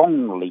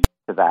strongly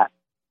to that,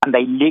 and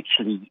they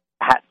literally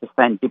had to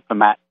send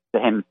diplomats to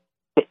him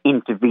to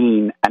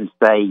intervene and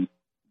say,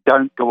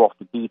 don't go off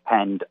the deep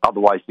end,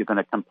 otherwise you're going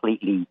to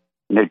completely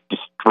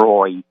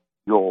destroy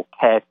your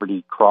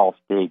carefully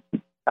crafted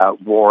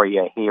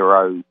warrior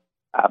hero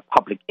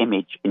public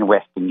image in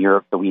Western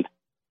Europe that we've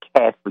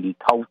carefully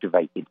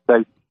cultivated.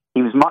 So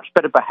he was much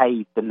better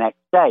behaved the next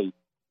day.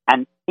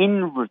 And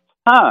in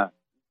return,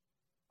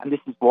 and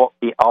this is what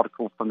the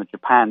article from the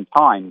Japan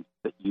Times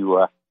that you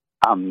were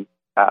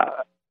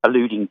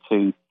alluding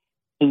to,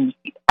 he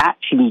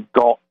actually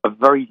got a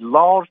very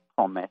large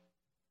promise,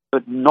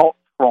 but not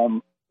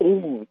from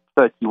all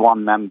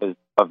 31 members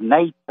of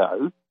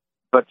NATO,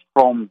 but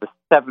from the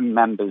 7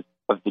 members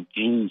of the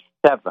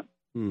G7.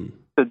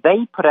 So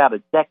they put out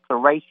a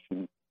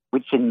declaration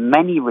which in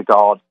many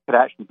regards could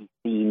actually be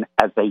seen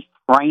as a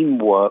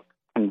framework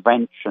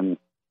convention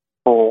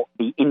for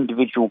the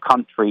individual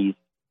countries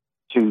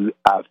to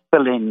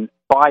fill in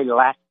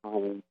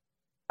bilateral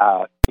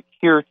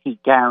security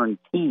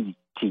guarantees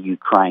to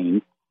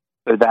Ukraine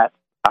so that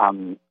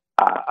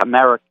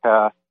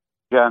America,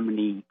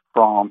 Germany,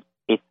 France,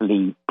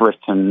 Italy,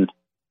 Britain,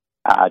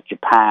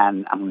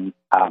 Japan, and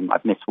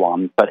I've missed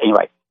one. But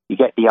anyway, you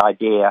get the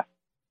idea,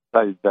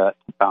 so that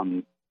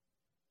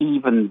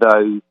even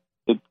though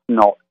it's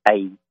not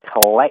a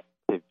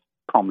collective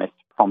promise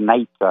from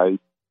NATO,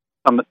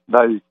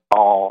 those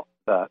are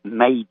the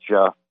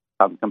major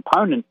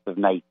components of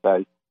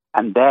NATO,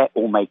 and they're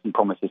all making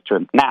promises to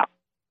him. Now,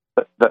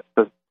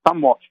 the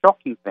somewhat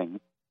shocking thing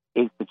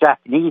is the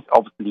Japanese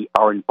obviously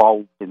are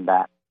involved in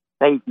that.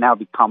 They've now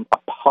become a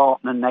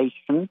partner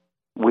nation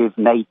with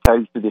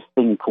NATO through this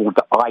thing called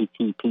the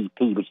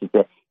ITPP, which is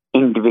the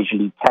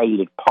Individually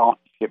Tailored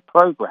Partnership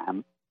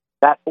Program.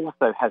 That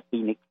also has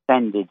been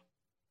extended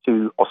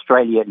to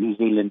Australia, New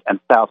Zealand, and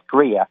South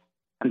Korea.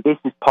 And this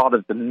is part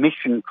of the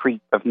mission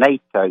creep of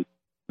NATO,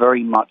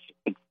 very much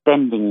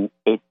extending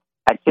its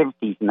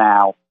activities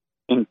now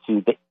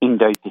into the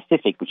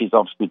Indo-Pacific, which has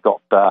obviously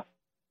got the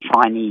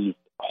Chinese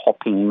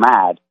hopping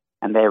mad,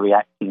 and they're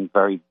reacting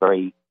very,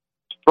 very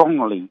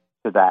strongly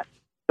to that.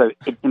 So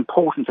it's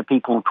important for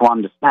people to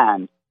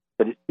understand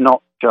that it's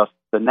not just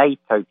the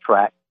NATO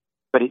track,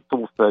 but it's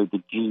also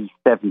the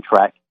G7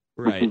 track,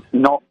 which is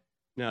not,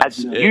 as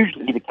is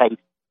usually the case,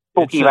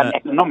 talking about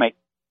economics,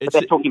 but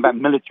they're talking about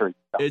military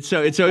stuff. It's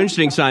so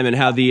interesting, Simon,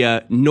 how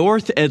the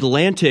North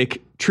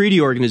Atlantic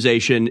Treaty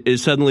Organization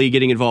is suddenly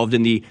getting involved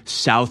in the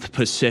South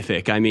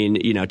Pacific. I mean,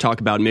 talk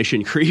about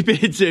mission creep.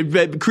 It's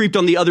creeped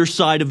on the other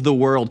side of the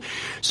world.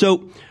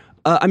 So,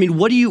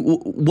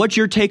 what's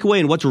your takeaway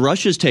and what's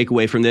Russia's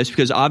takeaway from this?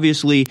 Because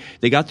obviously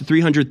they got the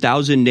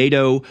 300,000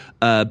 NATO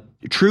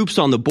troops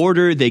on the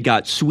border. They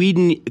got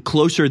Sweden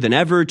closer than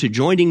ever to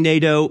joining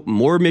NATO,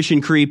 more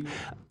mission creep.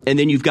 And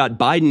then you've got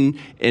Biden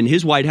and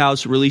his White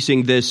House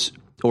releasing this,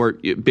 or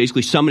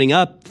basically summoning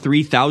up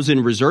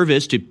 3,000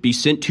 reservists to be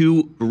sent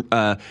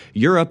to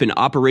Europe in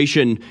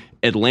Operation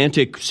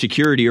Atlantic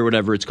Security or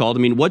whatever it's called. I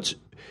mean,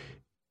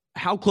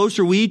 how close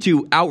are we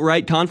to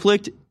outright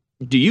conflict?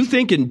 Do you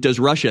think, and does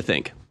Russia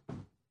think?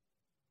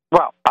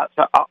 Well,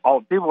 so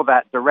I'll deal with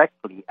that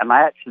directly. And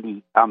I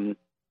actually,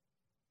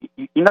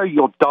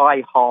 your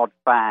die-hard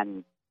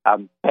fans,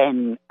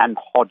 Ben and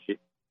Hodges,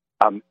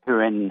 who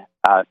are in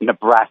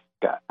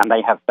Nebraska, and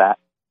they have that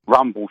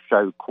Rumble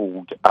show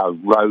called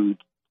Road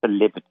to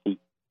Liberty.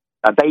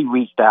 They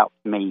reached out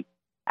to me,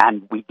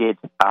 and we did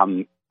a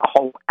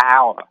whole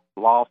hour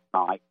last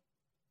night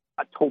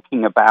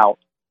talking about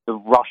the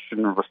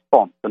Russian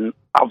response. And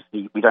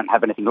obviously, we don't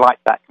have anything like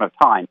that kind of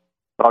time,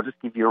 but I'll just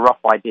give you a rough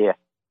idea.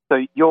 So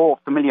you're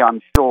familiar,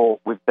 I'm sure,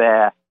 with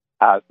their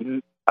a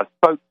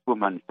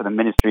spokeswoman for the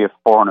Ministry of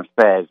Foreign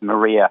Affairs,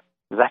 Maria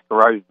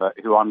Zakharova,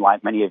 who,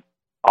 unlike many of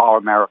our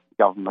American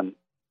government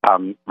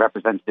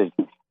representatives,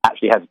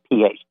 actually has a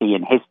PhD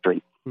in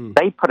history.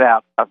 They put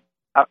out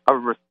a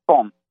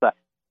response that,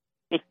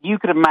 if you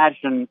could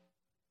imagine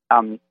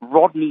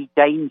Rodney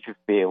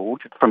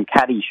Dangerfield from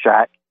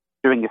Caddyshack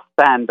doing a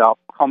stand-up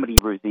comedy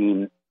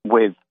routine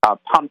with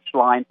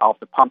punchline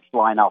after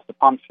punchline after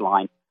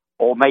punchline,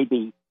 or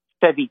maybe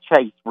Chevy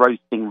Chase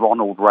roasting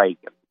Ronald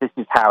Reagan. This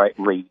is how it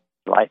reads,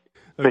 right?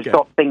 So it's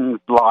got things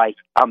like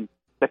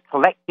the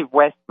collective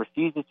West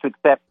refuses to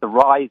accept the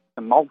rise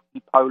of the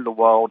multipolar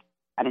world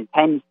and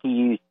intends to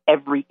use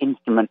every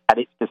instrument at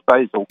its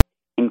disposal,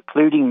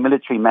 including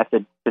military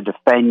methods, to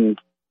defend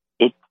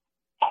its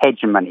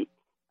hegemony.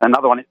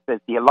 Another one, it says,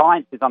 the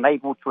alliance is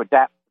unable to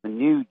adapt to the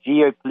new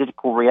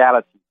geopolitical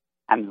reality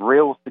and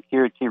real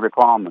security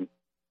requirements,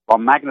 while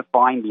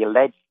magnifying the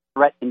alleged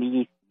threat in the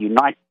East. The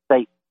United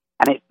States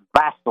and its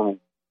vassals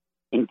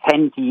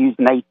intend to use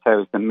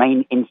NATO as the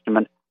main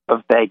instrument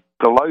of their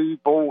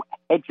global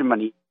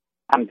hegemony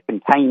and the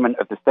containment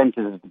of the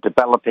centers of the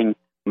developing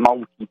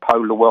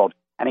multipolar world.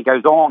 And it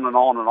goes on and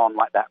on and on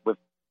like that with,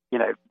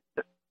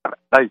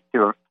 those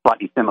two are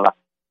slightly similar,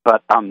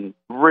 but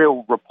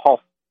real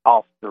riposte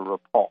after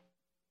riposte.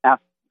 Now,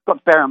 you've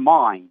got to bear in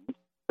mind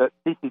that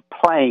this is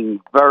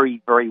playing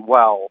very, very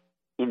well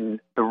in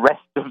the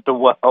rest of the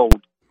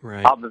world,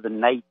 right, other than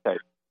NATO.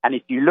 And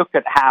if you look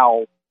at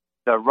how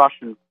the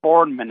Russian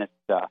foreign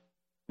minister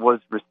was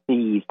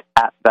received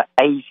at the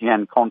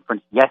ASEAN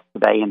conference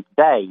yesterday and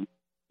today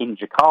in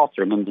Jakarta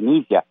in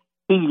Indonesia,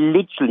 he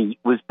literally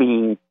was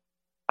being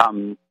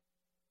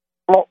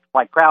flocked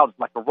by crowds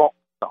like a rock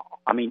star.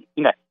 I mean,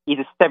 he's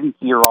a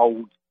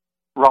 70-year-old,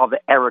 rather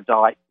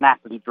erudite,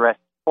 snappily dressed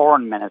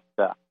foreign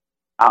minister,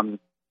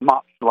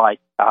 much like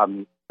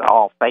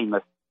our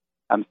famous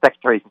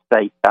Secretaries of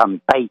State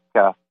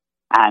Baker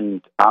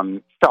and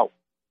Schultz.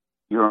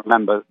 You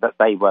remember that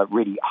they were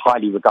really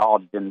highly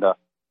regarded in the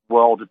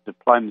world of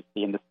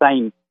diplomacy, and the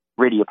same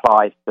really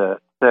applies to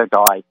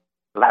Sergei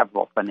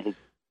Lavrov and his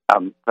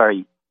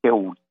very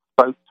skilled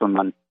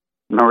spokeswoman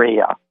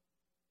Maria.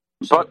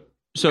 But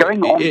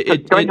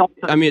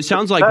it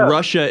sounds like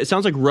Russia. It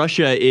sounds like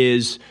Russia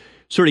is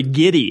sort of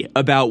giddy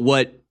about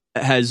what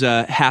has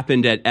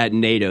happened at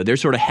NATO. They're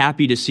sort of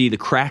happy to see the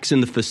cracks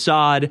in the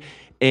facade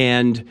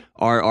and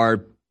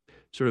are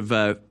sort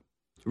of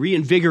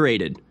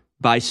reinvigorated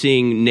by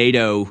seeing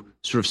NATO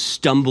sort of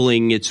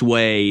stumbling its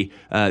way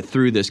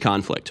through this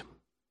conflict.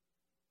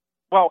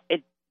 Well,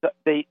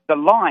 the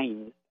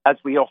line, as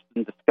we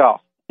often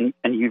discuss,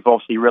 and you've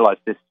obviously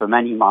realized this for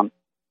many months,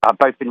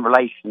 both in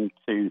relation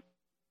to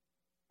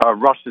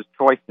Russia's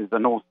choices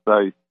and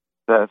also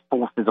the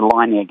forces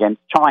aligning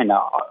against China,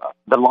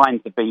 the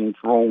lines are being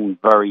drawn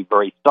very,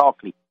 very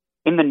starkly.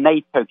 In the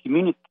NATO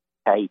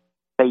communique,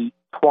 they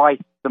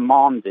twice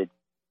demanded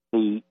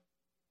the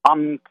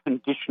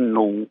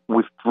unconditional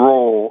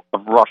withdrawal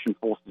of Russian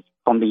forces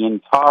from the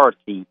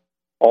entirety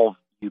of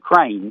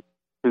Ukraine,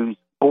 whose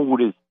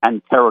borders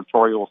and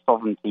territorial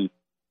sovereignty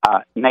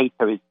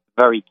NATO is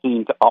very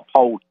keen to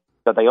uphold,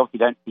 but they obviously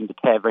don't seem to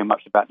care very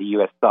much about the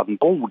U.S. southern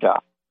border.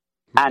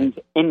 And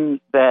in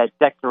their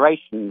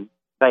declaration,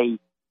 they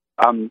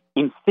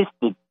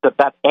insisted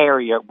that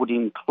area would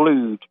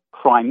include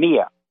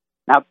Crimea.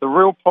 Now, the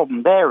real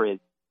problem there is,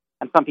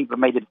 and some people have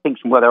made a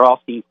distinction where they're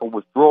asking for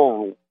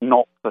withdrawal,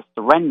 not for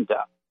surrender.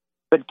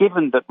 But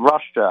given that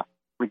Russia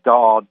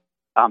regards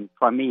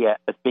Crimea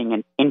as being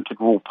an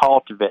integral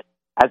part of it,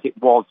 as it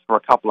was for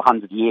a couple of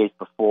hundred years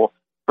before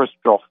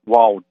Khrushchev,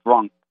 wild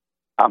drunk,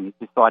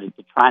 decided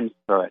to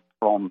transfer it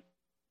from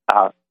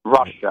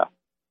Russia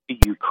to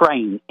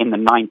Ukraine in the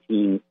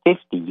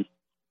 1950s,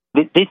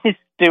 this is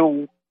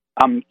still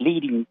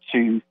leading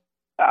to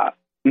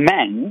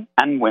men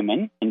and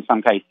women, in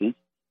some cases,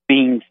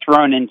 being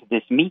thrown into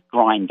this meat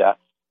grinder.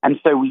 And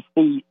so we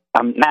see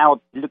now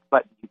it looks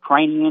like the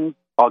Ukrainians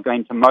are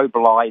going to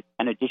mobilize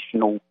an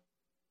additional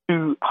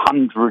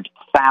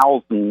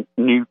 200,000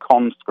 new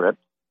conscripts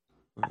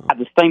at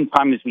the same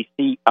time as we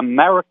see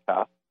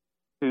America,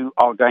 who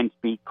are going to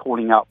be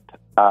calling up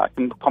a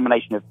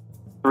combination of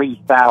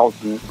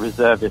 3,000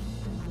 reservists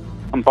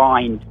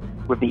combined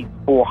with these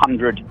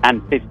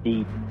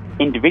 450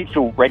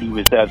 individual ready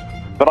reserves.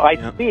 But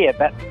I fear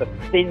that's the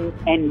thin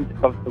end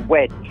of the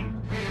wedge.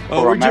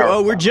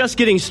 We're just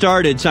getting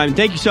started, Simon.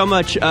 Thank you so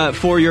much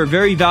for your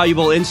very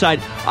valuable insight.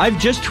 I've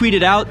just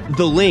tweeted out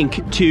the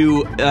link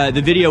to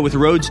the video with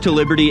Roads to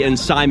Liberty and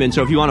Simon.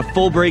 So if you want a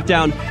full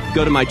breakdown,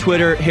 go to my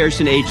Twitter,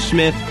 Harrison H.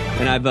 Smith,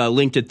 and I've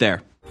linked it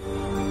there.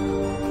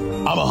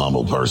 I'm a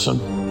humble person,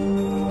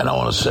 and I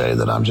want to say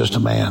that I'm just a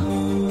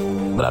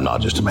man. But I'm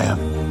not just a man.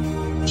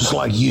 Just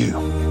like you.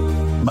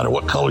 No matter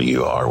what color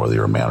you are, whether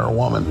you're a man or a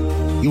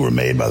woman, you were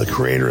made by the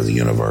creator of the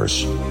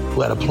universe,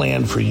 who had a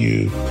plan for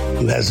you,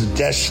 who has a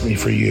destiny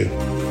for you.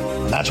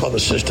 And that's why the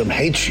system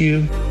hates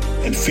you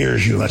and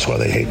fears you, and that's why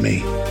they hate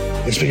me.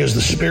 It's because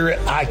the spirit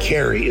I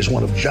carry is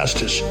one of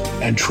justice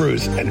and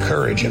truth and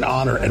courage and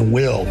honor and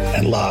will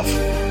and love.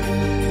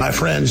 My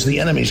friends, the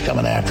enemy's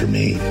coming after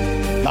me,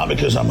 not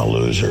because I'm a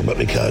loser, but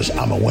because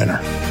I'm a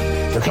winner.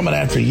 They're coming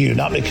after you,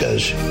 not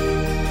because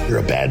you're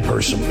a bad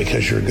person, but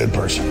because you're a good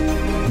person,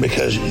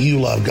 because you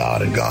love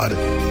God and God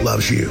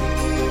loves you.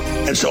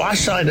 And so I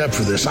signed up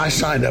for this. I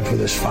signed up for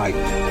this fight.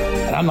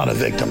 And I'm not a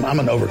victim. I'm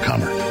an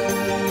overcomer.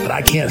 But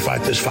I can't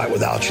fight this fight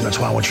without you. That's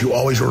why I want you to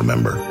always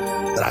remember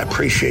that I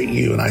appreciate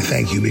you and I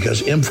thank you,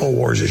 because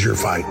InfoWars is your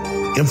fight.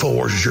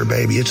 InfoWars is your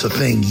baby. It's the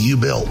thing you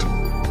built.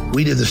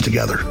 We did this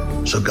together.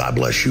 So God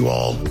bless you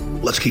all.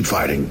 Let's keep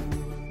fighting.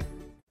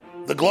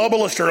 The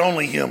globalists are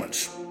only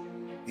humans.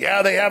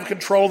 Yeah, they have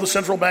control of the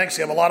central banks.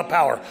 They have a lot of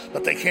power,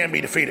 but they can be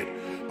defeated.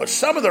 But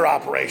some of their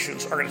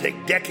operations are going to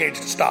take decades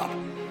to stop.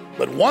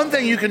 But one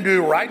thing you can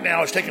do right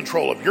now is take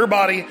control of your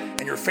body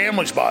and your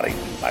family's body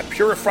by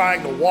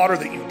purifying the water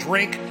that you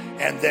drink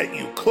and that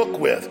you cook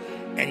with.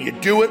 And you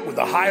do it with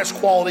the highest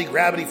quality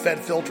gravity-fed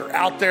filter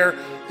out there.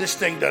 This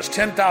thing does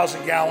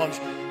 10,000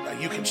 gallons.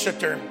 You can sit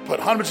there and put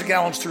hundreds of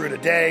gallons through it a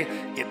day.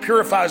 It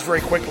purifies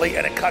very quickly,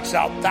 and it cuts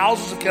out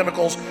thousands of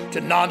chemicals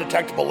to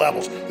non-detectable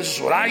levels. This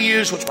is what I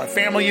use, which my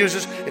family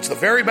uses. It's the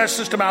very best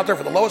system out there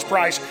for the lowest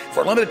price.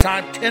 For a limited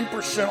time,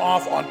 10%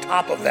 off on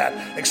top of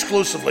that,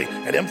 exclusively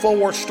at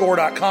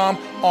InfoWarsStore.com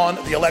on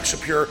the Alexa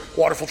Pure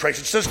water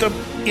filtration system.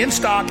 In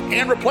stock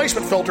and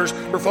replacement filters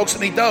for folks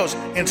that need those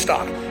in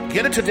stock.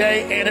 Get it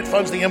today, and it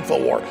funds the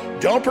InfoWar.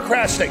 Don't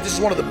procrastinate. This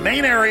is one of the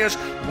main areas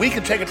we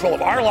can take control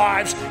of our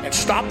lives and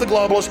stop the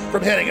globalists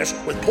from hitting us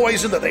with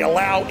poison that they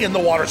allow in the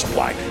water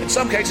supply. In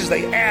some cases,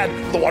 they add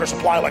to the water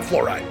supply like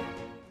fluoride.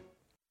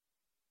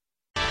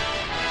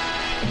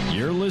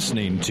 You're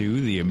listening to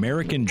The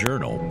American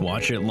Journal.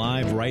 Watch it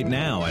live right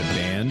now at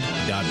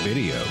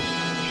band.video.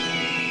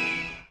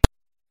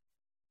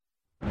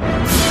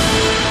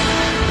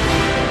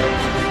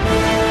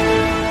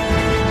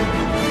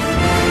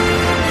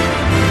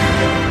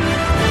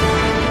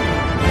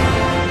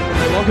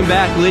 Welcome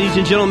back, ladies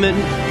and gentlemen.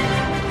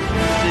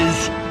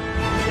 This is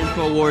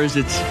InfoWars.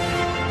 It's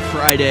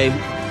Friday,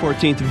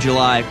 14th of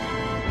July.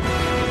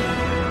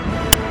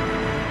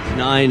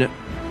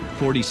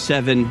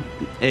 9:47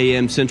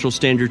 a.m. Central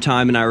Standard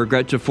Time, and I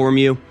regret to inform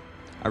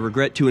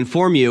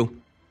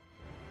you,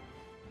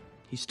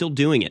 he's still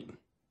doing it.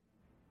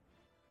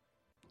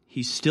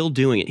 He's still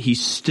doing it.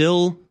 He's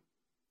still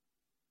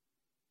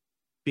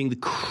being the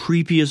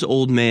creepiest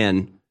old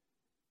man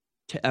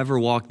to ever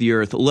walk the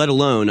earth, let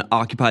alone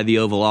occupy the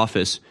Oval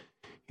Office.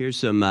 Here's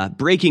some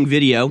breaking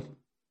video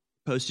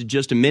posted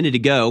just a minute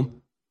ago.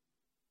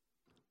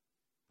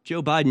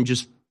 Joe Biden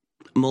just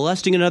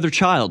molesting another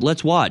child.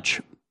 Let's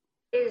watch.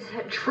 His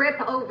trip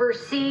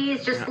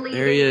overseas, just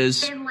leaving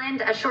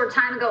Finland a short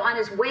time ago on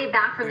his way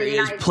back from the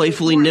United States.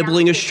 Playfully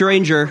nibbling a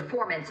stranger.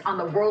 Performance on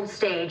the world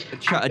stage.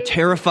 A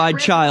terrified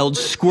child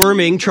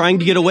squirming, trying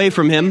to get away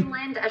from him.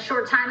 Finland a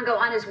short time ago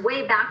on his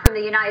way back from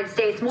the United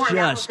States. More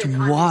Just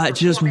what?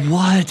 Just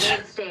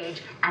what?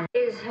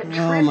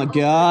 Oh my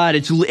God!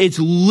 It's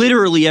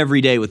literally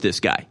every day with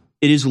this guy.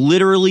 It is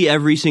literally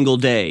every single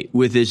day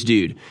with this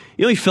dude.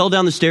 You know, he fell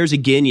down the stairs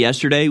again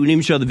yesterday. We didn't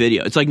even show the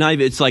video. It's like not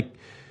even. It's like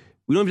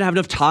we don't even have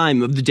enough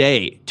time of the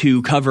day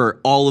to cover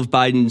all of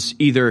Biden's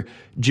either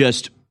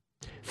just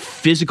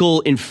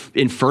physical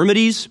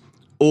infirmities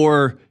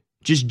or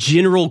just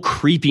general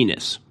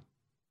creepiness.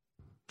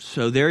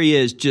 So there he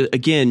is,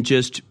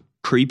 just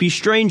creepy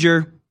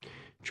stranger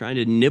trying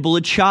to nibble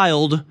a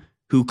child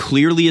who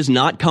clearly is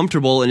not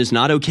comfortable and is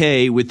not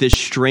okay with this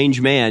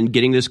strange man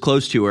getting this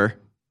close to her.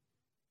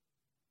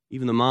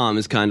 Even the mom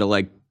is kind of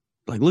like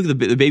look at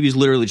the baby's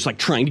literally just like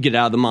trying to get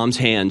out of the mom's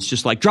hands.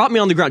 Just like, drop me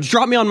on the ground. Just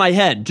drop me on my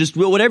head. Just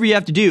whatever you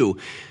have to do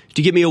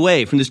to get me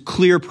away from this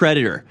clear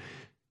predator.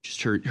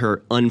 Just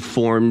her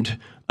unformed,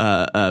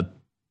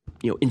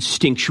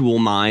 instinctual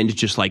mind.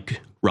 Just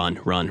like, run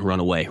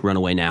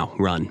away now,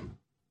 run.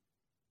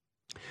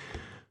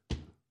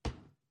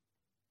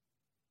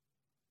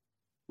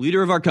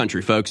 Leader of our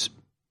country, folks.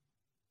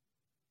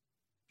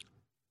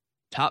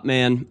 Top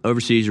man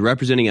overseas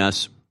representing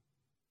us.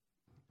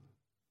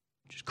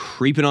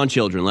 Creeping on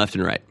children left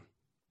and right.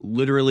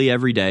 Literally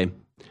every day.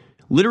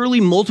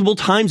 Literally multiple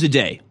times a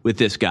day with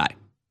this guy.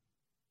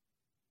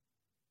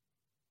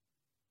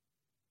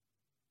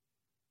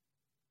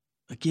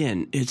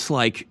 Again, it's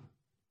like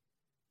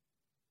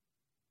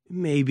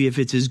maybe if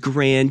it's his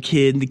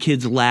grandkid and the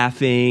kid's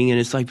laughing and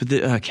it's like,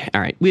 okay,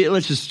 all right. We'll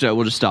just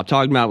stop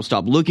talking about it. We'll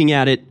stop looking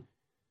at it.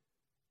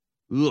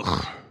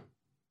 Ugh.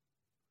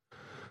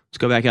 Let's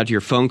go back out to your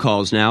phone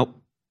calls now.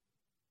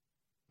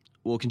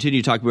 We'll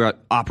continue to talk about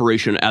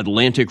Operation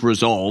Atlantic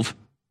Resolve.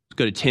 Let's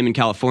go to Tim in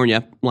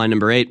California, line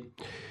number 8.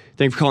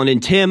 Thanks for calling in.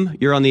 Tim,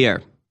 you're on the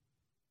air.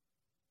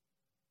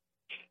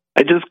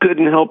 I just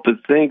couldn't help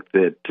but think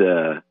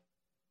that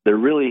there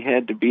really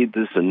had to be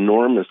this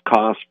enormous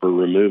cost for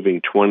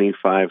removing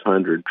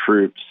 2,500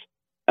 troops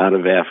out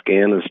of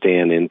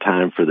Afghanistan in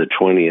time for the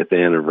 20th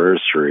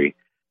anniversary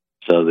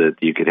so that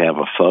you could have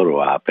a photo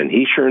op. And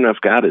he sure enough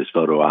got his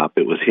photo op.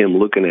 It was him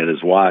looking at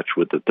his watch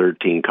with the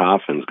 13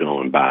 coffins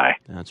going by.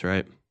 That's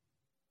right.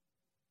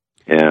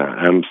 Yeah,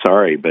 I'm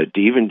sorry, but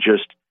even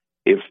just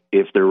if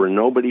there were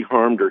nobody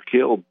harmed or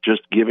killed,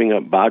 just giving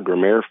up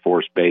Bagram Air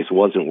Force Base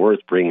wasn't worth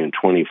bringing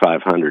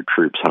 2,500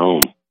 troops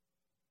home.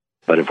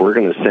 But if we're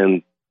going to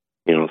send,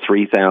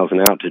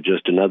 3,000 out to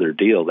just another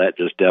deal, that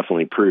just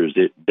definitely proves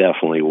it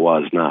definitely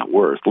was not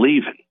worth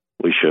leaving.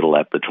 We should have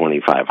left the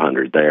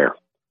 2,500 there.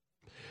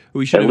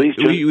 We should have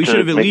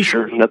at least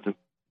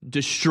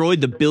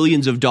destroyed the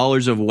billions of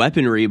dollars of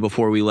weaponry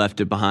before we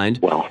left it behind.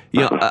 Well,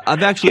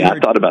 I've actually heard,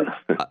 I thought about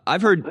it.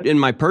 I've heard in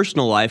my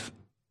personal life,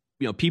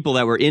 people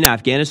that were in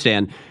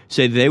Afghanistan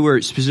say they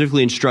were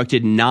specifically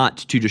instructed not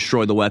to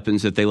destroy the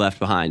weapons that they left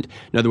behind.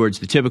 In other words,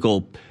 the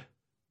typical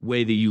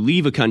way that you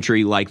leave a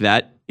country like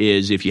that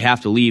is if you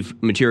have to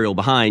leave material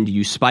behind,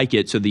 you spike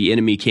it so the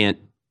enemy can't,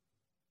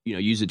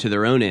 use it to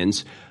their own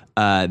ends.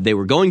 They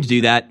were going to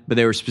do that, but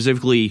they were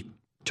specifically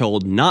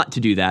told not to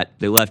do that.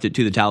 They left it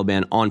to the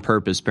Taliban on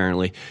purpose,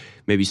 apparently,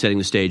 maybe setting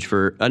the stage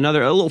for a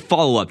little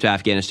follow-up to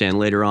Afghanistan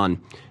later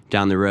on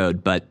down the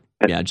road. But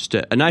yeah, just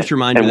a nice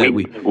reminder that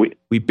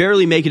we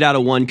barely make it out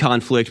of one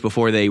conflict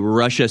before they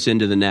rush us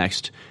into the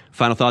next.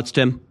 Final thoughts,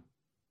 Tim?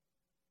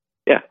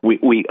 Yeah,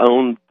 we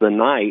owned the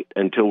night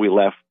until we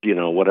left,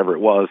 whatever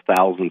it was,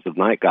 thousands of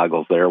night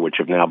goggles there, which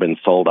have now been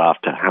sold off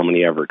to how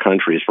many ever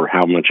countries for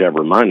how much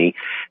ever money,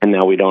 and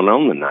now we don't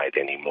own the night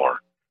anymore,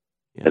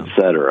 et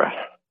cetera.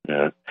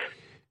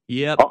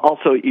 Yep.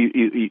 Also,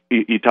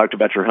 you talked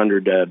about your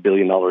 $100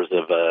 billion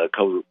of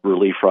COVID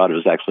relief fraud. It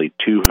was actually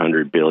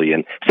 $200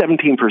 billion.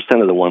 17%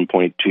 of the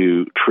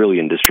 $1.2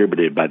 trillion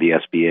distributed by the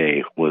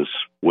SBA was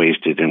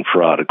wasted in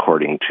fraud,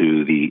 according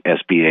to the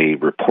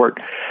SBA report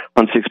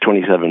on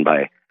 6/27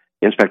 by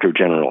Inspector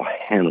General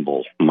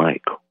Hannibal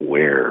Mike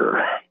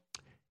Ware.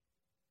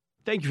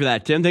 Thank you for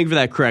that, Tim. Thank you for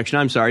that correction.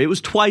 I'm sorry. It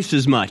was twice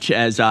as much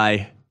as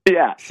I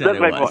that's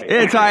my point.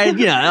 It's all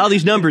right. All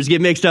these numbers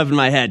get mixed up in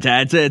my head.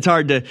 It's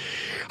hard to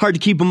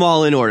keep them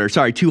all in order.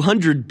 Sorry,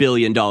 $200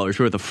 billion worth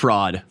of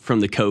fraud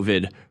from the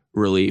COVID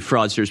relief.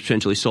 Fraudsters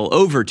potentially stole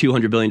over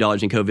 $200 billion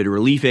in COVID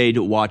relief aid.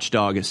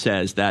 Watchdog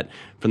says that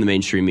from the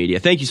mainstream media.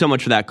 Thank you so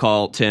much for that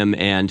call, Tim.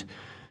 And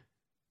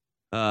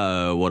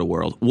what a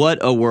world. What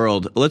a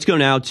world. Let's go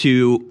now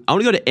to, I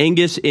want to go to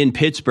Angus in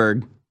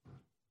Pittsburgh.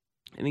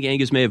 I think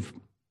Angus may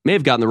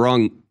have gotten the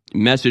wrong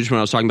message when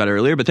I was talking about it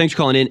earlier, but thanks for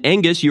calling in.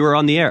 Angus, you are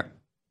on the air.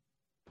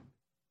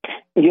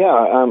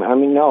 Yeah,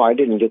 no, I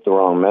didn't get the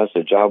wrong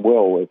message. I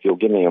will. If you'll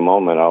give me a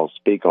moment, I'll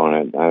speak on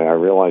it. I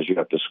realize you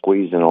have to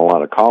squeeze in a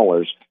lot of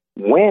callers.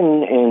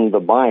 When in the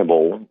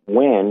Bible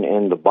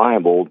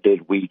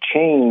did we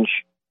change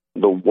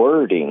the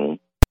wording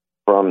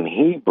from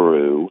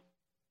Hebrew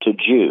to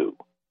Jew?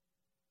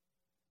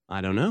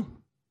 I don't know.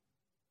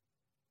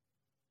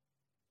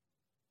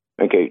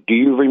 Okay, do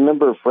you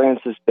remember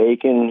Francis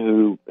Bacon,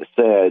 who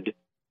said,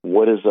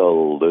 what is a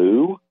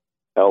lew?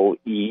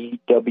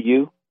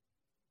 L-E-W?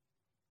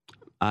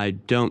 I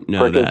don't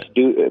know that.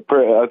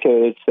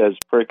 It says,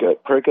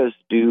 prick us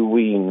do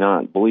we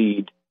not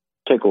bleed,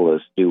 tickle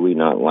us do we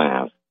not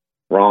laugh,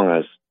 wrong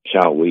us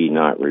shall we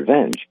not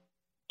revenge.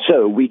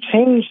 So we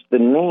changed the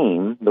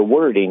name, the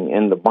wording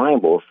in the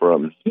Bible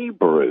from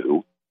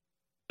Hebrew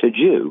to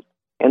Jew.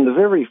 And the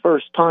very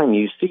first time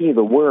you see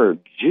the word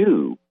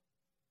Jew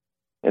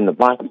in the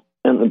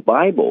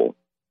Bible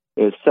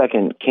is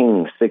 2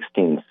 Kings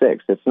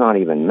 16:6. It's not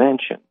even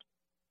mentioned.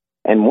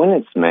 And when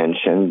it's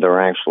mentioned,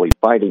 they're actually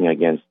fighting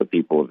against the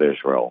people of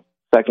Israel.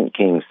 2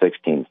 Kings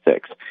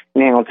 16:6.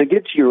 Now, to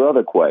get to your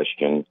other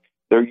question,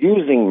 they're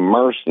using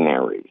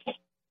mercenaries,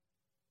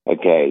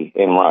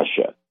 in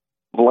Russia.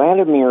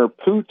 Vladimir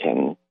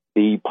Putin,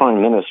 the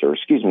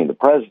the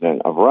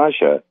president of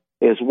Russia,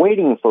 is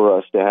waiting for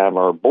us to have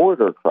our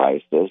border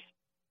crisis.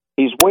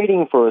 He's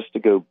waiting for us to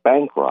go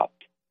bankrupt.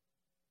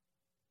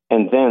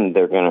 And then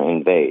they're going to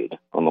invade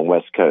on the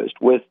West Coast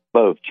with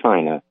both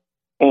China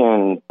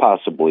and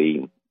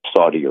possibly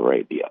Saudi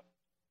Arabia.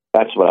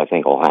 That's what I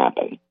think will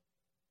happen.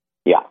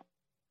 Yeah.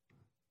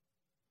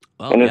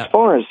 Well, and as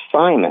far as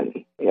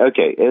Simon,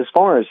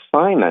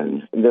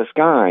 this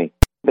guy,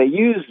 they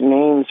use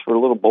names for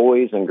little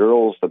boys and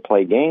girls to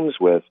play games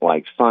with,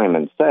 like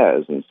Simon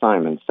Says, and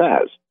Simon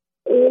says,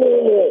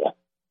 "Oh,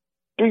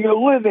 do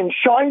you live in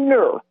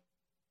China?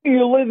 Do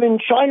you live in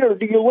China?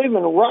 Do you live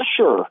in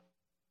Russia?"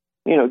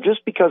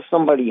 Just because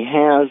somebody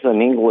has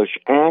an English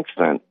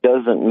accent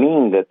doesn't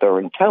mean that they're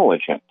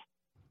intelligent.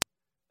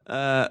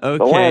 Okay.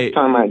 The last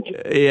time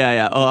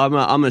Yeah. Oh, I'm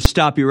going to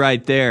stop you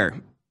right there,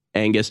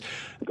 Angus.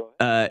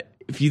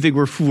 If you think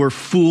we're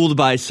fooled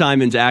by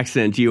Simon's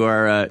accent, you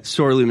are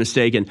sorely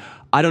mistaken.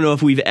 I don't know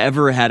if we've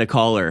ever had a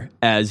caller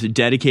as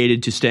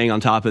dedicated to staying on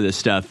top of this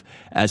stuff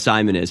as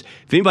Simon is.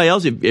 If anybody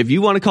else, if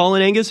you want to call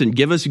in, Angus, and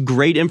give us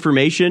great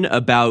information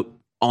about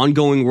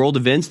ongoing world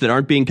events that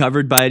aren't being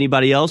covered by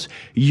anybody else,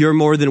 you're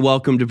more than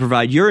welcome to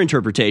provide your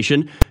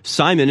interpretation.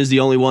 Simon is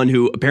the only one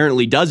who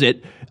apparently does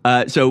it,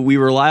 so we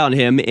rely on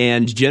him,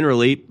 and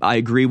generally I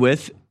agree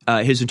with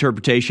his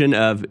interpretation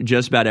of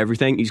just about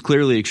everything. He's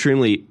clearly an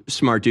extremely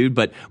smart dude,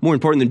 but more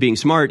important than being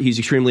smart, he's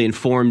extremely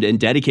informed and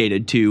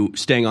dedicated to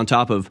staying on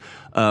top of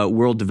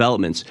world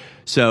developments.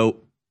 So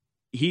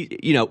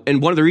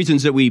and one of the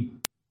reasons that we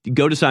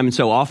go to Simon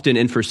so often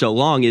and for so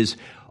long is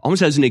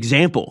almost as an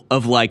example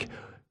of like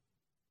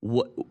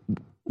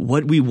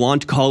what we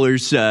want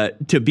callers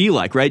to be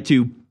like, right?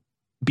 To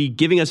be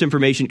giving us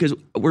information, because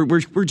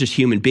we're just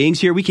human beings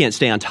here. We can't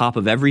stay on top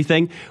of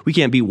everything. We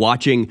can't be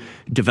watching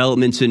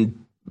developments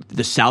in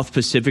the South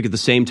Pacific at the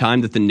same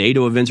time that the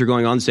NATO events are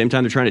going on, at the same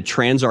time they're trying to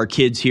trans our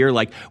kids here.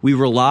 Like, we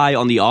rely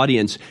on the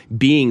audience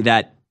being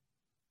that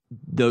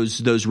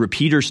those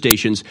repeater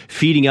stations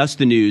feeding us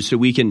the news so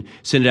we can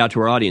send it out to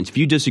our audience. If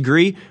you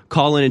disagree,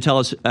 call in and tell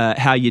us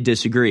how you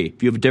disagree.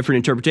 If you have a different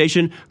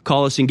interpretation,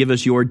 call us and give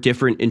us your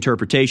different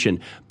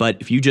interpretation. But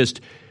if you just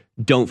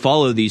don't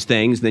follow these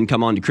things, then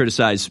come on to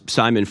criticize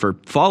Simon for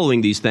following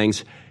these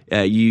things,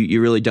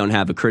 you really don't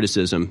have a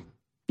criticism.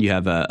 You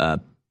have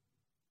a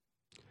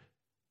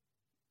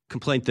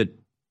complaint that,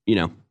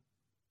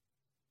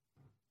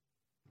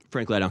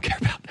 frankly, I don't care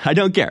about. I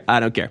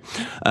don't care.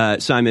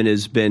 Simon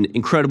has been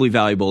incredibly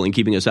valuable in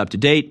keeping us up to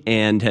date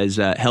and has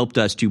helped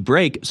us to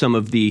break some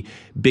of the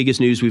biggest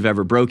news we've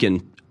ever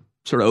broken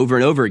sort of over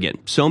and over again.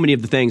 So many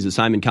of the things that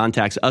Simon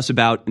contacts us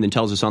about and then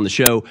tells us on the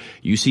show,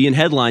 you see in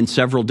headlines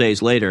several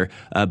days later,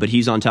 but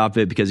he's on top of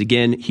it because,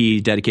 again, he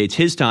dedicates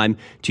his time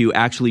to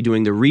actually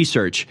doing the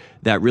research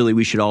that really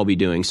we should all be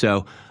doing.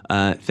 So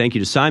thank you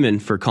to Simon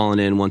for calling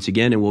in once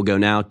again, and we'll go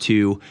now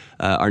to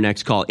our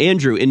next call.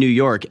 Andrew in New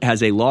York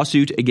has a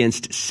lawsuit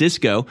against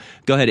Cisco.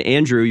 Go ahead,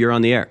 Andrew, you're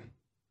on the air.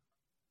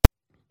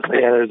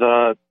 Yeah, there's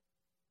a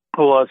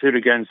lawsuit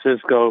against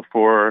Cisco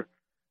for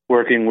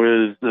working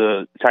with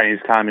the Chinese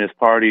Communist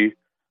Party.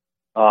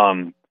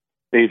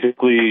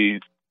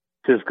 Basically,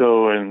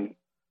 Cisco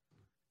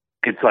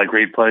gets like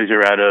great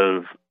pleasure out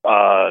of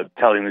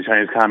telling the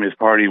Chinese Communist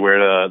Party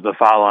where the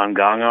Falun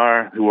Gong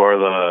are,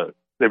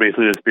 they're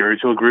basically a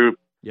spiritual group.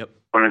 Yep.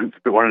 One of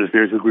the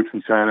spiritual groups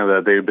in China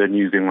that they've been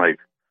using like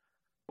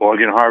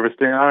organ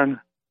harvesting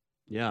on.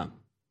 Yeah.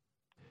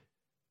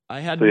 I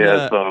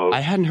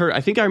hadn't heard.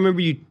 I think I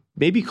remember you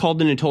maybe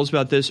called in and told us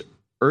about this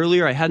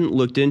earlier. I hadn't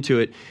looked into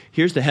it.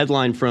 Here's the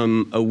headline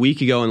from a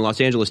week ago in the Los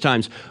Angeles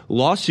Times.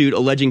 Lawsuit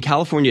alleging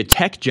California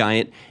tech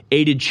giant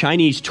aided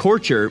Chinese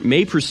torture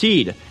may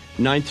proceed,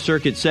 Ninth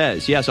Circuit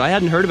says. Yeah, so I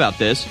hadn't heard about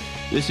this.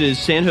 This is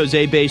San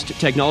Jose-based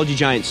technology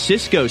giant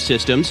Cisco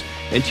Systems,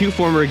 and two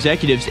former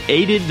executives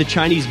aided the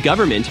Chinese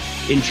government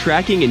in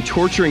tracking and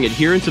torturing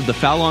adherents of the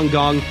Falun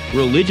Gong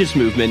religious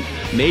movement,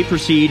 may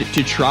proceed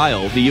to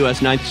trial. The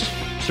U.S. Ninth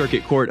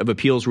Circuit Court of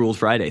Appeals ruled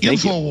Friday.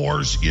 Thank you.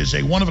 InfoWars is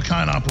a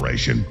one-of-a-kind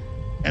operation.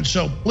 And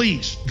so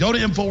please go to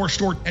InfoWars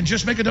store and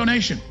just make a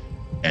donation.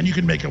 And you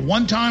can make it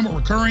one time or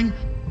recurring.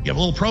 You have a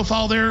little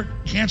profile there,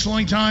 cancel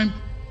anytime.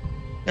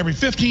 Every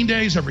 15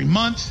 days, every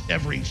month,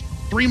 every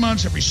 3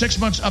 months, every 6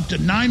 months, up to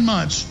 9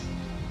 months,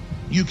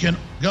 you can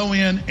go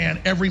in and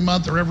every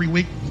month or every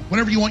week,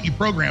 whenever you want, you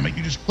program it.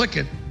 You just click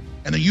it,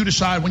 and then you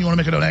decide when you want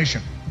to make a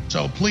donation.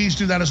 So please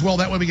do that as well.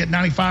 That way we get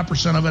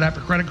 95% of it after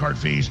credit card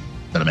fees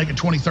instead of making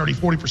 20, 30,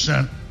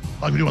 40%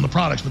 like we do on the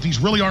products. But these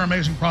really are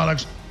amazing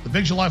products. The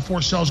big July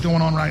 4th sale is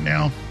going on right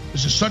now.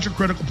 This is such a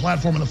critical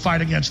platform in the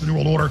fight against the New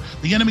World Order.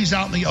 The enemy's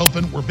out in the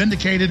open. We're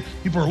vindicated.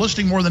 People are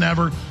listening more than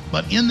ever.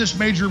 But in this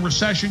major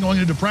recession, going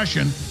into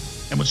depression,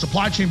 and with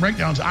supply chain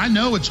breakdowns, I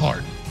know it's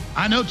hard.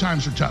 I know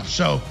times are tough.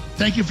 So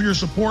thank you for your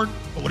support.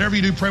 But whatever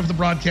you do, pray for the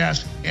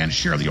broadcast and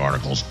share the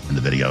articles and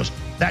the videos.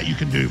 That you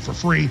can do for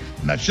free.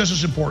 And that's just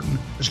as important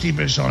as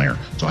keeping us on air.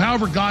 So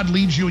however God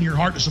leads you in your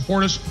heart to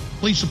support us,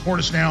 please support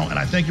us now. And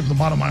I thank you from the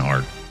bottom of my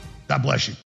heart. God bless you.